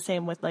the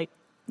same with like,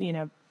 you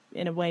know,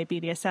 in a way,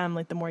 BDSM,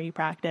 like the more you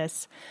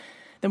practice,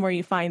 the more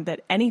you find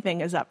that anything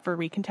is up for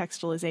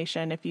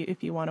recontextualization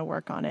if you want to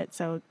work on it.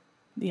 So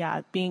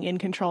yeah, being in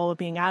control,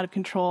 being out of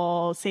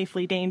control,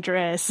 safely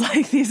dangerous,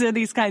 like these are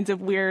these kinds of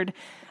weird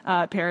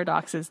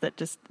paradoxes that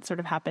just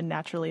sort of happen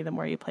naturally the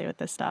more you play with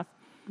this stuff.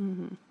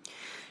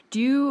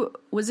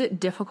 Was it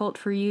difficult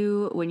for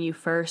you when you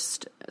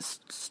first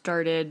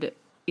started,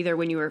 either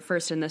when you were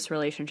first in this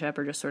relationship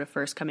or just sort of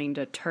first coming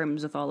to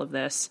terms with all of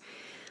this,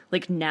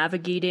 like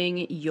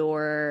navigating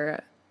your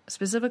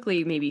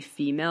specifically maybe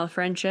female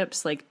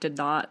friendships? Like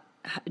does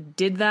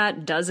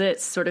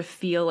it sort of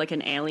feel like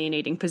an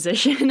alienating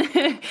position?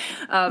 And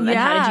how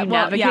did you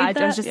navigate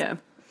that?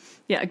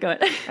 Yeah, go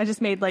ahead. I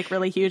just made like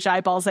really huge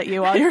eyeballs at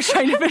you while you were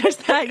trying to finish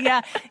that.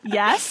 Yeah.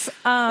 Yes.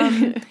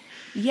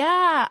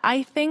 Yeah,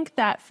 I think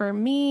that for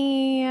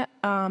me,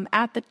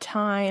 at the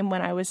time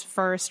when I was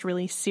first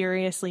really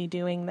seriously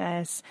doing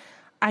this,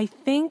 I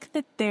think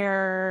that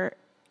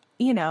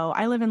you know,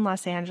 I live in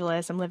Los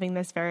Angeles. I'm living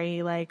this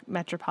very like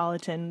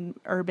metropolitan,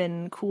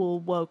 urban, cool,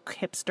 woke,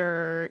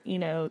 hipster, you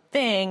know,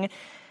 thing.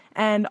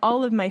 And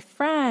all of my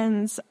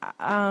friends,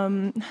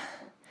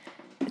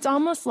 it's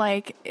almost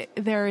like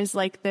there is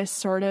like this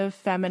sort of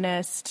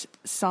feminist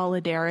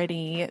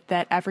solidarity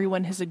that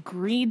everyone has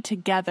agreed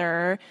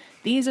together.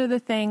 These are the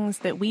things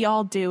that we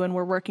all do, and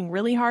we're working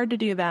really hard to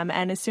do them.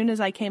 And as soon as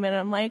I came in,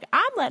 I'm like,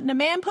 I'm letting a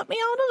man put me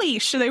on a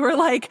leash. They were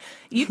like,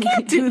 you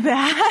can't do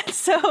that.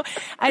 So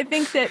I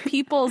think that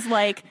people's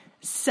like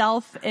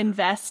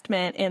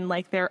self-investment in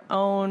like their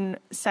own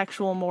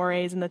sexual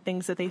mores and the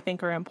things that they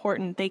think are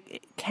important, they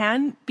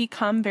can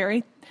become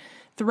very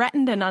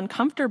threatened and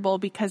uncomfortable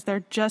because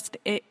they're just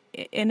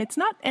and it's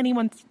not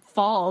anyone's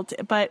fault,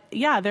 but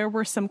yeah, there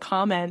were some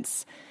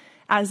comments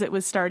as it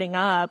was starting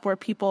up where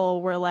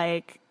people were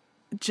like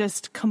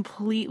just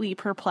completely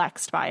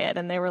perplexed by it,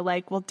 and they were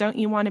like, well, don't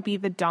you want to be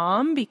the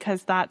dom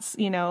because that's,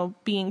 you know,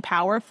 being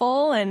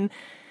powerful and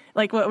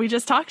like what we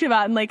just talked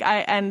about. And like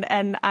I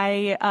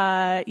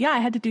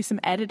had to do some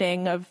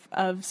editing of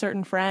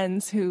certain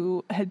friends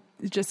who had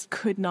just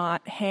could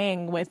not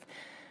hang with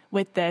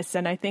this.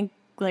 And I think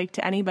like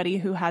to anybody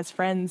who has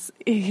friends,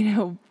 you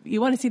know,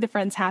 you want to see the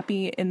friends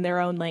happy in their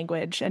own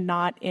language and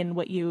not in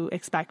what you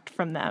expect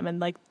from them. And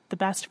like the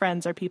best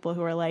friends are people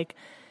who are like,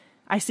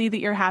 I see that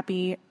you're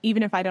happy.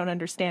 Even if I don't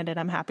understand it,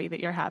 I'm happy that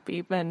you're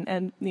happy.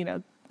 And you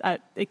know,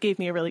 it gave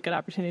me a really good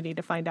opportunity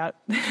to find out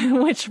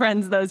which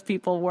friends those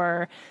people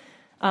were.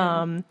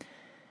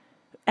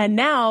 And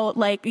now,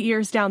 like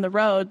years down the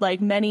road,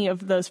 like many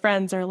of those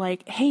friends are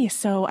like, hey,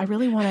 so I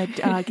really want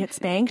to get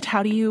spanked.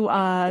 How do you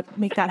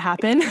make that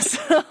happen?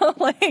 So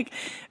like,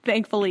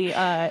 thankfully,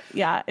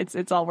 yeah,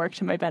 it's all worked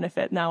to my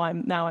benefit. Now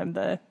I'm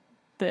the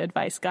the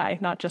advice guy,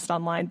 not just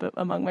online, but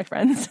among my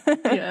friends.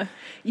 Yeah.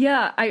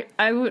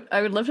 I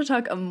would love to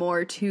talk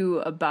more too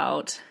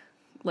about,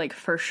 like,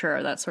 for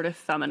sure, that sort of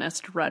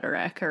feminist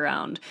rhetoric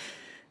around,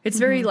 it's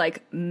very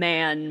like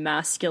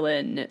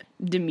masculine,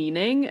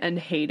 demeaning and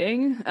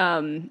hating.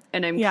 And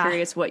I'm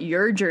curious what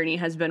your journey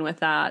has been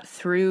with that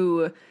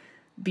through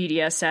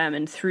BDSM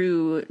and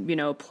through, you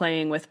know,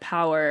 playing with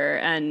power,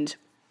 and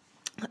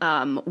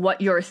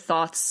what your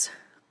thoughts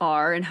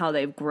are and how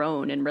they've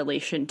grown in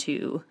relation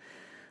to,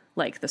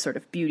 like, the sort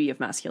of beauty of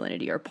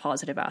masculinity or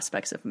positive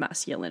aspects of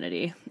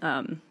masculinity.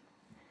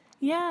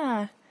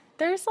 Yeah,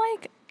 there's,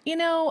 like, you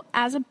know,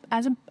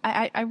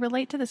 I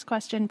relate to this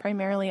question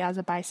primarily as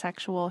a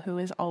bisexual who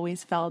has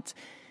always felt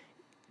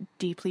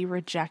deeply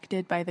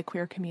rejected by the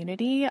queer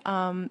community,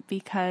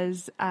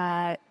 because,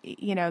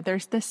 you know,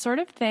 there's this sort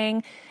of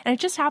thing, and it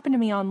just happened to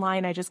me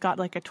online. I just got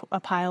like a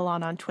pile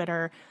on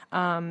Twitter,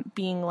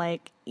 being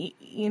like,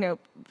 you know,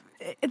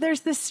 there's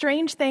this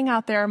strange thing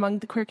out there among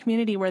the queer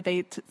community where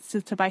to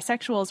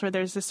bisexuals, where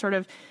there's this sort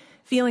of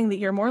feeling that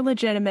you're more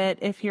legitimate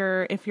if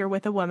you're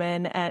with a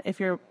woman, if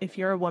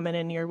you're a woman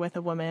and you're with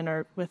a woman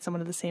or with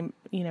someone of the same,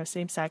 you know,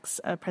 same sex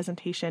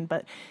presentation.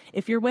 But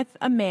if you're with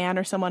a man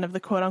or someone of the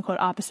quote unquote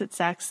opposite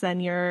sex,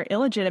 then you're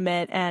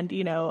illegitimate, and,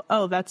 you know,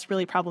 oh, that's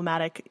really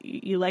problematic.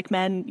 You like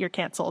men, you're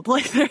canceled.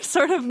 Like, there's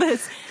sort of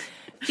this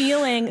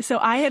feeling. So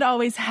I had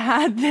always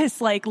had this,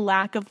 like,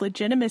 lack of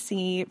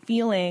legitimacy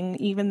feeling,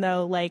 even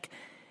though, like,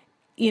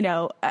 you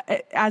know,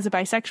 as a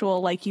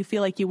bisexual, like, you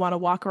feel like you want to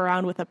walk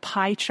around with a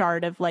pie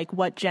chart of, like,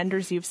 what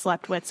genders you've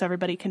slept with, so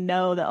everybody can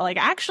know that, like,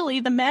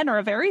 actually the men are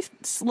a very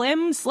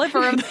slim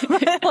sliver of them.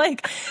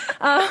 Like,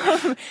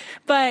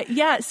 but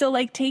yeah, so,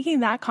 like,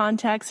 taking that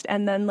context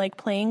and then, like,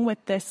 playing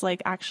with this,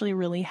 like, actually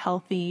really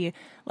healthy,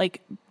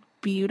 like,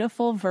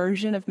 beautiful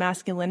version of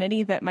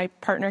masculinity that my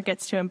partner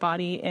gets to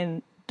embody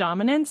in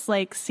dominance,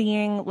 like,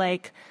 seeing,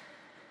 like,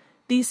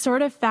 these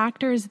sort of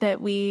factors that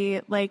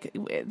we, like,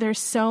 there's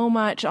so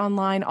much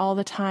online all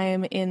the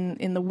time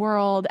in the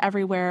world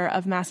everywhere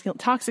of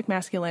toxic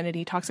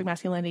masculinity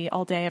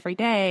all day, every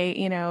day,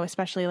 you know,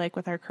 especially like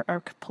with our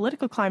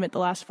political climate the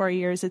last 4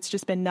 years, it's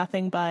just been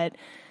nothing but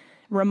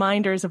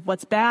reminders of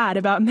what's bad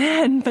about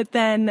men. But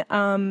then,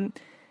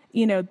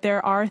 you know,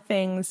 there are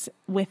things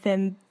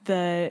within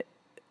the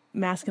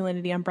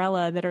masculinity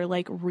umbrella that are,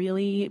 like,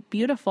 really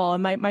beautiful.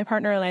 And my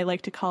partner and I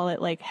like to call it,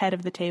 like, head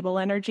of the table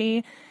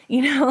energy,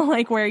 you know,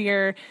 like, where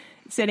you're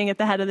sitting at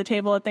the head of the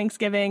table at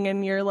Thanksgiving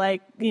and you're,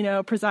 like, you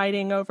know,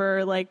 presiding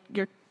over, like,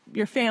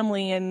 your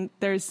family, and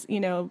there's, you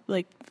know,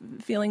 like,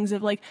 feelings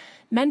of, like,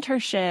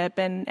 mentorship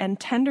and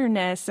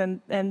tenderness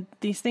and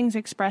these things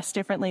expressed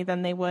differently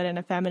than they would in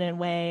a feminine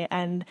way.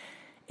 And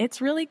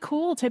it's really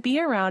cool to be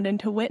around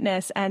and to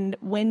witness. And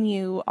when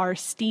you are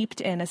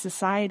steeped in a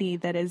society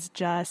that is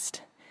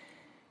just,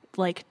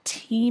 like,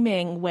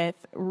 teeming with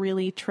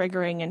really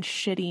triggering and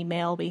shitty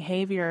male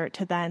behavior,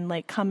 to then,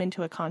 like, come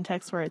into a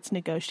context where it's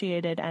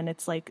negotiated and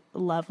it's, like,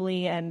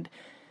 lovely and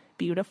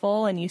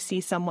beautiful, and you see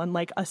someone,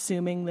 like,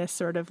 assuming this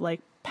sort of,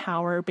 like,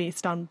 power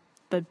based on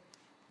the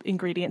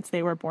ingredients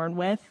they were born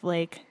with,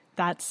 like,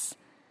 that's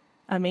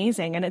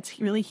amazing. And it's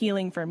really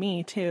healing for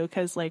me too,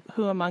 because, like,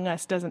 who among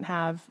us doesn't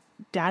have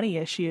daddy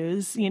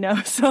issues, you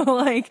know? So,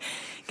 like,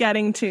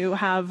 getting to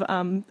have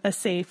a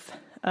safe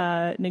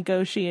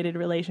negotiated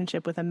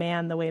relationship with a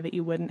man the way that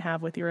you wouldn't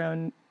have with your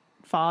own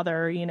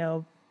father, you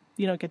know,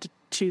 you don't get to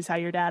choose how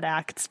your dad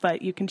acts,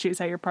 but you can choose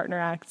how your partner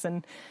acts.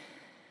 And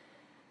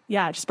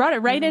yeah, just brought it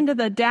right into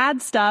the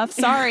dad stuff.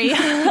 Sorry. Do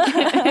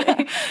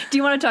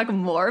you want to talk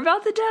more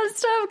about the dad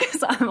stuff?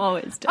 Because I'm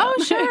always down.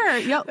 Oh, sure.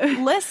 Yo,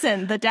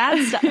 listen, the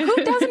dad stuff. Who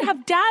doesn't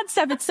have dad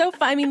stuff? It's so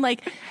fun. I mean,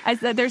 like,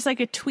 there's, like,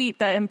 a tweet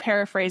that I'm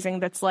paraphrasing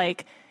that's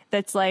like,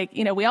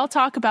 you know, we all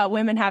talk about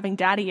women having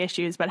daddy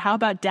issues, but how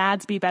about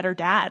dads be better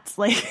dads?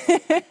 Like,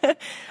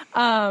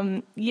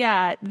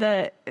 yeah,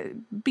 the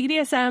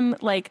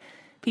BDSM, like,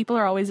 people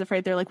are always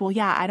afraid. They're like, well,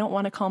 yeah, I don't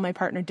want to call my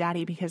partner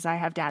daddy because I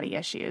have daddy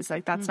issues.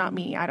 Like, that's not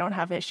me. I don't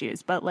have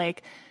issues. But,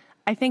 like,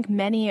 I think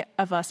many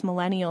of us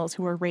millennials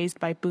who were raised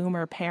by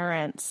boomer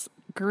parents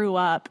grew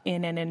up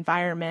in an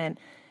environment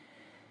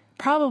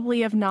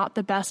probably of not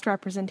the best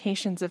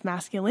representations of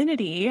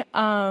masculinity.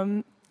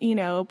 You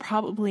know,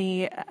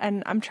 probably,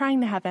 and I'm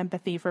trying to have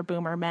empathy for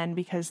boomer men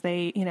because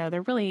they, you know,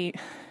 they're really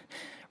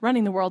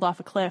running the world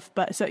off a cliff.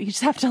 But so you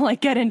just have to, like,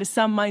 get into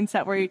some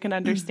mindset where you can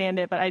understand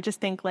it. But I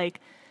just think, like,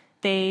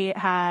 they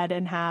had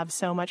and have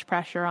so much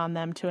pressure on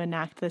them to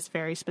enact this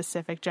very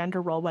specific gender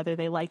role, whether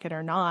they like it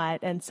or not.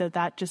 And so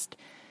that just,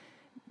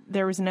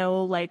 there was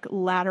no, like,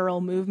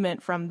 lateral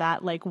movement from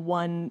that, like,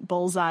 one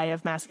bullseye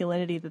of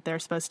masculinity that they're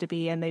supposed to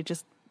be. And they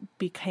just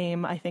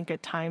became, I think,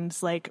 at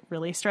times, like,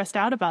 really stressed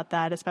out about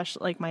that,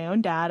 especially, like, my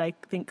own dad, I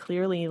think,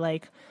 clearly,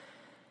 like,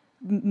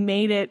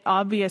 made it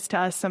obvious to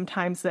us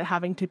sometimes that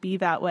having to be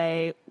that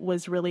way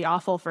was really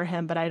awful for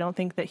him. But I don't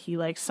think that he,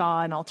 like,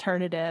 saw an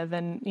alternative.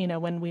 And, you know,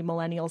 when we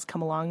millennials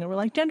come along and we're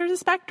like, gender's a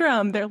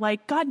spectrum, they're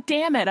like, God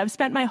damn it, I've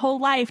spent my whole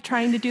life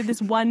trying to do this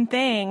one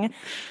thing.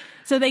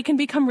 So they can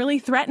become really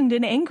threatened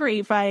and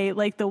angry by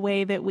like the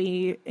way that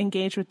we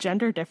engage with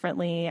gender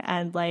differently.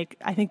 And like,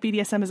 I think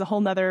BDSM is a whole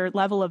nother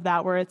level of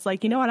that, where it's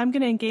like, you know what, I'm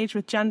going to engage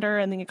with gender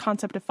and the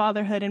concept of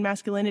fatherhood and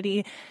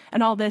masculinity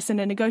and all this in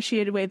a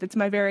negotiated way that's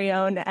my very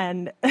own.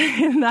 And,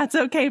 and that's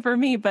okay for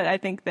me. But I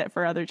think that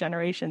for other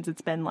generations,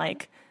 it's been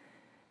like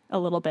a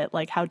little bit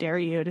like, how dare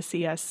you to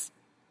see us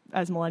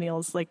as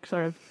millennials, like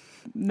sort of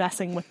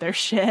messing with their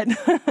shit.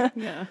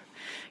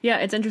 Yeah,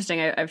 it's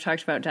interesting. I've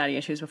talked about daddy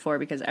issues before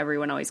because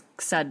everyone always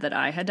said that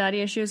I had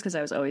daddy issues because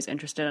I was always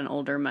interested in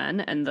older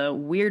men. And the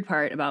weird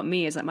part about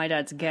me is that my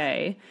dad's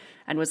gay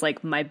and was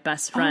like my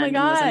best friend and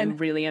was like a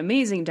really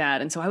amazing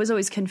dad. And so I was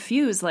always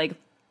confused. Like,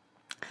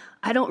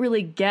 I don't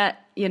really get,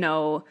 you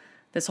know,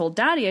 this whole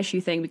daddy issue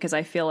thing because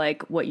I feel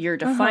like what you're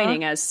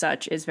defining as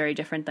such is very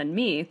different than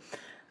me.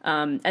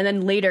 And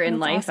then later in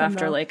life, awesome,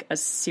 after like a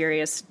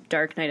serious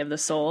dark night of the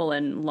soul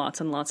and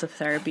lots of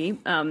therapy,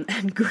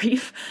 and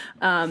grief,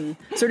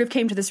 sort of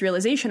came to this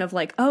realization of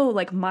like, oh,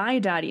 like my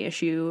daddy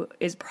issue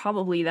is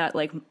probably that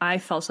like I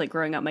felt like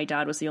growing up, my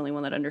dad was the only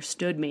one that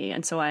understood me.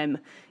 And so I'm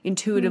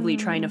intuitively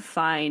trying to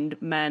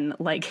find men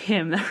like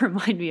him that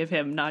remind me of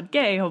him, not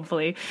gay,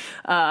 hopefully,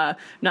 I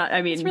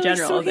mean, in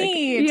general. Like,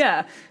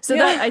 yeah. So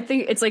that I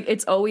think it's like,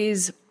 it's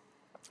always,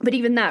 but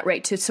even that,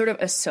 right, to sort of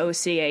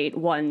associate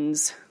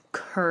one's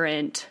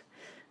current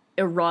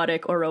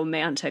erotic or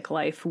romantic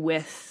life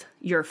with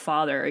your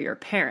father or your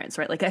parents,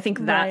 right? Like, I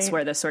think that's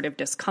where the sort of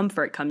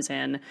discomfort comes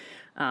in.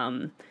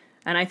 And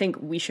I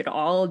think we should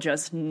all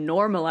just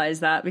normalize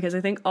that because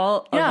I think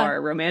all of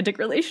our romantic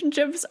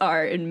relationships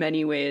are in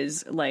many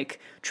ways like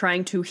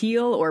trying to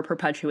heal or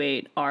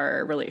perpetuate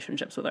our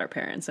relationships with our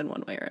parents in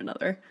one way or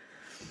another.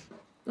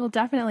 Well,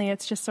 definitely.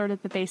 It's just sort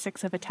of the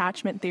basics of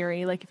attachment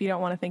theory. Like, if you don't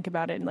want to think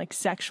about it like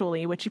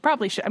sexually, which you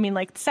probably should. I mean,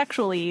 like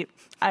sexually,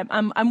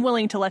 I'm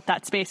willing to let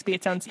that space be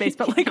its own space.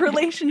 But like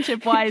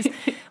relationship wise,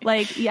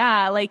 like,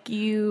 yeah, like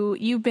you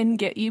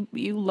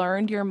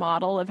learned your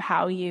model of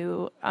how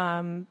you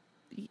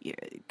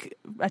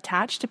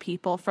attach to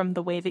people from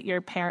the way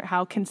that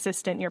how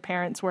consistent your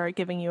parents were at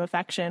giving you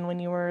affection when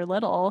you were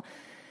little.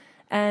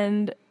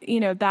 And, you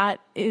know, that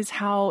is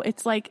how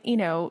it's like, you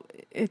know,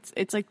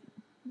 it's like,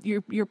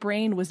 your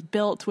brain was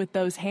built with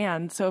those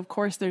hands. So of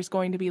course there's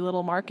going to be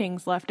little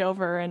markings left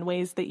over and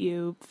ways that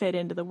you fit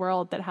into the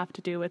world that have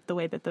to do with the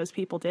way that those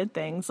people did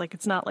things. Like,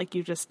 it's not like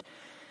you just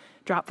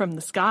drop from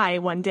the sky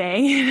one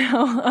day, you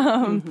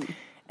know?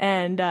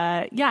 And,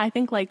 I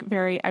think like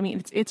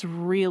it's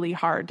really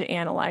hard to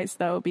analyze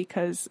though,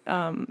 because,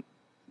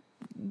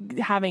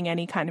 having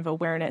any kind of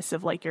awareness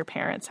of like your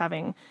parents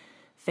having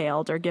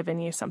failed or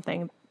given you some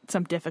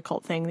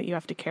difficult thing that you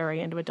have to carry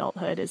into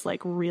adulthood is like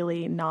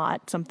really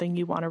not something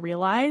you want to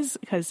realize,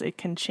 because it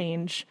can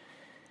change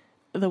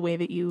the way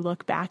that you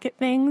look back at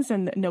things,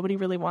 and nobody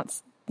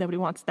wants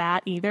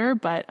that either.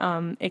 But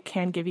it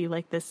can give you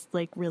like this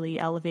like really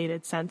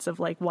elevated sense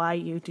of like why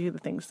you do the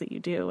things that you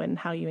do and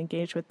how you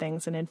engage with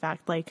things, and in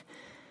fact like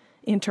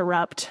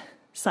interrupt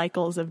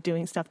cycles of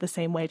doing stuff the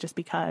same way just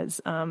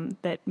because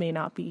that may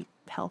not be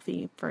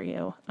healthy for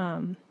you.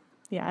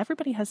 Yeah,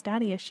 everybody has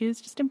daddy issues.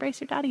 Just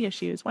embrace your daddy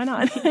issues. Why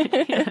not?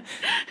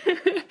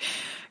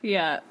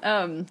 Yeah.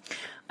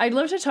 I'd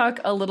love to talk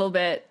a little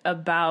bit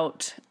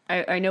about,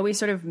 I know we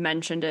sort of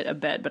mentioned it a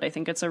bit, but I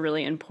think it's a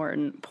really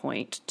important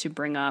point to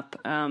bring up,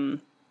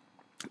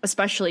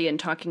 especially in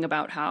talking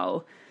about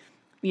how,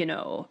 you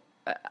know,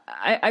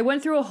 I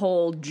went through a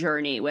whole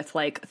journey with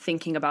like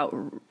thinking about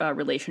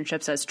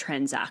relationships as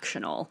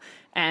transactional.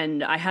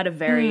 And I had a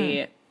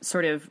very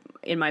sort of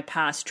in my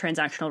past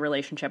transactional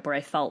relationship where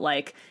I felt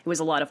like it was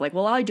a lot of like,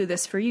 well, I do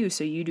this for you,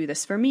 so you do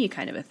this for me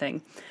kind of a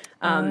thing.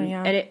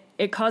 And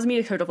it caused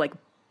me to sort of like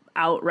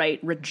outright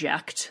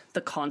reject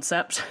the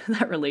concept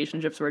that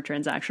relationships were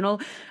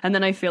transactional. And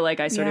then I feel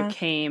like I sort of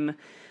came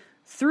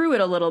through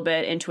it a little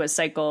bit into a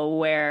cycle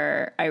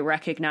where I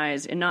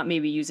recognized, and not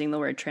maybe using the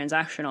word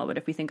transactional, but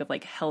if we think of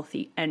like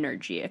healthy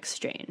energy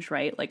exchange,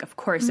 right? Like, of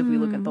course, if we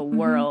look at the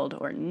world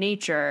or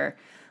nature,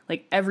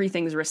 like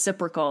everything's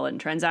reciprocal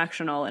and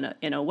transactional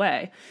in a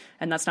way,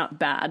 and that's not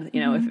bad,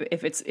 you know,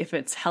 if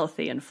it's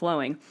healthy and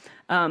flowing.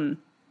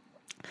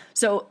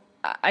 So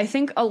I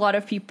think a lot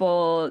of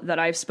people that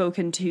I've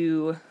spoken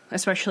to,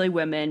 especially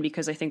women,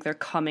 because I think they're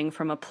coming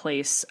from a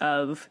place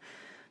of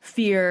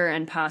fear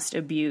and past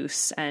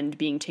abuse and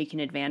being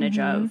taken advantage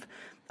of,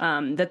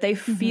 that they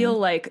feel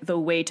like the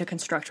way to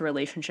construct a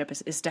relationship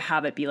is to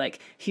have it be like,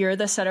 here are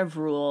the set of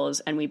rules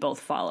and we both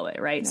follow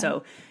it, right? Yeah.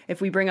 So if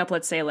we bring up,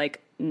 let's say,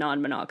 like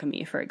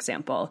non-monogamy, for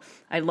example,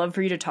 I'd love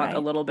for you to talk a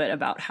little bit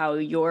about how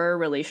your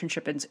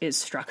relationship is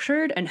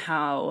structured and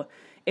how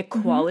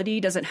equality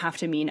doesn't have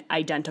to mean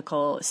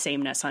identical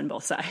sameness on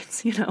both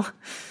sides, you know?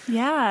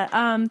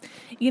 Yeah.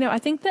 You know, I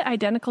think that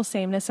identical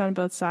sameness on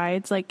both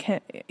sides, like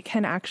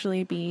can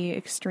actually be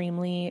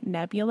extremely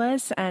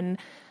nebulous, and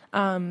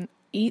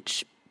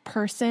each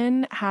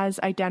person has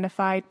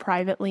identified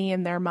privately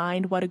in their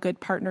mind what a good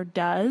partner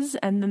does,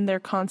 and then they're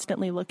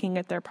constantly looking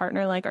at their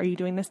partner like, are you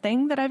doing this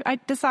thing that I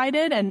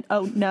decided? And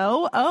oh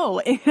no,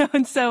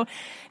 and so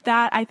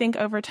that, I think,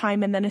 over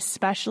time, and then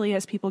especially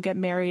as people get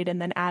married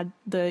and then add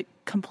the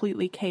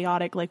completely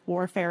chaotic like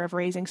warfare of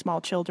raising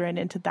small children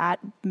into that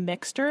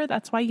mixture,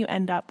 that's why you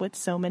end up with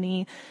so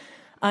many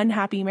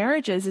unhappy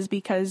marriages, is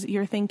because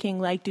you're thinking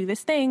like, do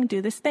this thing,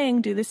 do this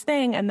thing, do this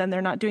thing, and then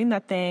they're not doing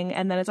that thing,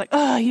 and then it's like,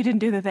 oh, you didn't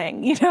do the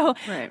thing,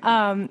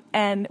 Right.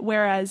 And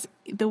whereas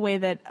the way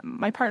that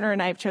my partner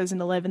and I have chosen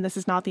to live, and this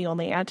is not the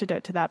only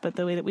antidote to that, but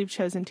the way that we've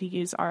chosen to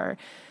use our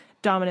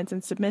dominance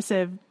and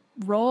submissive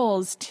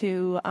roles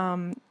to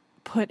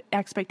put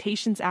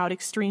expectations out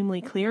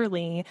extremely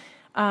clearly.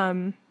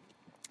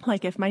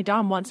 Like if my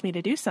dom wants me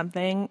to do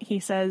something, he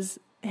says,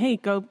 hey,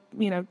 go,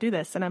 do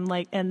this. And I'm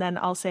like, and then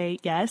I'll say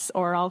yes,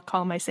 or I'll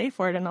call my safe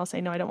word and I'll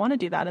say, no, I don't want to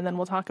do that. And then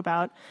we'll talk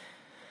about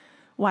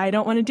why I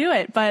don't want to do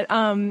it. But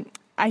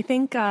I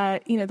think,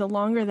 the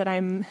longer that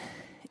I'm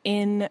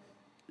in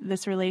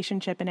this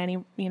relationship and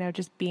any,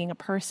 just being a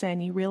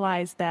person, you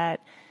realize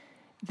that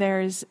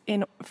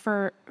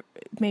for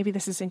maybe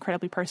this is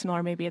incredibly personal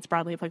or maybe it's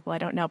broadly applicable, I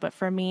don't know. But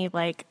for me,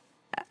 like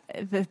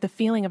the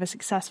feeling of a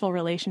successful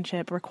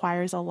relationship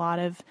requires a lot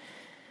of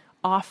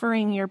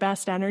offering your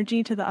best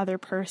energy to the other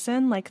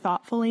person, like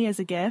thoughtfully as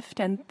a gift,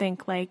 and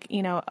think like,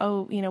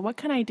 what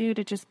can I do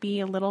to just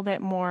be a little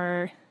bit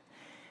more,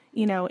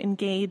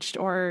 engaged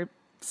or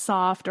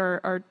soft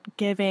or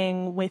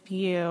giving with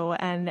you.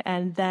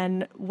 And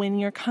then when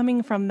you're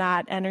coming from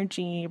that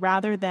energy,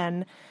 rather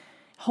than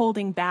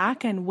holding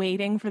back and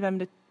waiting for them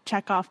to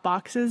check off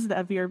boxes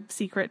of your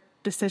secret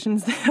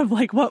decisions of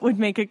like what would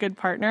make a good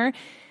partner,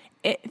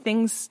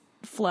 things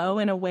flow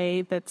in a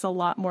way that's a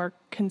lot more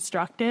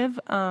constructive.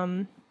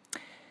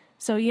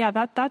 So yeah,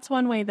 that's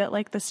one way that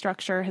like the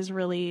structure has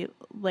really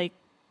like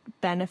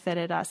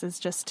benefited us, is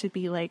just to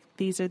be like,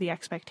 these are the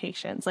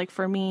expectations. Like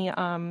for me,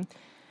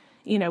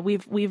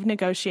 we've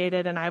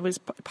negotiated, and I was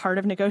part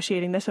of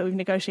negotiating this, but we've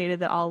negotiated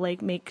that I'll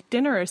like make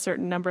dinner a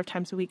certain number of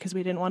times a week because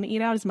we didn't want to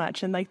eat out as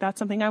much. And like, that's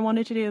something I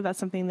wanted to do. That's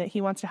something that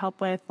he wants to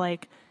help with.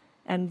 Like,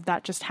 and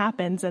that just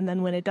happens. And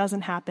then when it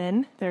doesn't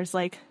happen, there's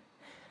like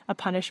a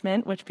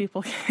punishment, which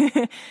people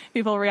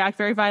react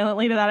very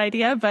violently to that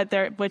idea, but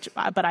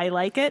I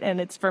like it,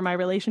 and it's for my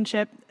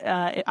relationship.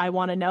 I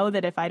want to know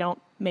that if I don't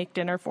make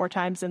dinner 4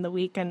 times in the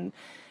week and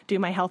do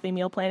my healthy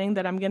meal planning,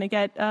 that I'm going to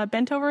get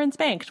bent over and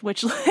spanked,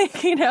 which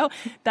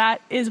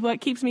that is what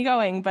keeps me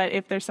going. But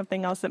if there's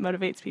something else that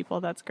motivates people,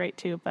 that's great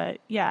too. But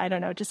yeah, I don't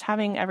know, just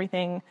having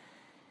everything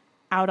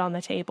out on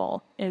the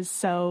table is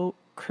so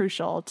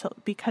crucial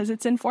because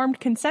it's informed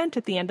consent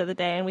at the end of the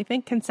day. And we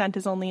think consent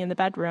is only in the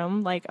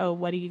bedroom, like, oh,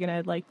 what are you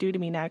going to like do to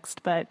me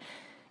next? But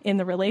in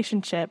the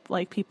relationship,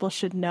 like, people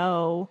should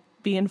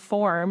be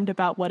informed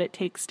about what it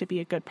takes to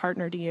be a good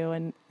partner to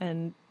you.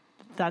 And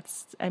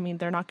that's,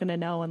 they're not going to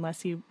know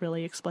unless you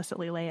really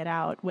explicitly lay it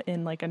out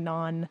in like a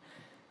non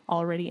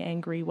already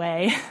angry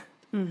way.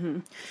 Mm-hmm.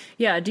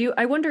 Yeah.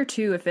 I wonder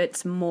too if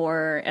it's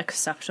more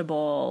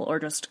acceptable or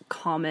just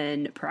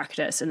common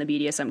practice in the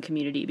BDSM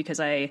community, because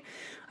I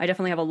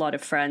definitely have a lot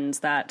of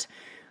friends that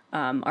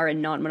are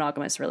in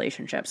non-monogamous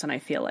relationships, and I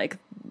feel like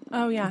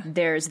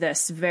there's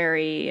this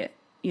very,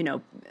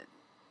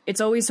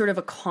 it's always sort of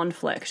a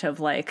conflict of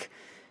like,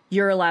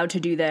 you're allowed to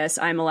do this,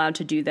 I'm allowed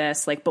to do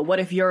this, like, but what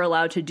if you're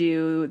allowed to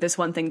do this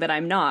one thing that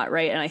I'm not,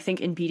 right? And I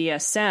think in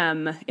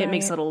BDSM, it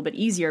makes it a little bit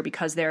easier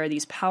because there are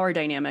these power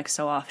dynamics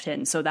so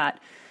often, so that,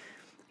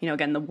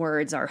 again, the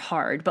words are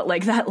hard, but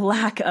like that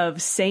lack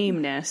of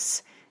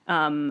sameness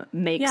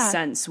makes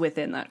sense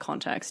within that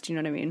context. Do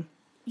you know what I mean?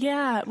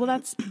 Yeah, well,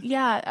 that's,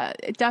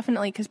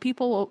 definitely, because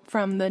people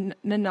from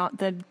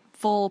the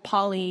full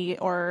poly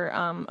or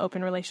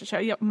open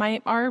relationship,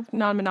 our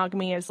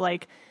non-monogamy is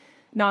like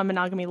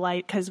non-monogamy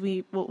light, because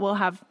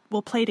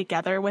we'll play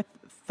together with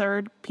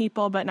third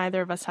people, but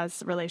neither of us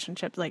has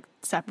relationships like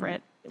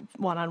separate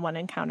one-on-one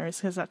encounters,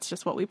 because that's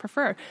just what we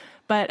prefer.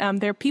 But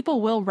people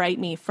will write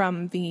me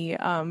from the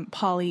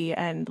poly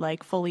and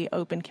like fully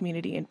open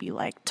community and be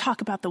like,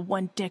 talk about the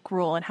one dick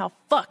rule and how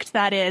fucked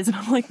that is. And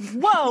I'm like,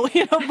 whoa,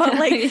 but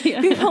like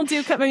people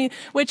do come,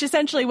 which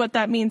essentially what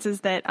that means is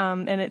that,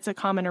 and it's a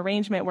common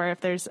arrangement where if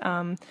there's,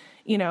 a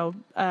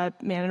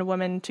man and a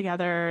woman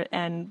together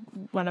and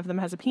one of them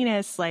has a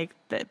penis, like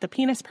the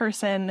penis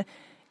person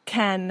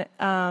can,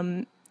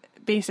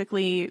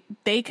 basically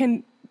they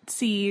can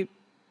see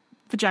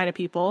vagina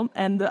people,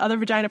 and the other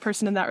vagina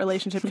person in that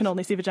relationship can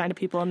only see vagina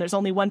people, and there's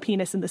only one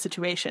penis in the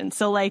situation.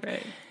 So like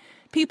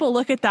people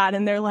look at that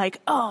and they're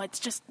like, oh, it's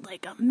just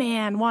like a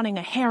man wanting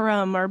a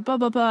harem or blah,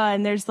 blah, blah.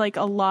 And there's like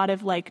a lot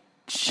of like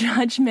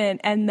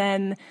judgment. And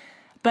then,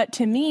 but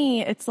to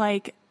me, it's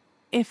like,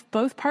 if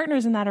both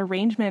partners in that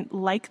arrangement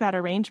like that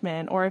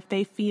arrangement, or if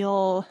they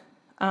feel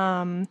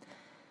that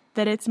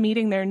it's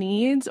meeting their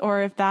needs,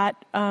 or if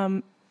that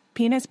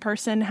penis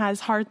person has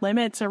hard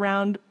limits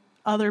around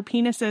other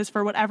penises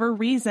for whatever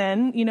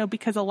reason,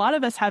 because a lot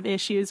of us have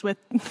issues with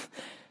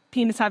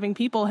penis having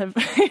people have,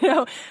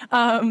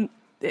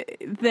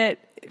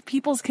 that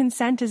people's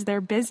consent is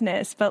their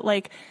business, but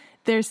like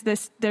there's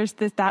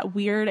that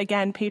weird,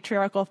 again,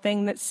 patriarchal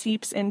thing that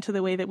seeps into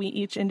the way that we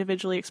each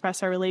individually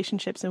express our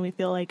relationships, and we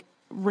feel like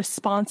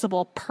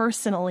responsible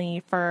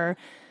personally for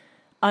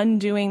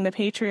undoing the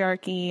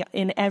patriarchy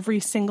in every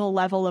single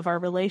level of our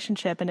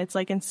relationship. And it's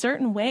like, in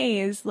certain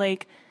ways,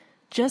 like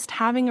just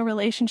having a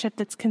relationship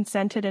that's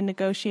consented and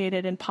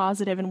negotiated and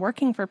positive and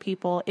working for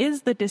people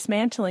is the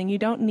dismantling. You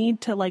don't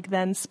need to like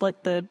then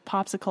split the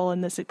popsicle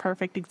in this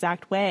perfect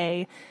exact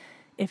way.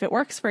 If it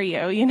works for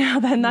you, you know,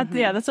 then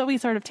that's what we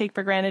sort of take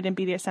for granted in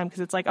BDSM,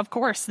 because it's like, of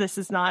course, this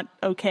is not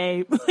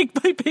okay, like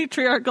by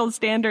patriarchal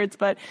standards,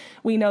 but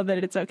we know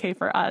that it's okay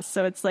for us.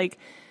 So it's like,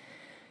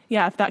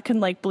 yeah, if that can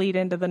like bleed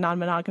into the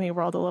non-monogamy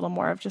world a little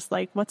more of just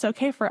like, what's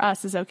okay for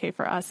us is okay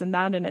for us. And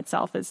that in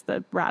itself is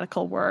the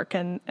radical work.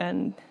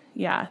 And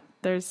yeah,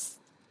 just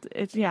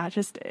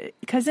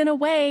because in a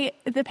way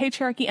the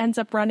patriarchy ends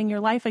up running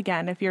your life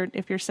again, if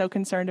you're so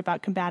concerned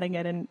about combating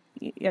it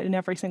in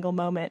every single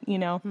moment, you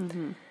know?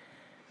 Mm-hmm.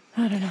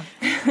 I don't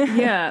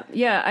know.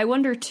 Yeah. I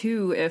wonder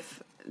too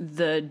if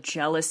the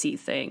jealousy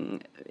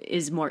thing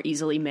is more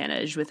easily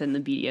managed within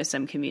the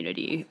BDSM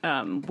community.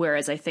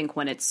 Whereas I think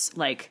when it's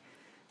like,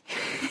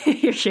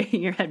 you're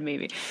shaking your head,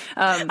 maybe.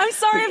 I'm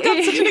sorry, I've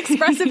got such an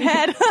expressive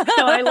head.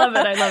 No, I love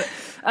it.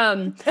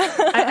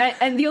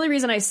 And the only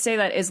reason I say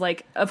that is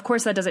like, of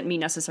course, that doesn't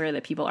mean necessarily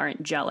that people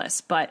aren't jealous,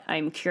 but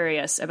I'm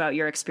curious about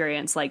your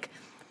experience, like,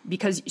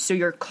 because so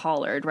you're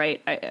collared,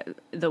 right?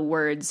 The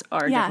words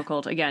are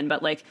difficult again,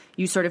 but like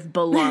you sort of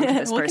belong to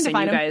this person.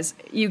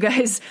 You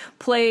guys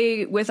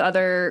play with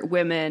other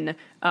women,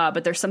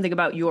 but there's something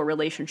about your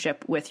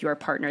relationship with your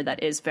partner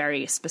that is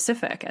very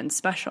specific and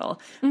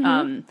special.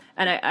 Mm-hmm.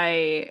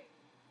 And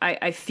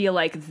I feel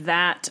like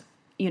that,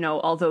 you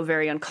know, although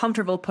very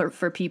uncomfortable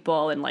for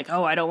people and like,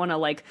 oh, I don't want to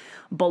like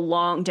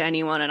belong to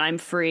anyone and I'm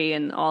free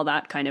and all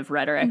that kind of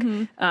rhetoric.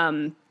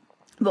 Mm-hmm.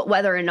 But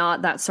whether or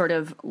not that's sort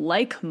of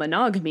like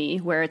monogamy,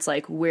 where it's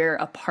like we're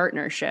a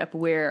partnership,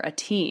 we're a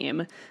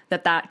team,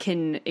 that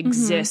can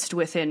exist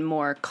within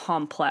more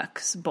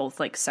complex, both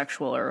like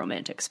sexual or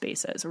romantic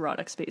spaces,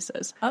 erotic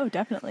spaces. Oh,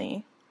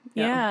 definitely.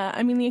 Yeah.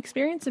 I mean, the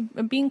experience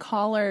of being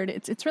collared,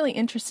 it's really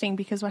interesting,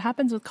 because what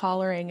happens with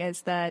collaring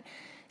is that,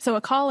 so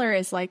a collar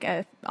is like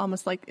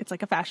almost like it's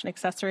like a fashion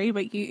accessory,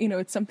 but you know,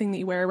 it's something that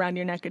you wear around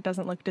your neck. It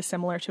doesn't look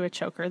dissimilar to a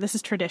choker. This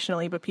is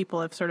traditionally, but people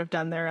have sort of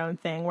done their own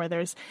thing where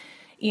there's,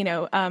 you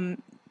know,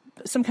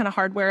 some kind of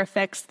hardware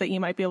affix that you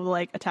might be able to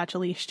like attach a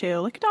leash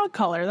to, like a dog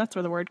collar. That's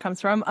where the word comes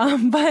from.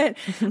 But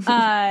in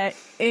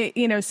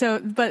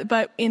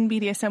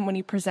BDSM, when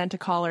you present a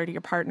collar to your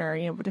partner,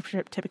 you know,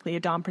 typically a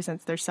dom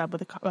presents their sub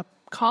with a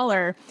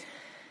collar.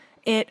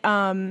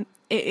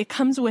 It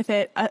comes with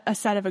it a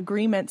set of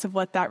agreements of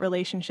what that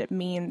relationship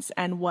means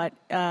and what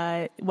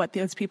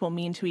those people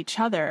mean to each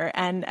other.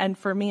 And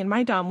for me and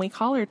my dom, we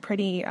collared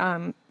pretty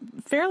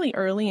fairly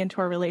early into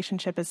our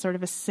relationship as sort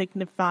of a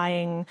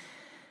signifying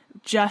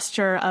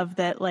gesture of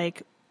that,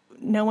 like,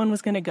 no one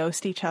was going to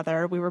ghost each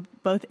other. We were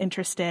both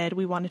interested.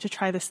 We wanted to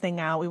try this thing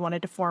out. We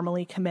wanted to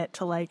formally commit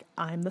to like,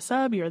 I'm the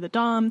sub, you're the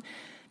dom.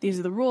 These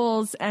are the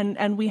rules.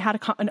 And we had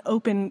an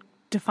open,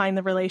 define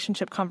the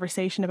relationship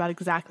conversation about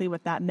exactly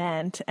what that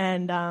meant.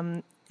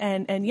 And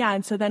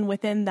so then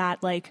within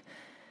that, like,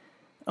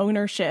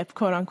 ownership,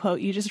 quote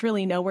unquote, you just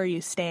really know where you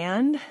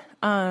stand.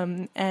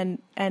 And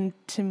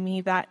to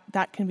me,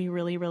 that can be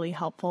really, really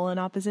helpful in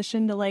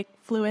opposition to like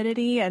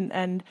fluidity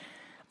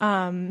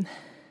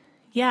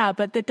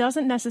but that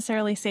doesn't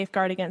necessarily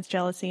safeguard against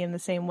jealousy in the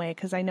same way.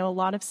 'Cause I know a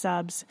lot of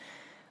subs,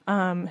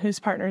 whose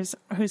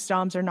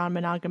doms are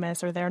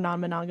non-monogamous or they're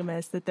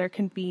non-monogamous, that there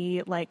can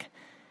be like,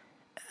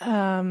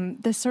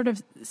 this sort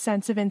of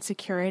sense of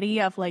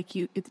insecurity of like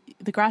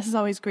the grass is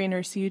always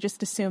greener. So you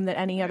just assume that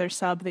any other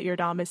sub that your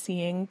dom is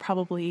seeing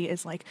probably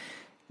is like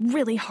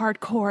really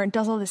hardcore and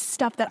does all this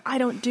stuff that I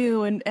don't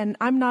do. And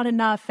I'm not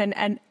enough.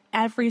 And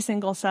every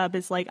single sub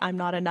is like, I'm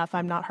not enough.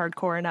 I'm not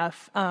hardcore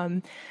enough.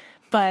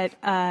 But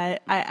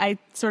I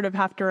sort of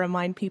have to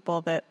remind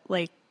people that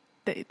like,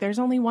 there's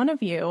only one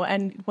of you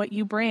and what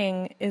you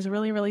bring is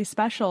really, really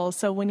special.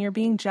 So when you're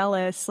being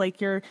jealous,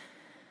 like you're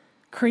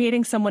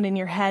creating someone in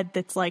your head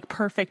that's like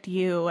perfect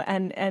you,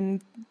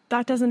 and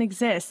that doesn't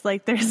exist.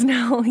 Like there's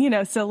no, you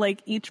know, so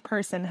like each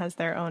person has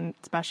their own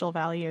special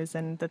values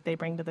and that they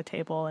bring to the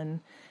table. And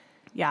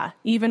yeah,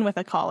 even with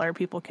a collar,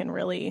 people can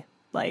really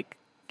like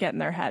get in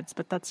their heads,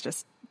 but that's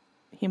just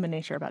human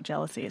nature about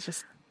jealousy. It's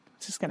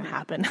just going to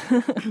happen.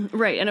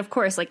 Right. And of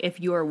course, like if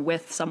you're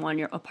with someone,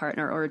 you're a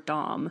partner or a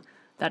dom,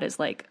 that is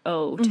like,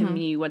 oh, to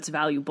me, what's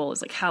valuable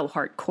is like how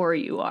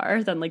hardcore you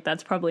are, then like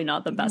that's probably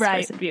not the best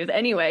person to be with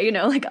anyway, you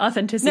know, like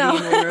authenticity and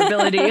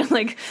vulnerability,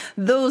 like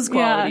those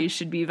qualities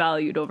should be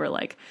valued over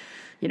like,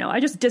 you know, I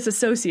just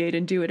disassociate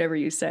and do whatever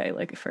you say.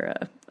 Like for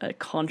a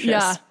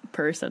conscious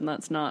person,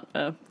 that's not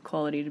a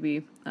quality to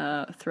be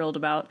thrilled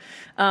about.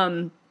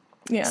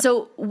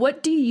 So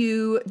what do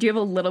you have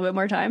a little bit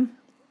more time?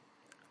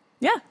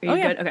 Yeah. Are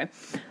you good? Okay.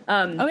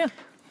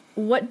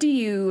 what do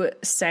you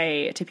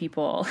say to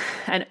people,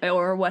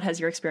 or what has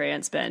your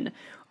experience been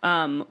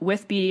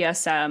with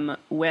BDSM,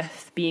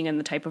 with being in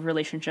the type of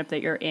relationship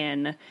that you're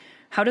in?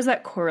 How does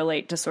that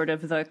correlate to sort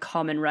of the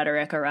common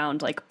rhetoric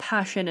around like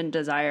passion and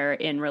desire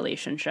in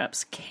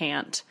relationships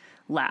can't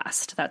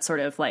last? That sort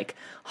of like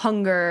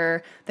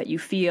hunger that you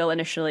feel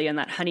initially in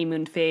that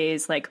honeymoon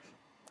phase, like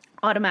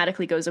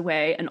automatically goes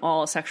away, and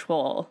all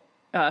sexual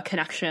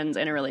connections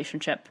in a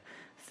relationship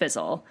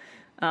fizzle.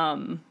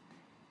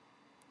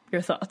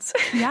 Your thoughts?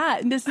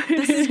 Yeah, this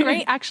is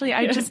great. Actually,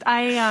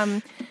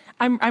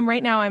 I'm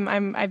right now.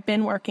 I've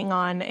been working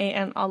on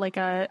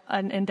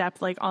an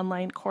in-depth like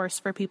online course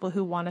for people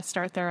who want to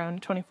start their own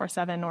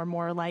 24/7 or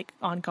more like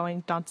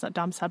ongoing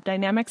dom sub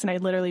dynamics, and I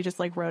literally just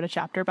like wrote a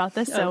chapter about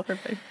this. So,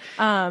 perfect.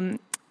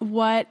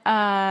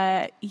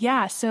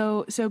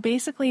 So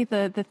basically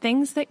the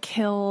things that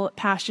kill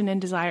passion and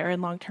desire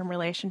in long-term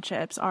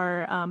relationships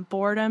are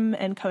boredom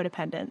and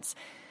codependence.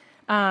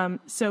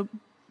 So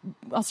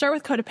I'll start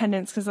with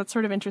codependence because that's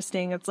sort of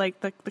interesting. It's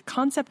like the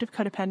concept of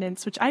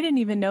codependence, which I didn't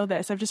even know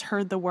this. I've just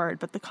heard the word,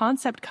 but the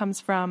concept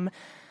comes from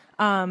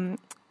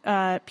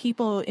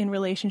people in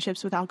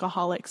relationships with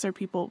alcoholics or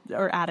people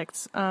or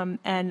addicts.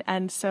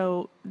 And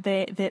so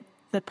the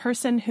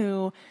person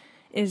who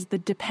is the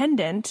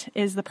dependent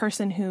is the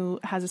person who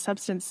has a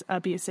substance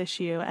abuse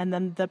issue, and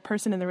then the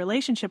person in the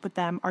relationship with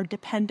them are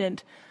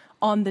dependent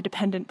on the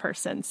dependent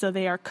person. So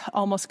they are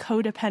almost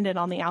codependent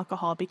on the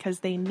alcohol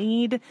because they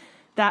need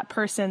that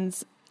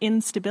person's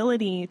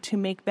instability to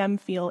make them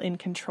feel in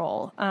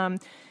control.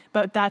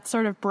 But that's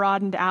sort of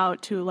broadened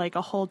out to like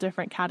a whole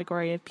different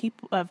category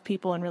of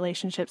people in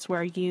relationships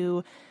where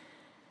you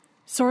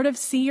sort of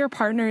see your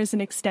partner as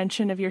an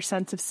extension of your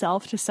sense of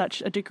self to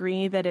such a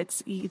degree that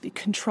it's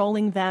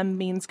controlling them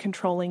means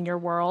controlling your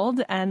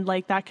world. And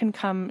like that can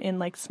come in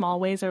like small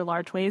ways or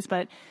large ways.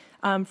 But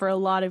for a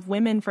lot of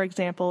women, for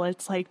example,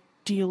 it's like,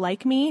 do you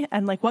like me?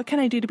 And like, what can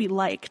I do to be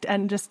liked?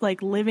 And just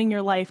like living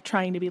your life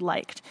trying to be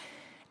liked.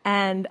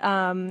 And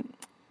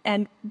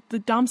the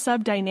dom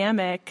sub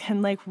dynamic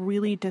can like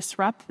really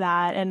disrupt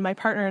that. And my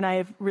partner and I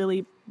have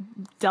really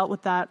dealt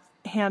with that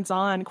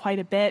hands-on quite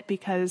a bit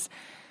because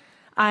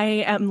I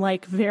am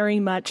like very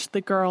much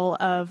the girl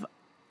of,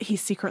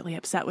 he's secretly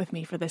upset with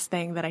me for this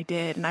thing that I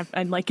did. And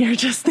I'm like, you're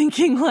just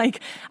thinking like,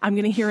 I'm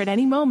going to hear at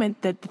any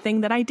moment that the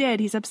thing that I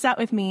did, he's upset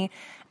with me.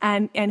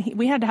 And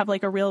we had to have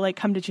like a real like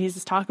come to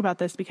Jesus talk about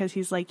this because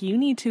he's like, you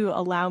need to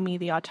allow me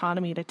the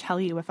autonomy to tell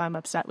you if I'm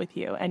upset with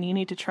you. And you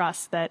need to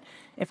trust that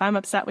if I'm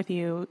upset with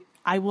you,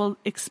 I will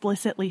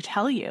explicitly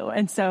tell you.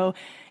 And so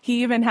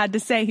he even had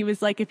to say, he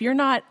was like, if you're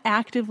not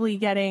actively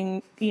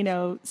getting,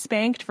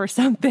 spanked for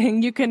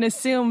something, you can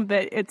assume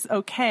that it's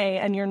okay.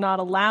 And you're not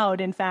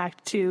allowed, in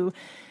fact, to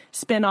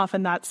spin off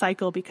in that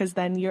cycle because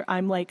then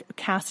I'm like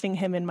casting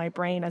him in my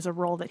brain as a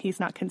role that he's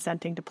not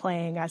consenting to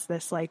playing as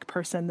this like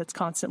person that's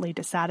constantly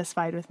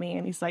dissatisfied with me.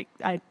 And he's like,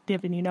 I've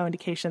given you no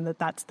indication that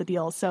that's the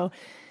deal. So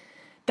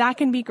that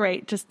can be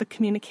great. Just the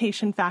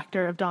communication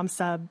factor of dom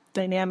sub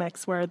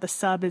dynamics where the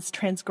sub is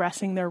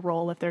transgressing their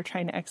role if they're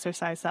trying to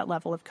exercise that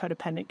level of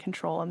codependent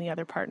control on the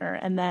other partner.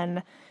 And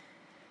then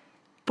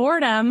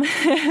boredom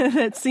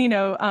that's,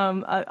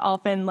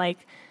 often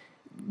like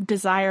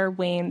desire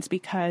wanes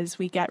because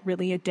we get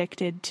really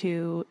addicted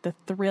to the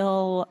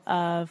thrill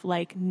of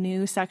like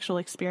new sexual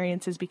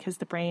experiences because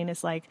the brain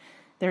is like,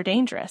 they're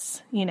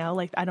dangerous,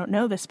 like I don't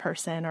know this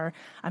person, or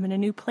I'm in a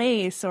new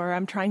place, or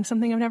I'm trying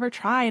something I've never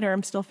tried, or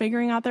I'm still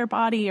figuring out their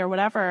body or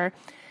whatever.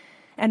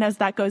 And as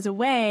that goes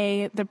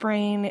away, the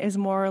brain is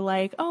more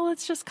like, oh,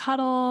 let's just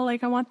cuddle.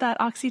 Like I want that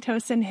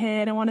oxytocin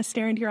hit. I want to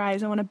stare into your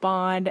eyes. I want to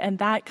bond. And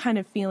that kind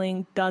of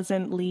feeling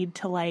doesn't lead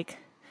to like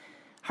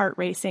heart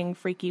racing,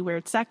 freaky,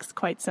 weird sex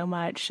quite so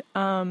much.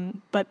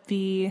 But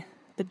the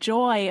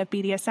joy of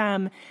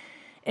BDSM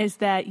is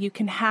that you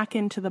can hack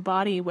into the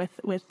body with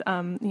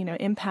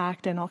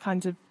impact and all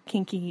kinds of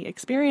kinky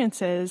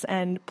experiences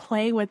and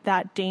play with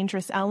that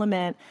dangerous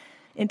element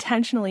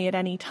intentionally at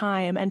any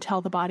time and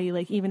tell the body,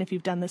 like, even if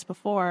you've done this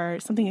before,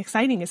 something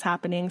exciting is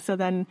happening. So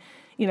then,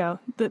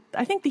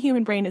 I think the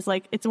human brain is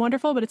like, it's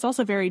wonderful, but it's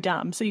also very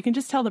dumb. So you can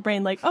just tell the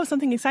brain like, oh,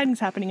 something exciting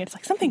is happening. And it's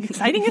like, something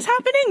exciting is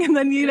happening. And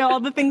then, all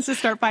the things just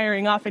start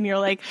firing off and you're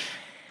like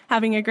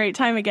having a great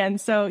time again.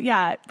 So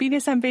yeah,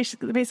 BDSM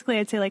basically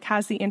I'd say like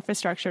has the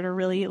infrastructure to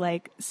really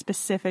like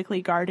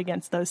specifically guard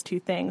against those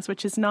two things,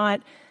 which is not,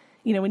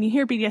 when you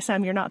hear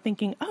BDSM, you're not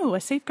thinking, oh, a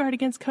safeguard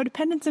against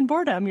codependence and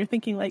boredom. You're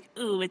thinking like,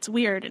 ooh, it's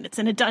weird and it's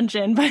in a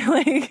dungeon. But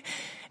like,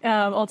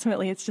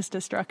 ultimately it's just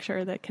a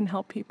structure that can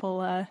help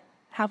people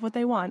have what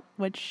they want,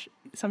 which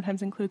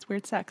sometimes includes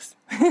weird sex.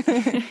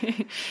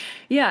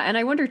 Yeah. And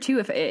I wonder too,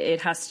 if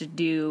it has to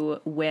do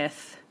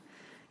with,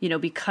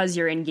 because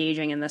you're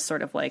engaging in this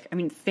sort of like,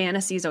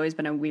 fantasy has always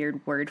been a weird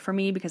word for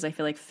me because I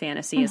feel like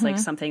fantasy is like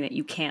something that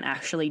you can't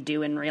actually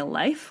do in real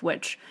life,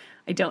 which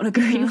I don't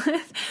agree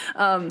with.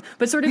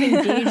 But sort of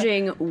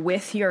engaging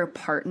with your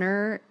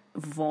partner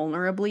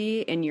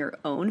vulnerably in your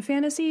own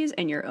fantasies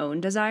and your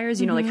own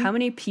desires, like how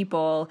many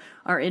people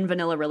are in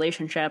vanilla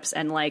relationships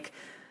and like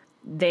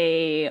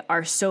they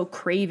are so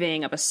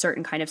craving of a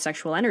certain kind of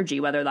sexual energy,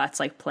 whether that's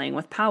like playing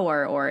with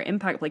power or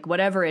impact, like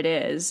whatever it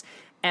is.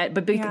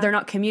 But they're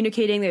not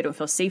communicating. They don't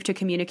feel safe to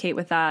communicate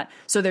with that.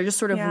 So they're just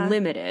sort of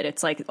limited.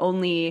 It's like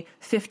only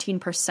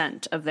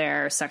 15% of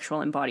their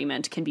sexual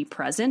embodiment can be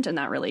present in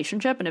that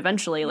relationship. And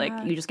eventually, like,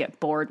 you just get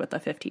bored with the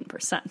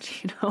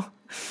 15%, you know?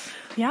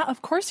 Yeah,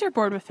 of course you're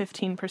bored with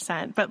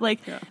 15%. But,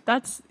 like,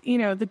 that's, you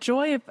know, the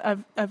joy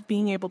of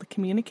being able to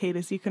communicate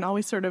is you can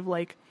always sort of,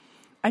 like,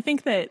 I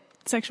think that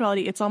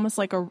sexuality, it's almost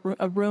like a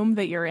room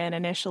that you're in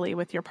initially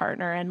with your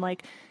partner. And,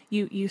 like,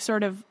 you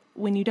sort of,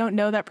 when you don't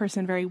know that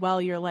person very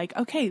well, you're like,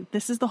 okay,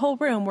 this is the whole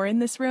room. We're in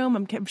this room.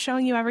 I'm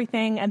showing you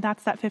everything. And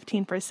that's that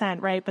 15%,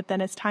 right? But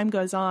then as time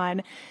goes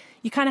on,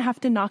 you kind of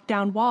have to knock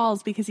down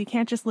walls because you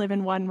can't just live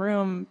in one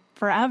room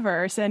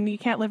forever. So, and you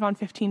can't live on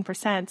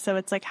 15%. So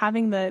it's like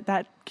having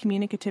that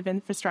communicative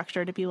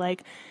infrastructure to be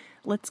like,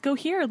 let's go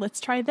here.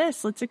 Let's try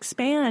this. Let's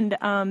expand,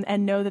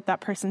 and know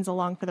that person's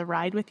along for the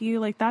ride with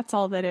you. Like, that's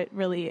all that it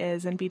really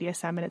is in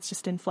BDSM. And it's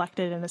just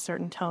inflected in a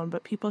certain tone,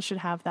 but people should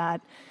have that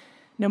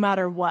no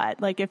matter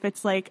what. Like, if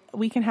it's like,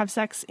 we can have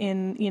sex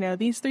in, you know,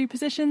 these 3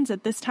 positions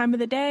at this time of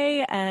the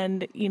day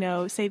and, you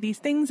know, say these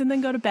things and then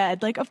go to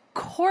bed. Like, of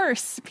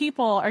course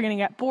people are going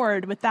to get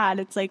bored with that.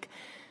 It's like,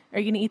 are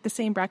you going to eat the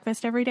same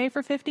breakfast every day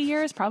for 50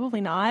 years?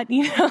 Probably not,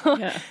 you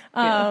know?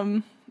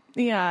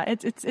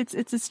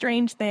 It's a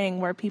strange thing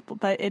where people,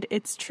 but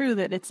it's true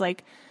that it's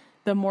like,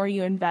 the more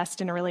you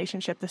invest in a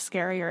relationship, the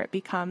scarier it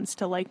becomes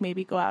to, like,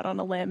 maybe go out on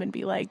a limb and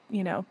be like,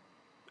 you know,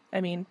 I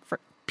mean,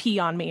 pee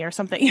on me or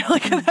something, you know,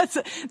 like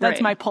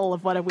that's my pull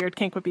of what a weird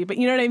kink would be, but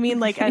you know what I mean?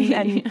 Like,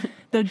 and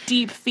the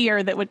deep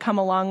fear that would come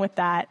along with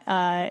that.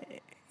 And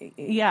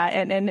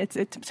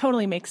it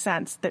totally makes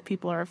sense that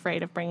people are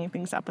afraid of bringing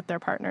things up with their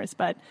partners,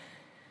 but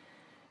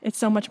it's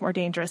so much more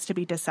dangerous to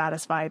be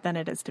dissatisfied than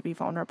it is to be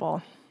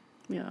vulnerable.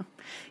 Yeah.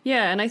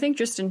 Yeah. And I think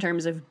just in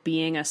terms of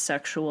being a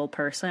sexual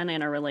person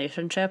in a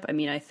relationship, I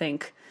mean, I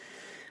think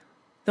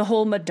the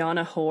whole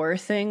Madonna whore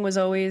thing was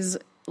always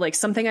like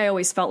something I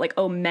always felt like,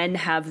 oh, men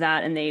have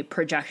that and they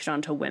project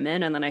onto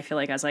women. And then I feel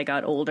like as I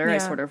got older, I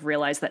sort of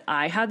realized that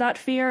I had that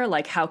fear.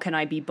 Like, how can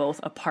I be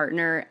both a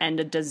partner and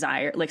a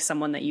desire, like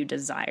someone that you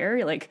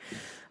desire? Like,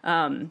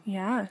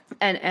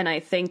 And I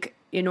think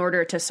in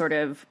order to sort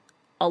of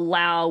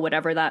allow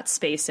whatever that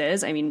space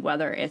is, I mean,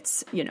 whether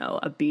it's, you know,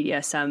 a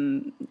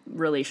BDSM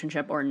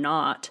relationship or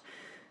not,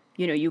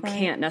 you know, you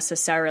can't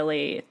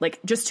necessarily, like,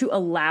 just to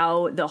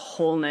allow the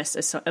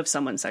wholeness of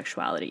someone's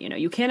sexuality, you know,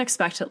 you can't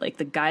expect that, like,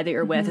 the guy that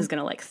you're with is going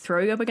to, like,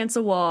 throw you up against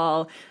a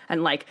wall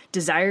and, like,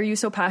 desire you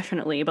so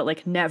passionately, but,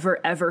 like, never,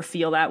 ever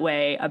feel that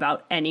way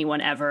about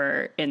anyone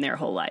ever in their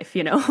whole life,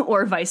 you know,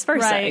 or vice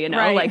versa, you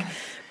know, like,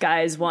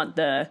 guys want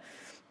the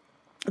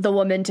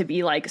woman to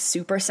be, like,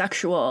 super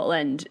sexual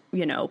and,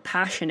 you know,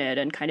 passionate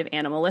and kind of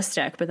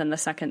animalistic. But then the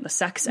second the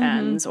sex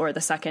ends or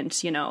the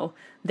second, you know,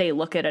 they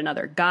look at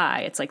another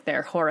guy, it's like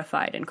they're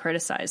horrified and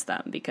criticize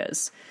them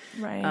because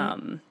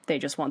they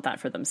just want that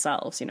for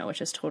themselves, you know,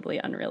 which is totally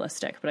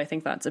unrealistic. But I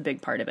think that's a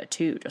big part of it,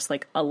 too. Just,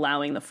 like,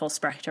 allowing the full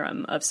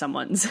spectrum of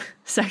someone's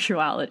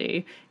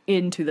sexuality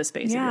into the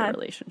space of your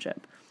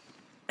relationship.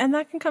 And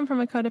that can come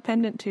from a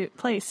codependent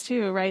place,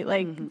 too, right?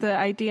 Like, the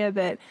idea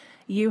that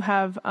you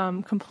have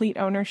complete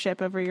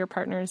ownership over your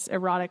partner's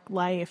erotic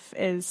life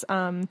is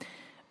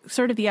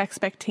sort of the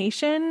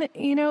expectation,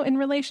 you know, in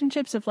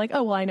relationships of like,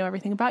 oh, well, I know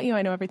everything about you.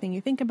 I know everything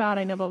you think about.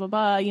 I know blah, blah,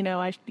 blah. You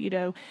know,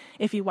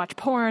 if you watch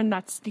porn,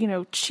 that's, you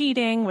know,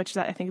 cheating, which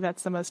I think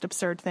that's the most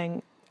absurd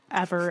thing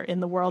ever in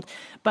the world.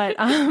 But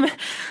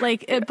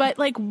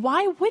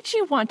why would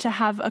you want to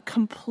have a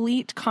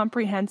complete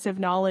comprehensive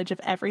knowledge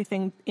of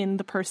everything in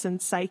the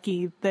person's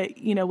psyche that,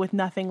 you know, with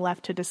nothing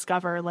left to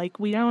discover? Like,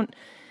 we don't,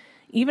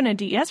 even a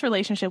DES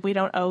relationship, we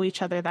don't owe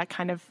each other that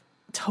kind of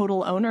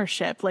total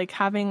ownership. Like,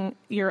 having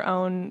your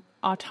own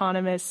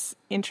autonomous,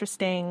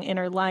 interesting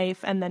inner life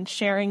and then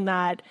sharing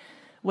that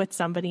with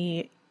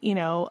somebody, you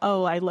know,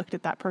 oh, I looked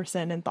at that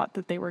person and thought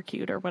that they were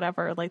cute or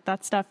whatever. Like,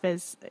 that stuff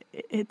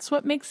it's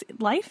what makes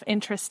life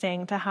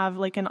interesting, to have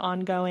like an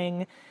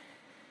ongoing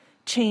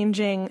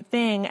changing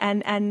thing.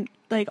 And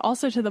like,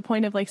 also to the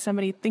point of like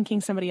somebody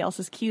thinking somebody else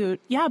is cute.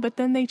 Yeah. But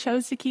then they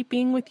chose to keep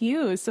being with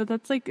you. So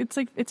that's like,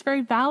 it's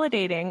very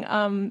validating.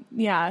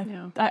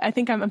 I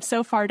think I'm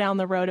so far down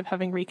the road of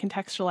having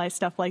recontextualized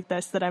stuff like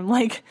this that I'm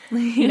like,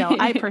 you know,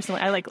 I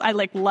personally, I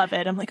love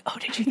it. I'm like, oh,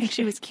 did you think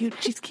she was cute?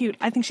 She's cute.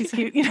 I think she's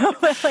cute, you know,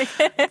 but like,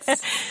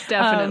 it's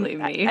definitely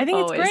me. I think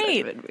always it's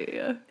great. Has been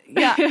me,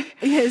 yeah.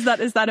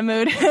 Is that a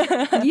mood?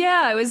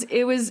 Yeah,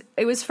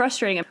 it was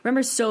frustrating. I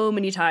remember so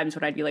many times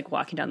when I'd be like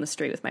walking down the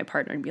street with my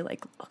partner and be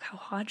like, look how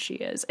hot she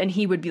is. And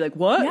he would be like,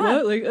 what?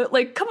 Yeah. What?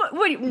 Like, come on.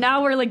 Wait,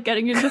 now we're like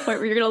getting into the point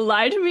where you're going to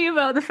lie to me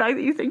about the fact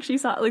that you think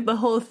she's hot. Like, the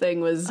whole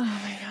thing was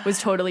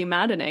totally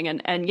maddening.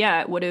 And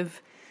yeah,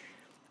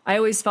 I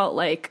always felt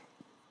like,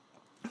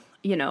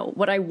 you know,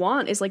 what I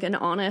want is like an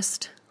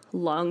honest,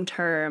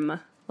 long-term,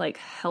 like,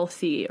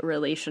 healthy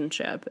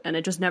relationship. And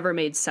it just never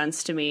made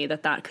sense to me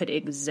that could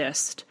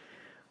exist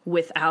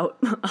without,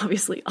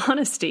 obviously,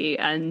 honesty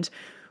and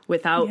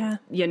without,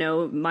 you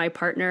know, my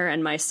partner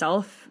and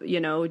myself,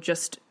 you know,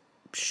 just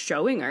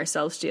showing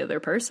ourselves to the other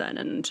person.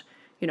 And,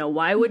 you know,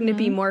 why wouldn't it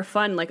be more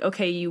fun? Like,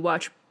 okay, you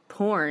watch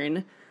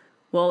porn.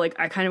 Well, like,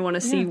 I kind of want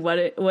to see what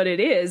it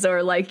is,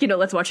 or like, you know,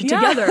 let's watch it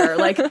together, or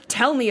like,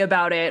 tell me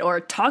about it, or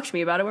talk to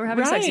me about it when we're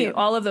having sex. You know,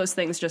 all of those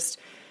things just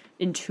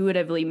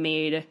intuitively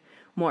made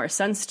more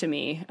sense to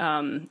me.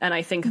 And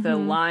I think the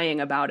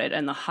lying about it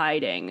and the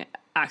hiding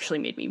actually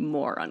made me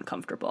more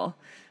uncomfortable.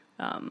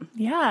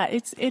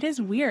 It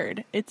is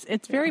weird.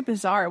 It's very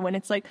bizarre when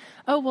it's like,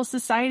 oh, well,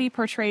 society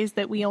portrays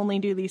that we only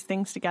do these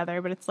things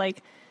together, but it's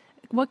like,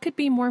 what could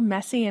be more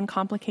messy and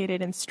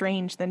complicated and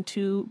strange than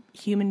two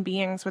human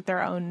beings with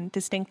their own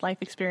distinct life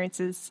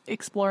experiences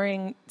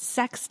exploring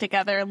sex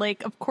together?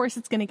 Like, of course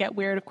it's going to get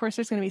weird. Of course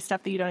there's going to be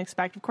stuff that you don't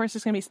expect. Of course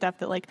there's going to be stuff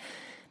that like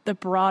the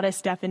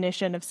broadest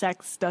definition of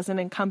sex doesn't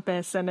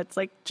encompass. And it's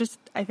like, just,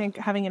 I think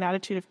having an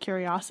attitude of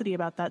curiosity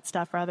about that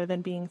stuff rather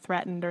than being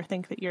threatened or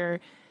think that you're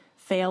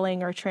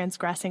failing or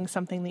transgressing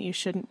something that you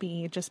shouldn't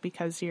be just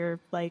because you're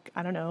like,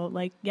 I don't know,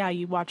 like, yeah,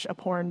 you watch a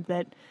porn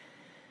that,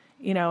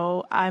 you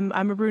know, I'm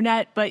a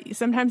brunette, but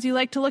sometimes you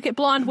like to look at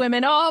blonde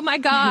women. Oh my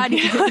God.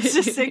 You know, it's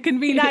just, it can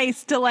be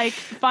nice to like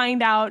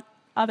find out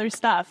other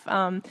stuff.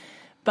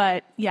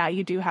 But yeah,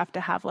 you do have to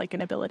have like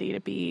an ability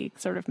to be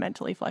sort of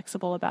mentally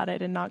flexible about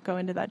it and not go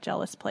into that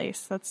jealous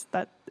place.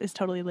 That is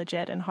totally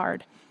legit and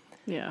hard.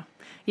 Yeah.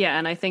 Yeah.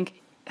 And I think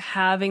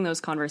having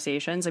those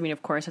conversations, I mean,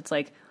 of course, it's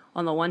like,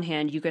 on the one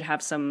hand, you could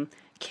have some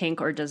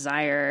kink or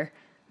desire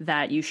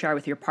that you share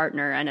with your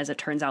partner, and as it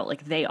turns out,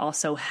 like, they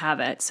also have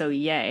it, so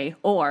yay.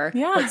 Or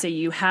let's say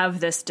you have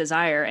this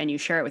desire and you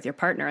share it with your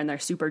partner and they're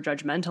super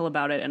judgmental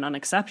about it and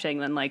unaccepting,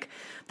 then like,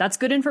 that's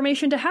good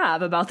information to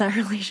have about that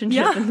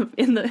relationship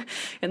in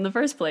the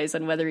first place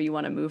and whether you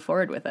want to move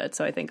forward with it.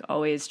 So I think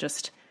always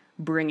just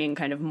bringing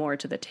kind of more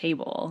to the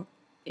table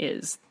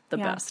is the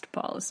best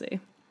policy.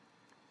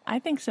 I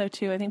think so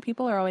too. I think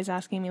people are always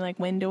asking me like,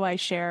 when do I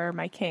share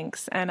my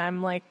kinks? And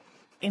I'm like,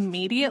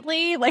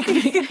 immediately, like,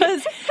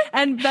 because,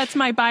 and that's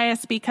my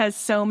bias because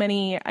so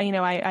many, you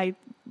know, I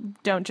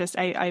don't just,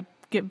 I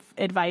give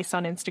advice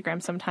on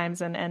Instagram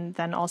sometimes and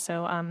then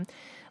also,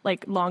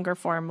 like longer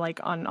form,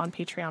 like on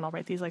Patreon, I'll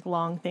write these like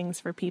long things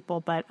for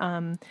people. But,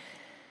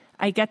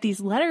 I get these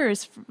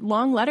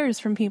long letters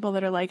from people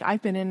that are like,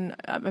 I've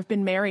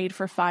been married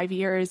for 5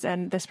 years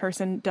and this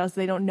person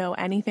they don't know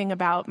anything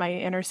about my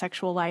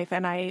intersexual life.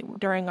 And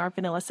during our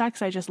vanilla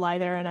sex, I just lie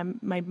there and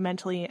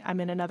I'm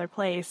in another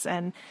place.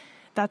 And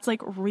that's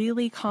like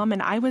really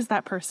common. I was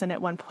that person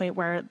at one point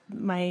where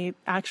my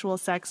actual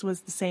sex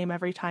was the same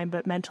every time,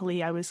 but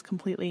mentally I was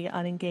completely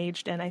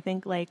unengaged. And I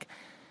think like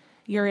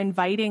you're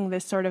inviting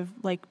this sort of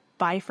like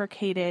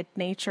bifurcated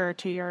nature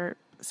to your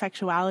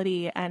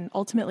sexuality and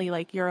ultimately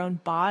like your own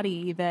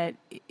body that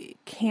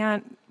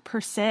can't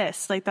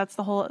persist. Like that's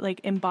the whole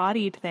like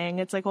embodied thing.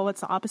 It's like, well,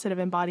 what's the opposite of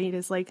embodied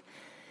is like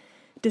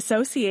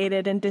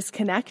dissociated and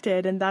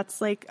disconnected. And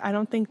that's like, I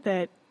don't think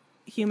that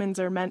humans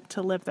are meant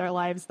to live their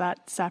lives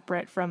that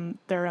separate from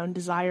their own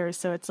desires.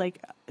 So it's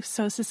like,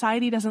 so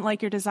society doesn't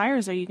like your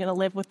desires. Are you going to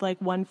live with like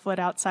 1 foot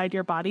outside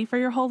your body for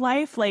your whole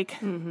life? Like,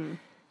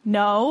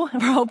 no,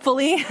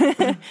 hopefully.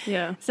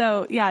 Yeah.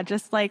 So yeah,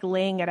 just like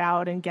laying it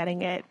out and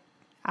getting it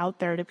out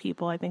there to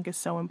people, I think is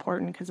so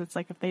important because it's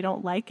like, if they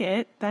don't like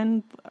it,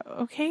 then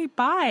okay,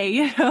 bye,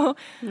 you know?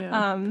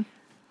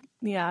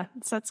 Yeah.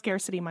 It's that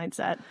scarcity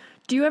mindset.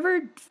 Do you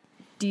ever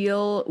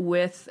deal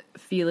with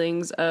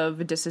feelings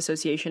of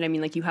disassociation? I mean,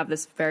 like you have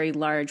this very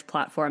large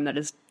platform that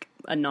is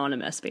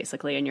anonymous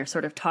basically, and you're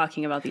sort of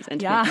talking about these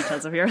intimate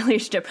details of your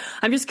relationship.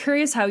 I'm just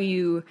curious how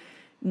you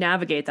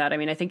navigate that. I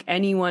mean, I think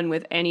anyone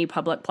with any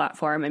public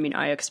platform, I mean,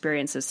 I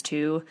experience this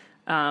too.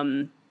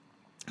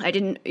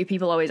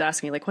 People always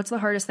ask me like, what's the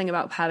hardest thing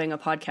about having a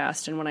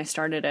podcast? And when I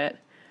started it,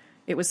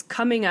 it was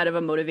coming out of a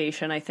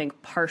motivation, I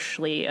think,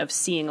 partially of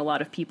seeing a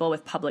lot of people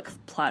with public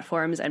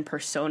platforms and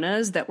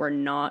personas that were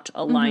not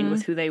aligned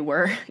with who they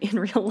were in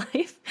real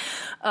life.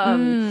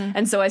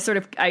 And so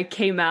I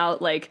came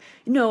out like,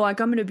 no, like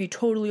I'm going to be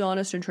totally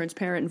honest and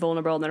transparent and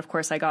vulnerable. And then of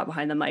course I got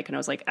behind the mic and I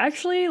was like,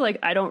 actually, like,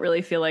 I don't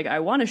really feel like I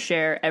want to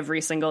share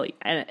every single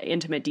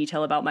intimate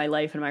detail about my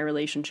life and my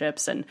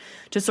relationships, and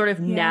to sort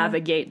of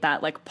navigate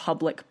that like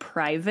public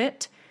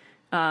private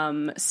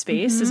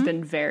space has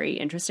been very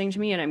interesting to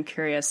me. And I'm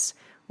curious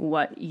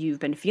what you've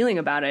been feeling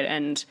about it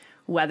and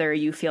whether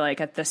you feel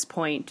like at this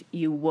point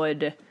you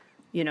would,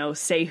 you know,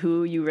 say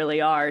who you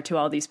really are to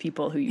all these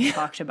people who you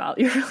talked about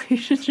your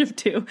relationship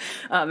to.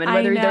 And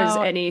whether there's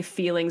any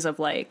feelings of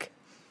like,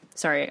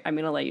 sorry, I'm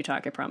going to let you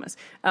talk, I promise.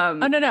 Oh,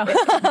 no.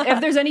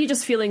 If there's any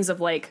just feelings of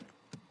like,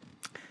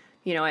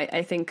 you know,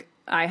 I think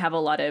I have a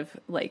lot of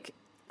like,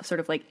 sort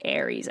of like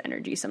Aries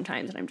energy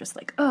sometimes. And I'm just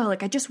like, oh,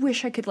 like, I just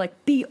wish I could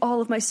like be all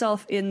of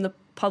myself in the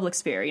public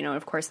sphere, you know,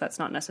 of course that's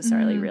not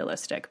necessarily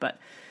realistic, but,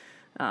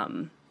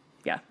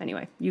 yeah,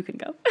 anyway, you can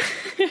go.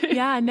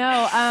 Yeah,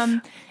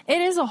 no,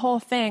 it is a whole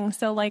thing.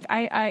 So like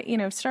I, you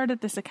know, started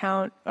this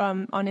account,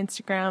 on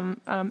Instagram,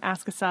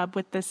 Ask a Sub,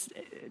 with this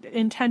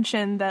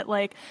intention that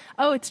like,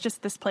 oh, it's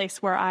just this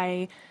place where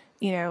I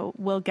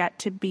will get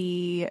to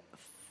be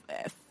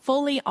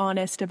fully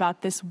honest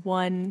about this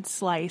one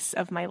slice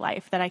of my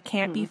life that I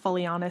can't be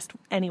fully honest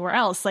anywhere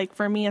else. Like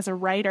for me as a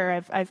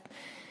writer, I've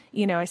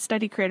I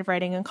studied creative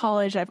writing in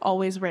college. I've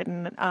always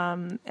written.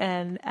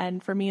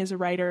 And for me as a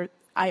writer,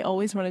 I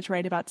always wanted to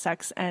write about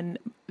sex. And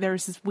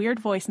there's this weird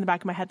voice in the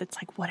back of my head that's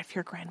like, what if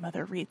your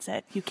grandmother reads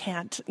it? You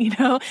can't,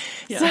 Yeah.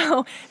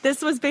 So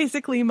this was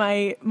basically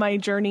my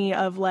journey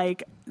of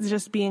like,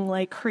 just being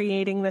like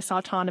creating this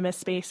autonomous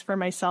space for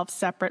myself,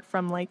 separate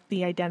from like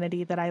the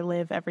identity that I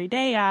live every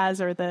day as,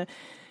 or the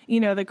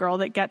girl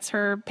that gets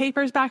her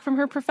papers back from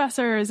her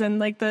professors and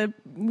like the,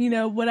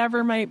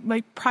 whatever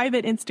my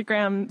private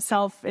Instagram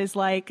self is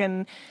like,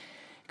 and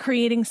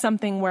creating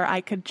something where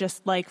I could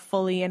just like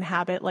fully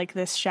inhabit like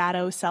this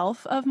shadow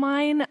self of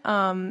mine,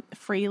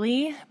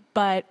 freely.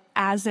 But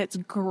as it's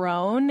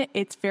grown,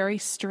 it's very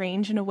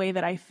strange in a way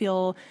that I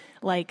feel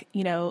like,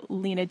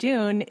 Lina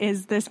Dune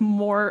is this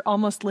more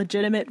almost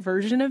legitimate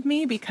version of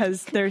me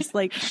because there's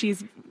like,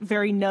 she's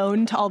very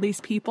known to all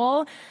these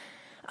people.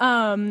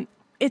 It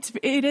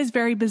is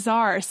very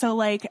bizarre. So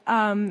like,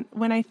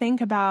 when I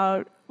think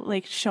about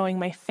like showing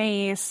my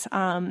face,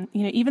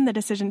 even the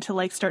decision to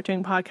like start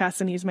doing podcasts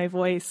and use my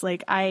voice,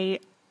 like I'm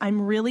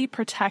really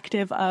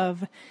protective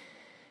of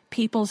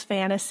people's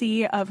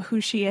fantasy of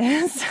who she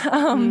is.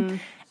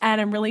 And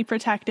I'm really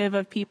protective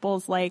of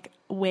people's like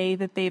way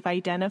that they've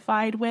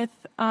identified with,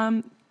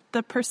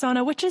 the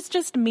persona, which is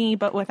just me,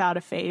 but without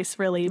a face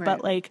really. Right.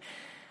 But like,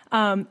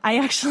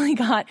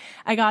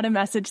 I got a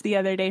message the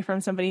other day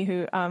from somebody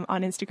who, on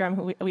Instagram,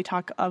 who we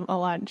talk a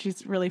lot, and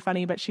she's really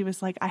funny, but she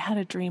was like, I had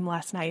a dream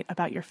last night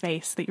about your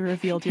face, that you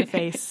revealed your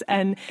face.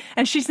 and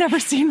she's never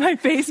seen my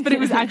face, but it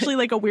was actually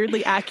like a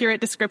weirdly accurate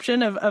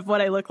description of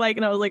what I look like.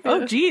 And I was like,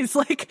 oh geez.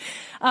 Like,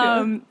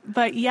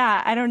 but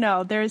yeah, I don't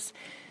know.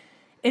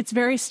 It's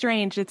very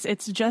strange.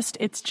 It's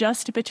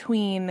just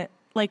between,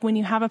 like when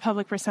you have a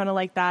public persona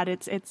like that,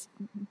 it's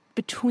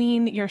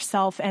between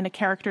yourself and a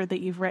character that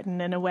you've written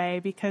in a way,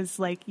 because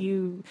like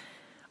you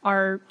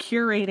are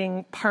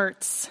curating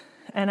parts,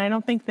 and I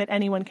don't think that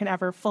anyone can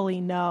ever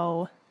fully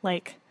know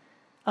like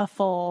a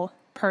full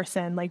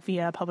person like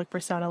via a public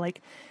persona.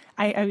 Like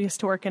I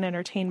used to work in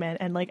entertainment,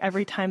 and like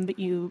every time that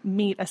you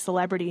meet a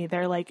celebrity,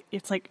 they're like,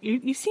 it's like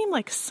you seem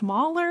like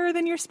smaller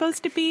than you're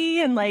supposed to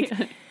be, and like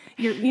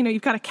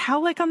you've got a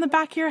cowlick on the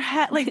back of your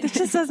head. Like this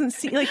just doesn't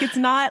seem like, it's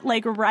not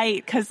like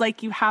right, because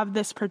like you have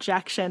this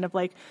projection of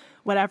like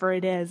whatever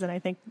it is. And I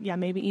think,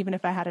 maybe even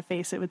if I had a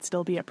face, it would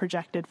still be a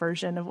projected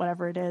version of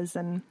whatever it is.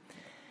 And,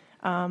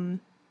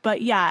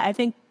 but yeah, I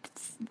think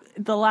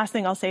the last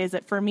thing I'll say is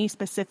that for me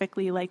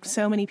specifically, like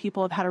so many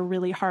people have had a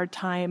really hard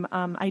time,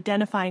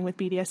 identifying with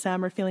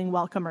BDSM or feeling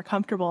welcome or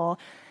comfortable.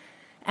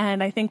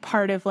 And I think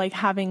part of like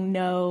having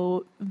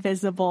no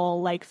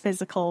visible, like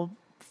physical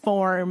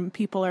form,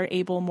 people are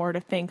able more to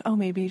think, oh,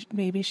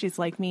 maybe she's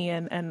like me.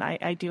 And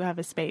I do have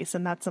a space.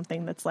 And that's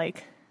something that's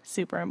like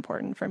super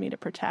important for me to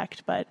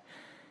protect. But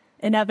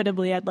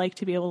inevitably I'd like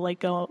to be able to like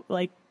go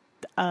like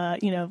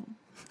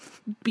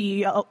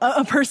be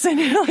a person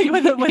like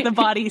with a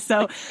body,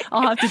 so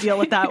I'll have to deal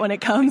with that when it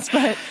comes.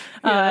 But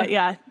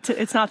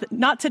it's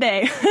not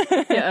today.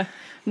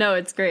 No,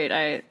 it's great.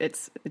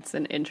 It's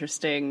an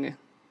interesting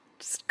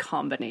just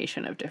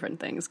combination of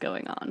different things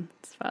going on.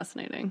 It's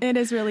fascinating. It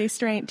is really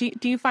strange.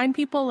 Do you find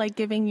people like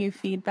giving you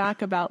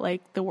feedback about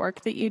like the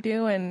work that you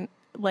do, and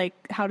like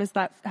how does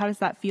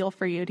that feel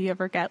for you? Do you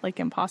ever get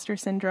like imposter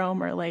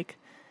syndrome or like?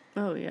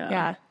 Oh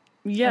yeah.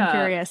 I'm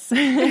curious.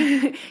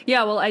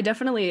 Yeah, well, I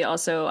definitely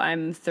also,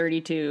 I'm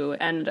 32,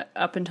 and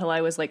up until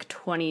I was like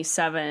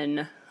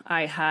 27,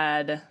 I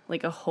had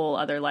like a whole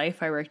other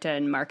life. I worked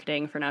in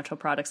marketing for natural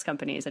products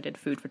companies. I did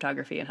food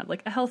photography and had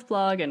like a health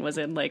blog, and was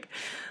in like,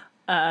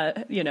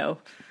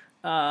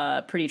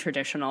 pretty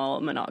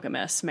traditional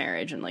monogamous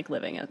marriage, and like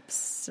living a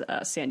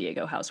San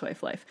Diego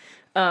housewife life.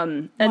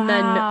 And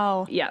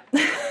wow. Then, yeah.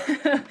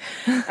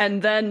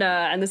 and then,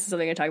 and this is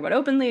something I talk about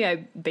openly,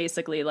 I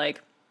basically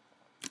like,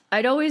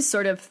 I'd always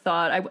sort of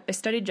thought, I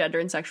studied gender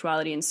and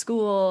sexuality in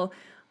school.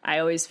 I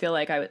always feel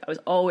like I was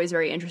always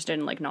very interested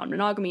in like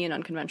non-monogamy and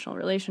unconventional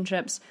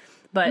relationships,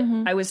 but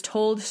I was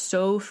told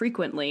so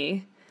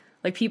frequently,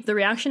 like the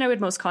reaction I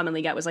would most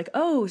commonly get was like,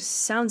 oh,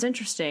 sounds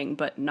interesting,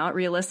 but not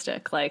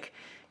realistic. Like,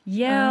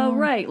 yeah,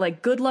 right.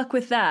 Like, good luck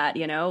with that.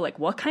 Like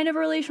what kind of a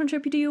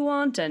relationship do you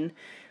want? And,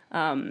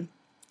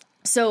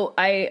 so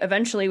I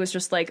eventually was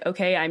just like,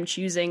 okay, I'm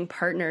choosing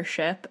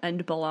partnership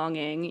and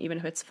belonging, even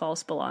if it's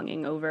false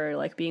belonging, over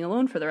like being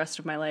alone for the rest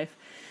of my life.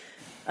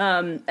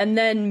 And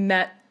then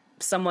met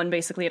someone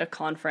basically at a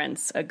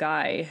conference, a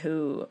guy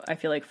who I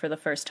feel like for the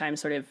first time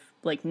sort of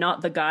like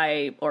not the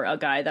guy or a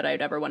guy that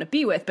I'd ever want to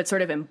be with, but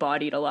sort of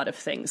embodied a lot of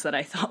things that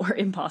I thought were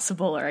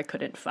impossible or I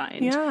couldn't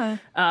find. Yeah.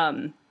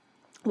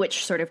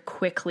 Which sort of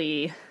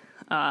quickly,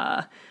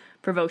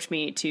 provoked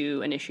me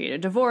to initiate a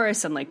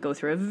divorce and like go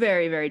through a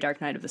very, very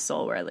dark night of the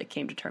soul where I like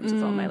came to terms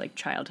with all my like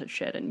childhood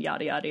shit and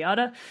yada, yada,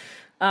 yada.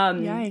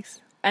 Yikes.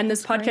 And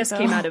this podcast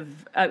came out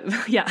of,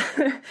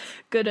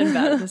 good and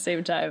bad at the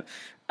same time.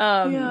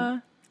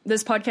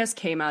 This podcast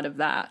came out of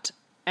that.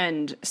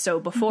 And so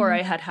before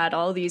I had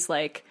all these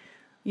like,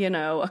 you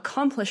know,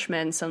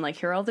 accomplishments and like,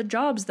 here are all the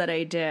jobs that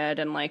I did.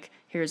 And like,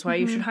 here's why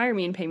you should hire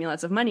me and pay me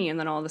lots of money. And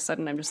then all of a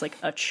sudden I'm just like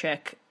a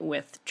chick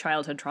with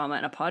childhood trauma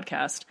and a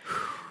podcast.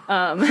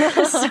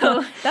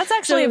 So that's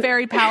actually a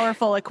very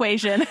powerful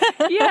equation.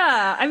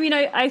 Yeah. I mean,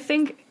 I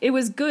think it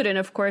was good. And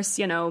of course,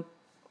 you know,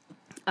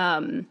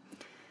 I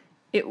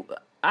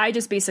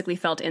just basically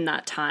felt in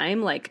that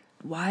time, like,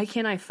 why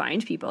can't I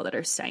find people that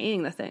are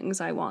saying the things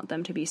I want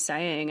them to be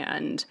saying?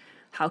 And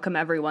how come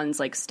everyone's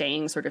like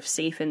staying sort of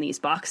safe in these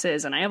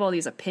boxes? And I have all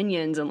these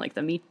opinions, and like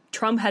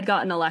Trump had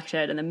gotten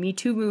elected and the Me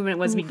Too movement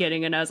was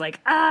beginning, and I was like,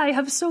 I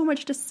have so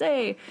much to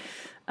say.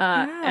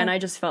 And I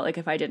just felt like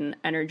if I didn't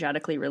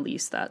energetically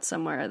release that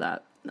somewhere,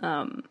 that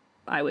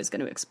I was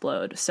going to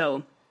explode.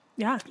 So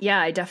yeah,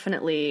 I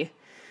definitely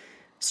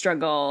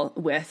struggle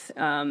with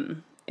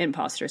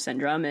imposter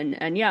syndrome.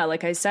 And yeah,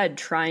 like I said,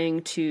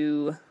 trying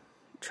to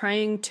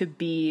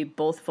be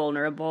both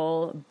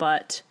vulnerable,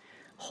 but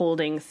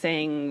holding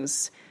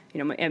things,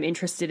 you know, I'm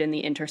interested in the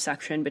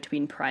intersection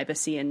between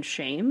privacy and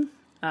shame.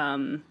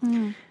 And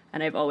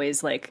I've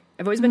always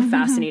been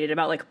fascinated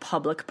about like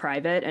public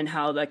private and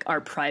how like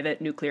our private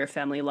nuclear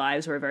family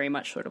lives were very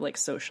much sort of like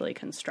socially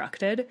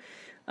constructed.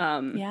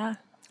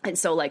 And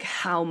so like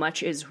how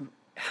much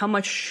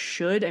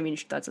should, I mean,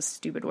 that's a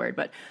stupid word,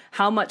 but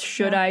how much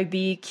should I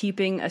be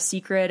keeping a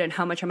secret, and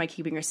how much am I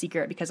keeping a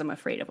secret because I'm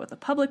afraid of what the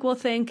public will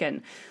think?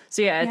 And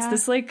so, it's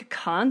this like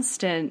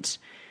constant,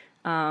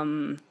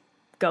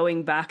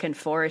 going back and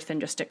forth and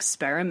just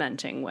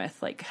experimenting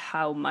with like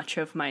how much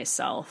of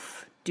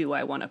myself do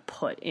I want to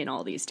put in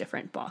all these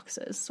different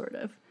boxes, sort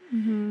of.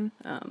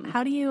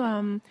 How do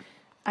you,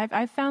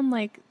 I've found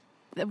like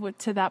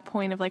to that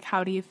point of like,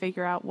 how do you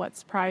figure out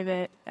what's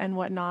private and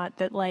what not,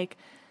 that like,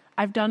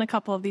 I've done a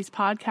couple of these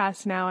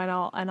podcasts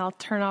now, and I'll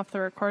turn off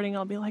the recording.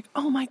 I'll be like,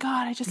 oh my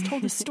God, I just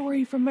told a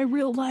story from my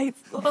real life.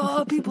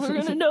 Oh, people are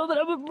going to know that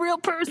I'm a real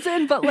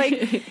person. But like,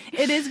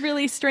 it is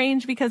really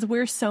strange because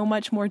we're so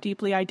much more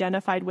deeply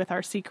identified with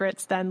our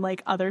secrets than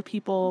like other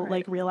people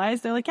like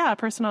realize. They're like, yeah, a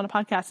person on a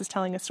podcast is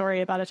telling a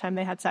story about a time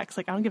they had sex.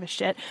 Like, I don't give a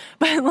shit.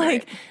 But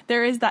like,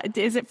 there is that,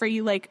 is it for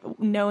you, like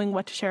knowing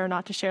what to share or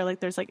not to share? Like,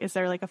 there's like, is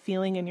there like a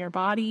feeling in your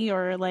body,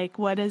 or like,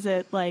 what is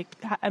it like?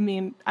 I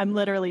mean, I'm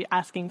literally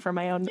asking for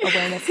my own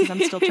awareness because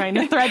I'm still trying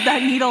to thread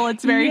that needle.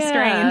 It's very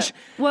strange.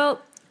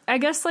 Well, I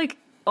guess like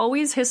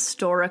always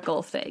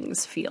historical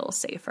things feel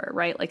safer,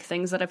 right? Like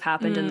things that have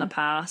happened in the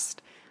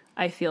past,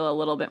 I feel a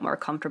little bit more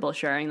comfortable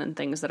sharing than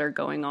things that are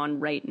going on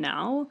right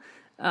now.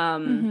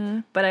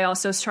 But I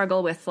also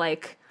struggle with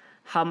like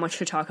how much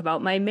to talk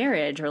about my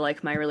marriage or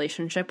like my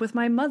relationship with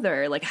my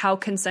mother. Like how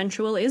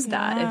consensual is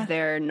that if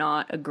they're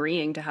not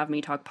agreeing to have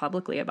me talk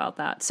publicly about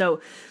that? So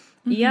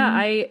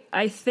I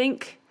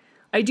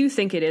do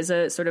think it is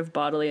a sort of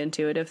bodily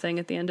intuitive thing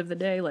at the end of the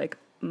day, like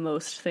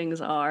most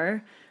things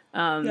are.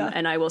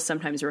 And I will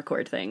sometimes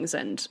record things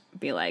and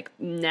be like,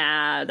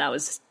 nah, that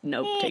was,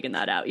 taking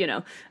that out, you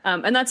know?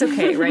 And that's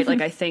okay, right?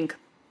 Like, I think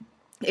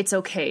it's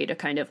okay to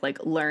kind of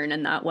like learn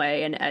in that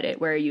way and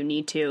edit where you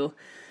need to.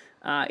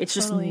 It's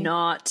just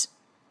not,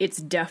 it's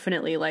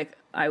definitely like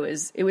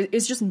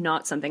it's just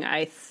not something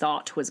I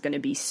thought was going to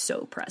be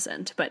so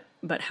present,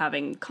 but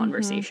having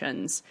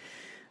conversations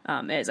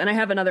is. And I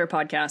have another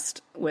podcast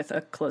with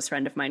a close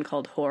friend of mine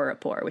called Horror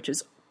Rapport, which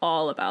is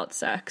all about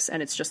sex,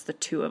 and it's just the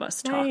two of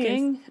us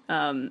talking.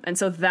 And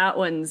so that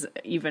one's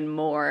even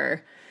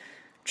more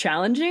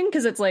challenging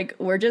because it's like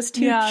we're just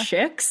two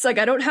chicks. Like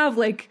I don't have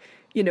like,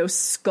 you know,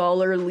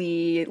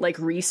 scholarly like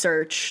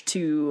research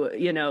to,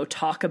 you know,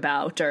 talk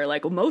about, or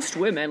like most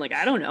women, like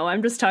I don't know,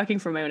 I'm just talking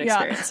from my own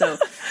experience. So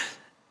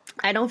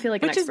I don't feel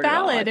like which an expert is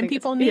valid and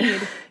people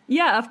need.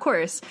 Yeah, of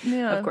course.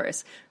 Of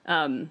course.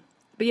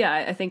 But yeah,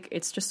 I think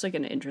it's just like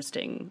an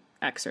interesting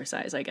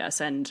exercise, I guess.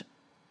 And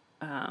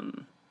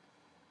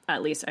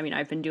at least, I mean,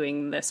 I've been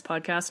doing this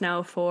podcast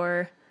now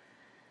for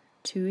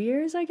 2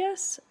 years, I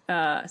guess.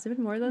 Has it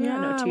been more than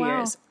that? No, 2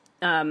 years.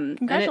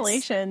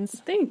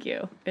 Congratulations. Thank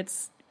you.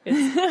 It's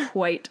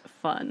quite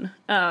fun.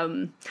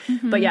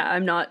 But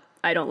yeah,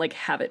 I don't like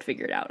have it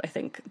figured out. I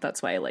think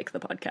that's why I like the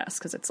podcast,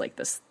 because it's like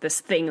this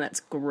thing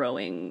that's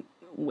growing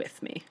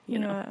with me, you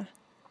know?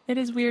 It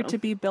is weird to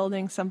be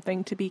building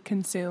something to be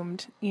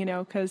consumed, you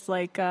know, because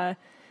like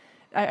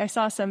I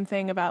saw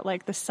something about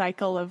like the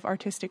cycle of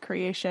artistic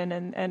creation,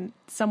 and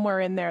somewhere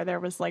in there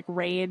was like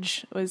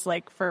rage was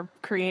like for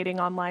creating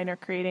online or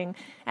creating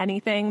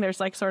anything. There's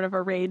like sort of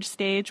a rage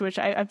stage, which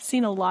I've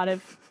seen a lot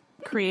of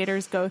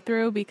creators go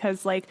through,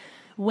 because like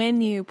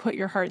when you put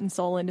your heart and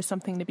soul into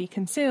something to be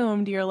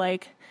consumed, you're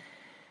like,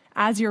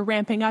 as you're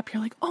ramping up,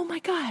 you're like, oh my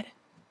God,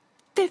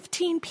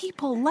 15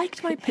 people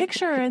liked my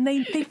picture and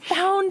they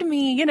found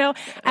me, you know.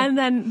 And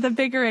then the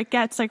bigger it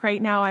gets, like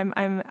right now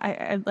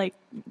I like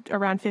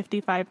around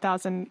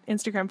 55,000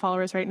 Instagram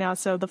followers right now.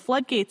 So the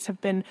floodgates have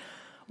been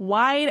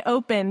wide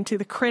open to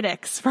the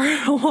critics for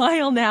a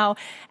while now.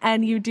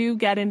 And you do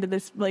get into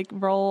this like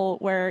role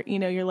where, you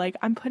know, you're like,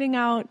 I'm putting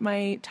out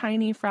my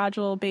tiny,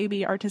 fragile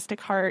baby artistic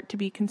heart to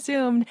be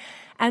consumed.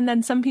 And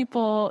then some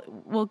people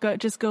will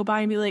just go by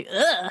and be like,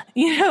 ugh,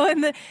 you know,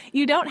 and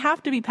you don't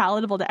have to be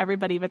palatable to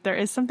everybody, but there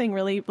is something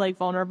really like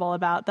vulnerable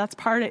about, that's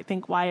part, I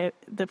think, why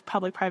the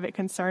public-private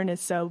concern is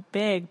so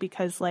big,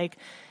 because like,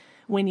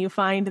 when you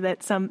find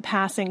that some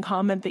passing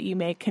comment that you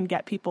make can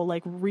get people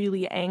like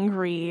really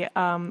angry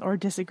or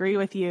disagree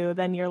with you,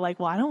 then you're like,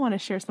 well, I don't want to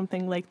share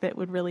something like that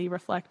would really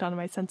reflect on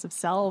my sense of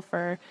self.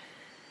 Or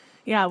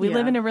we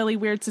live in a really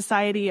weird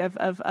society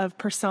of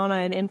persona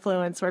and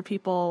influence where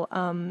people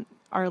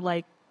are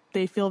like,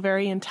 they feel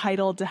very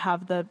entitled to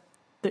have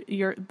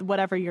your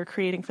whatever you're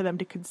creating for them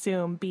to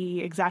consume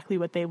be exactly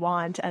what they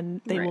want,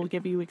 and they will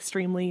give you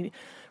extremely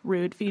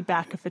rude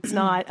feedback if it's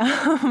not.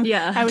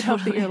 I would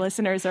hope that your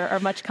listeners are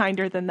much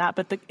kinder than that,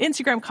 but the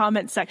Instagram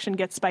comment section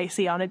gets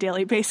spicy on a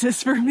daily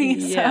basis for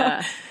me.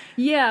 And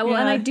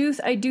I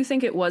do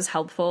think it was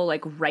helpful,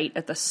 like right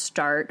at the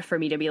start, for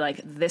me to be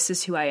like, this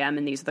is who I am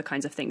and these are the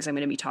kinds of things I'm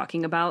going to be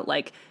talking about.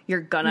 Like, you're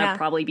gonna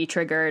probably be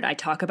triggered. I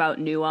talk about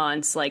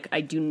nuance. Like,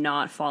 I do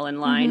not fall in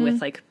line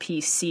with like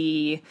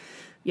PC,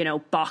 you know,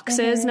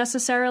 boxes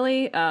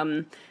necessarily.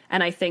 And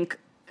I think,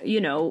 you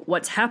know,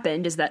 what's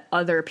happened is that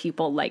other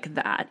people like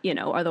that, you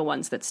know, are the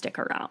ones that stick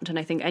around. And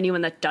I think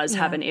anyone that does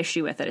have an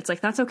issue with it, it's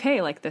like, that's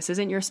okay. Like, this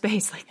isn't your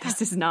space. Like,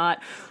 this is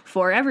not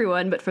for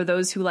everyone, but for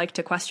those who like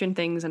to question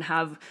things and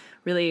have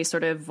really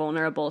sort of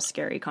vulnerable,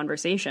 scary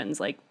conversations,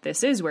 like,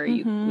 this is where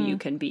you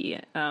can be.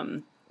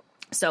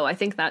 So I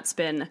think that's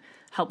been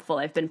helpful.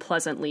 I've been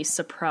pleasantly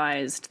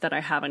surprised that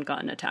I haven't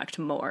gotten attacked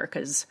more,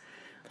 because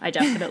I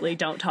definitely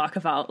don't talk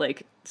about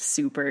like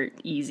super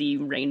easy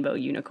rainbow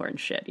unicorn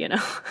shit, you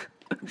know?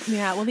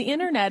 Yeah, well, the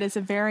internet is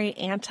a very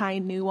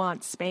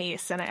anti-nuanced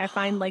space, and I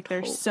find like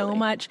there's so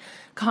much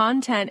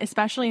content,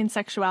 especially in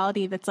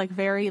sexuality, that's like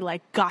very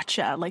like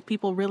gotcha. Like,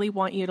 people really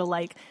want you to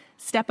like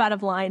step out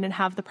of line and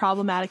have the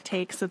problematic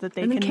take so that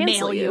they can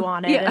nail you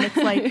on it. And it's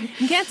like,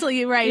 cancel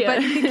you, right?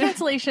 But the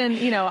cancellation,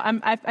 you know,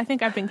 I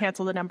think I've been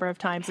canceled a number of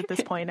times at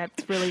this point.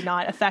 It's really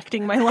not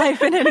affecting my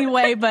life in any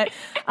way. But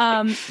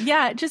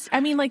just, I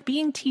mean, like,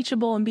 being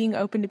teachable and being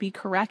open to be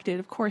corrected,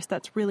 of course,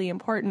 that's really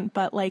important.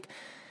 But like,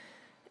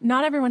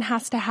 not everyone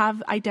has to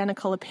have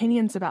identical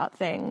opinions about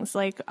things,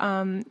 like,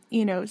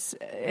 you know,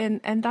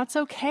 and that's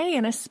okay.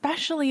 And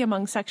especially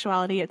among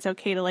sexuality, it's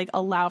okay to like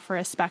allow for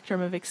a spectrum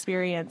of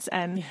experience.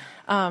 And,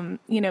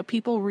 you know,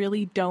 people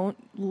really don't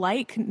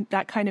like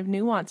that kind of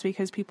nuance,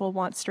 because people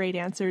want straight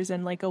answers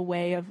and like a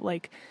way of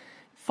like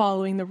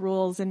following the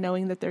rules and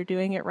knowing that they're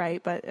doing it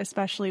right. But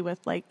especially with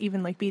like,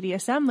 even like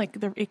BDSM, like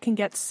it can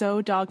get so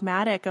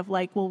dogmatic of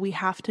like, well, we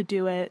have to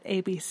do it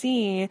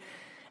ABC.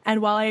 And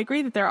while I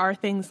agree that there are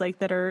things like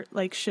that are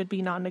like should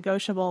be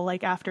non-negotiable,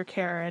 like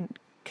aftercare and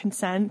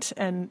consent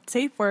and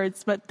safe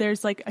words, but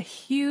there's like a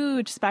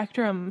huge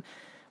spectrum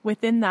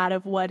within that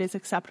of what is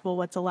acceptable,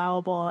 what's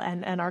allowable,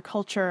 and our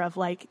culture of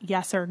like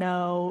yes or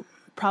no,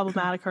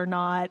 problematic or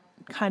not,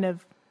 kind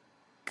of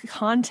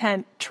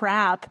content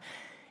trap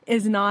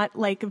is not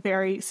like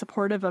very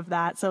supportive of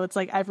that. So it's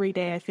like every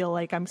day I feel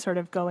like I'm sort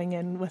of going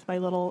in with my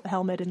little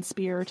helmet and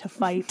spear to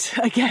fight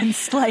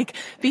against like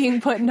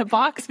being put in a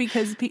box,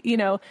 because, you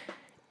know,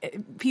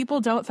 people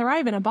don't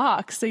thrive in a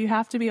box. So you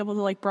have to be able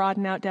to like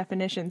broaden out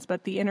definitions.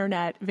 But the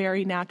internet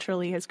very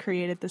naturally has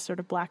created this sort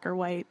of black or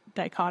white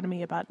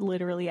dichotomy about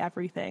literally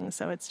everything.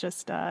 So it's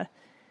just,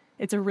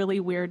 it's a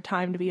really weird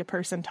time to be a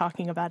person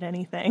talking about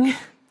anything,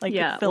 like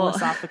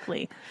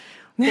philosophically.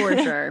 For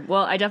sure.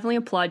 Well, I definitely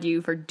applaud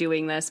you for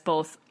doing this,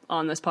 both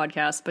on this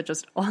podcast, but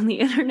just on the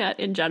internet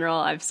in general.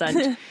 I've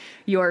sent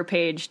your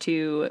page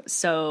to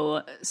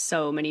so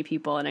many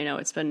people, and I know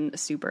it's been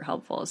super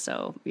helpful.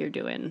 So you're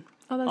doing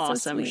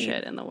awesome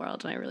shit in the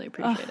world, and I really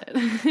appreciate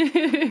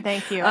it.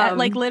 Thank you.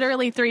 Like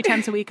literally 3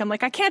 times a week, I'm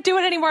like, I can't do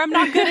it anymore. I'm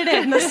not good at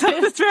it. And so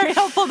it's very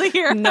helpful to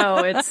hear. No,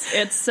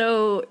 it's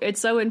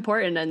so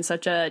important and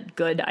such a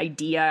good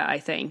idea. I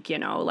think, you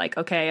know, like,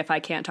 okay, if I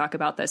can't talk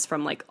about this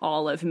from like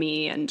all of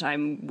me, and I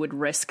would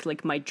risk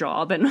like my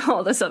job and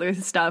all this other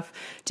stuff,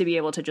 to be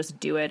able to just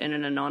do it in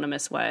an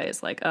anonymous way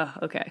is like, oh,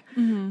 okay,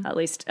 at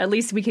least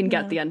we can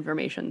get the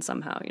information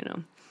somehow, you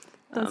know.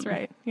 That's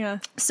right. Yeah.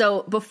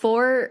 So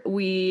before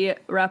we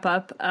wrap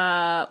up,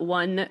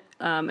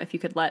 if you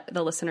could let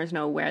the listeners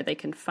know where they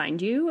can find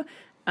you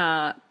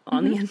on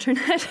the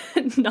internet,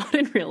 not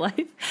in real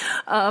life.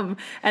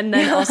 And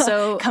then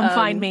also come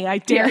find me. I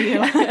dare you.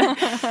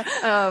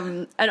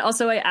 And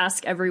also I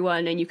ask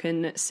everyone, and you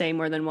can say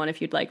more than one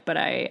if you'd like, but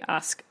I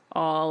ask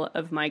all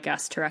of my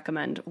guests to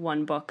recommend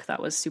one book that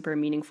was super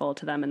meaningful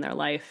to them in their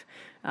life.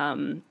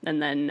 And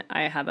then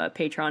I have a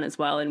Patreon as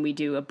well, and we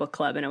do a book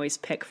club and always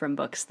pick from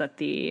books that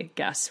the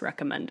guests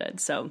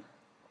recommended. So,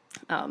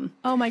 oh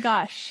my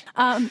gosh.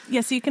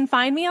 Yes, you can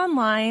find me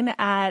online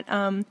at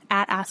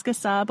Ask a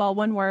Sub, all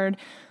one word,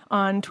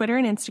 on Twitter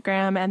and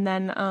Instagram. And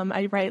then,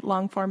 I write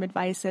long form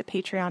advice at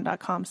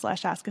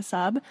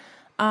patreon.com/askasub.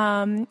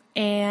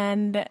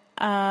 And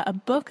a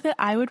book that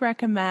I would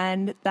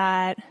recommend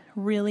that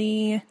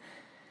really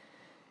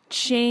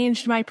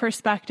changed my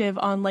perspective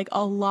on like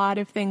a lot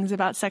of things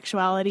about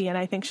sexuality, and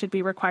I think should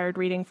be required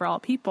reading for all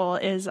people,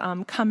 is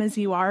Come As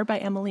You Are by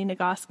Emily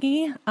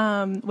Nagoski,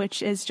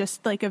 which is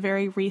just like a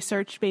very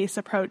research-based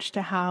approach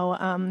to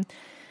how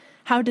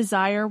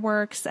desire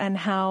works and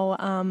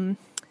how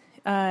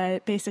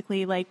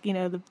basically like, you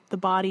know, the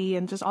body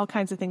and just all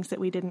kinds of things that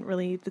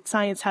that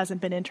science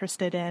hasn't been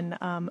interested in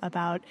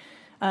about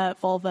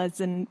vulvas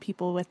and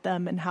people with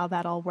them and how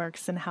that all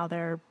works and how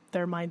their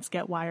minds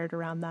get wired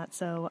around that.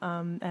 So,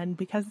 and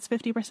because it's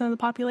 50% of the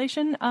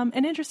population,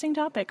 an interesting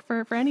topic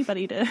for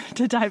anybody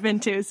to dive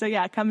into. So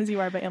yeah, Come As You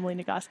Are by Emily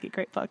Nagoski.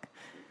 Great book.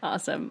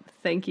 Awesome.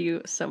 Thank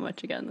you so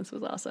much again. This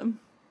was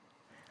awesome.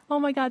 Oh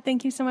my God,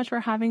 thank you so much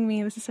for having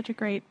me. This is such a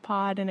great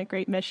pod and a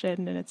great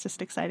mission, and it's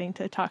just exciting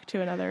to talk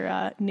to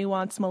another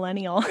nuanced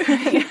millennial.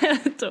 Yeah,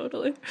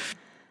 totally.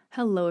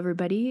 Hello,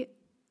 everybody.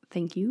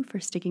 Thank you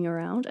for sticking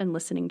around and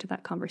listening to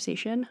that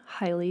conversation.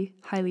 Highly,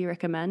 highly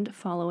recommend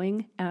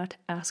following at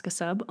Ask a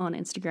Sub on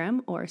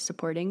Instagram or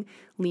supporting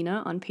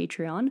Lina on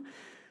Patreon.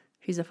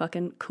 She's a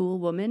fucking cool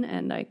woman,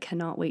 and I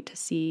cannot wait to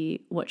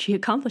see what she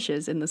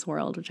accomplishes in this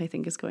world, which I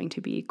think is going to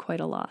be quite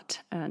a lot.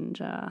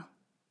 And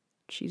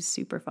she's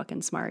super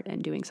fucking smart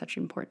and doing such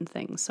important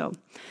things. So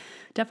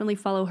definitely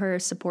follow her,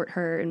 support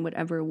her in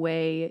whatever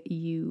way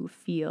you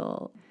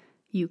feel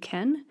you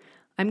can.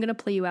 I'm going to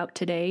play you out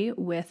today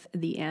with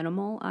The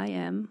Animal I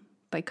Am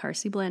by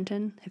Carsey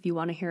Blanton. If you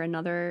want to hear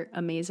another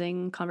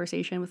amazing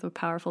conversation with a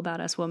powerful,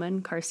 badass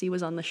woman, Carsey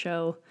was on the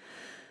show,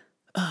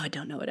 I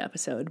don't know what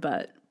episode,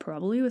 but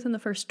probably within the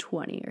first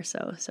 20 or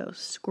so. So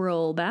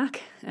scroll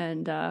back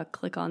and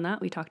click on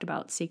that. We talked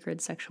about sacred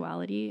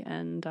sexuality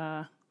and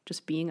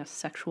just being a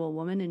sexual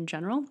woman in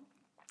general.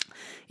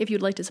 If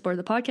you'd like to support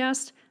the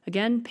podcast,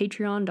 again,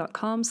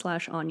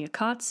 patreon.com/Anya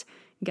Kotz.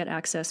 Get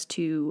access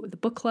to the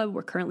book club.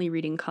 We're currently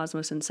reading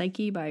Cosmos and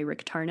Psyche by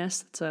Rick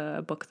Tarnas. It's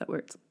a book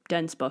it's a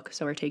dense book,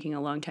 so we're taking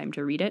a long time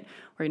to read it.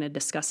 We're going to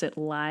discuss it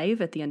live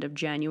at the end of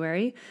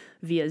January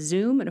via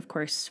Zoom. And of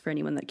course, for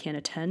anyone that can't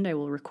attend, I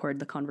will record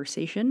the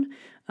conversation.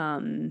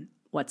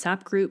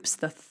 WhatsApp groups.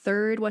 The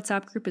third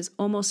WhatsApp group is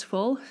almost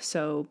full,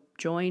 so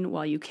join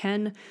while you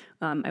can.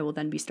 I will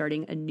then be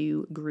starting a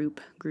new group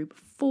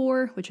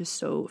 4, which is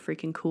so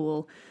freaking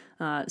cool.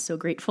 So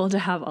grateful to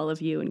have all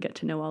of you and get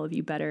to know all of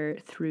you better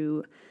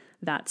through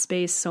that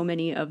space. So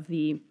many of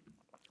the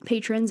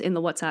patrons in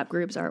the WhatsApp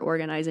groups are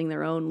organizing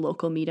their own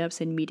local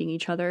meetups and meeting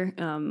each other,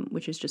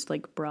 which has just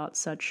like brought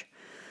such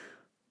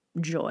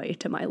joy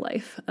to my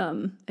life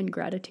and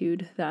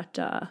gratitude that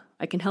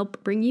I can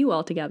help bring you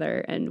all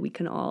together and we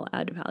can all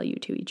add value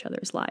to each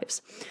other's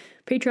lives.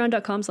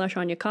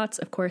 Patreon.com/Anya Kotz.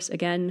 Of course,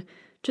 again,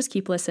 just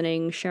keep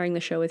listening, sharing the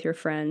show with your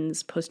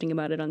friends, posting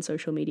about it on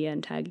social media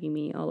and tagging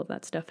me. All of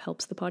that stuff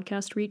helps the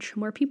podcast reach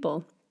more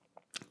people.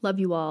 Love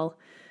you all.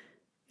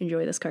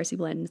 Enjoy this Carsey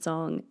Blanton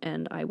song,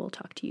 and I will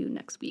talk to you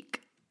next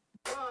week.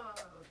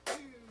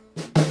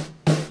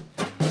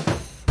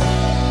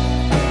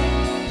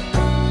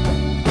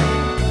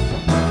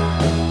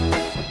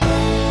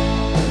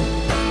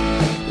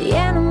 The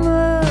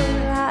animal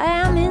I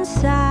am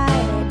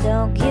inside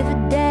don't give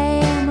a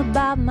damn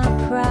about my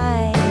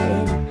pride.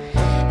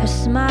 Her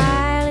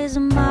smile is a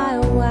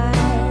mile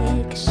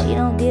wide, 'cause she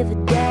don't give a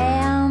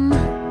damn.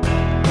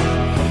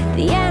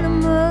 The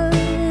animal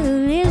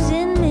who lives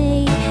in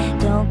me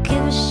don't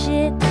give a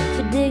shit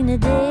for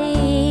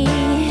dignity.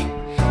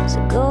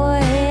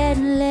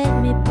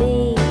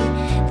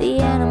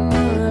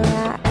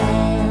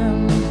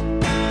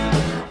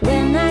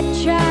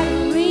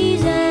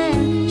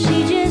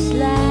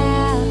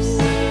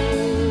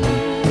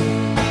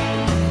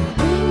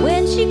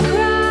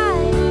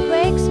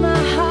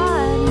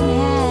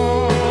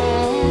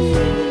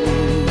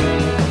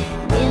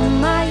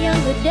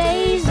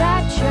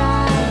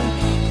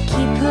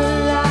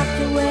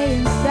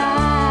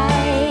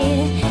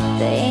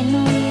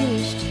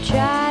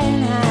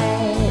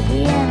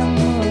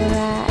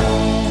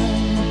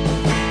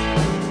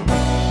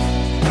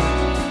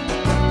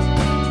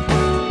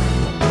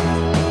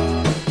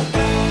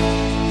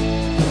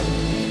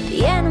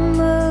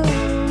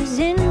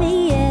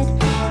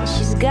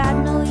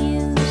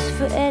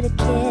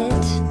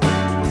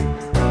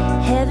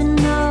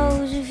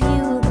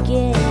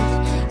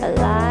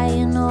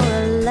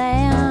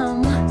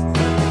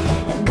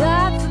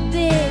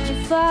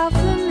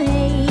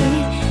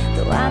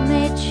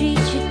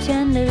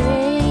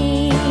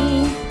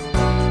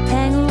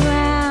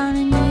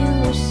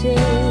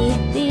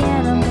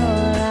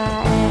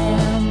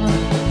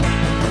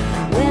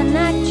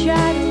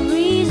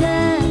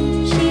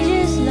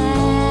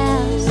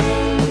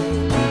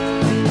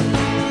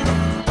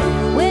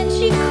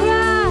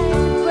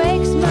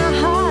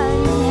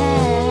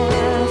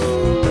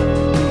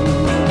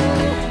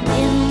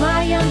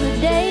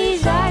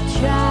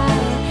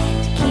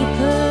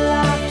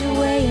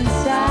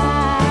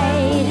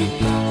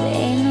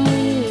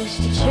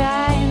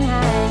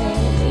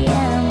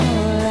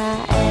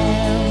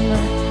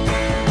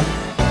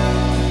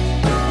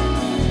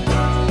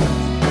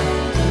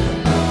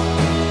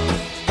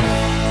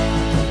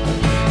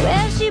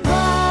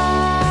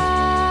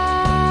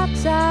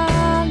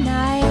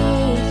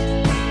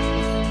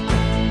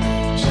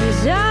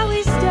 'Cause I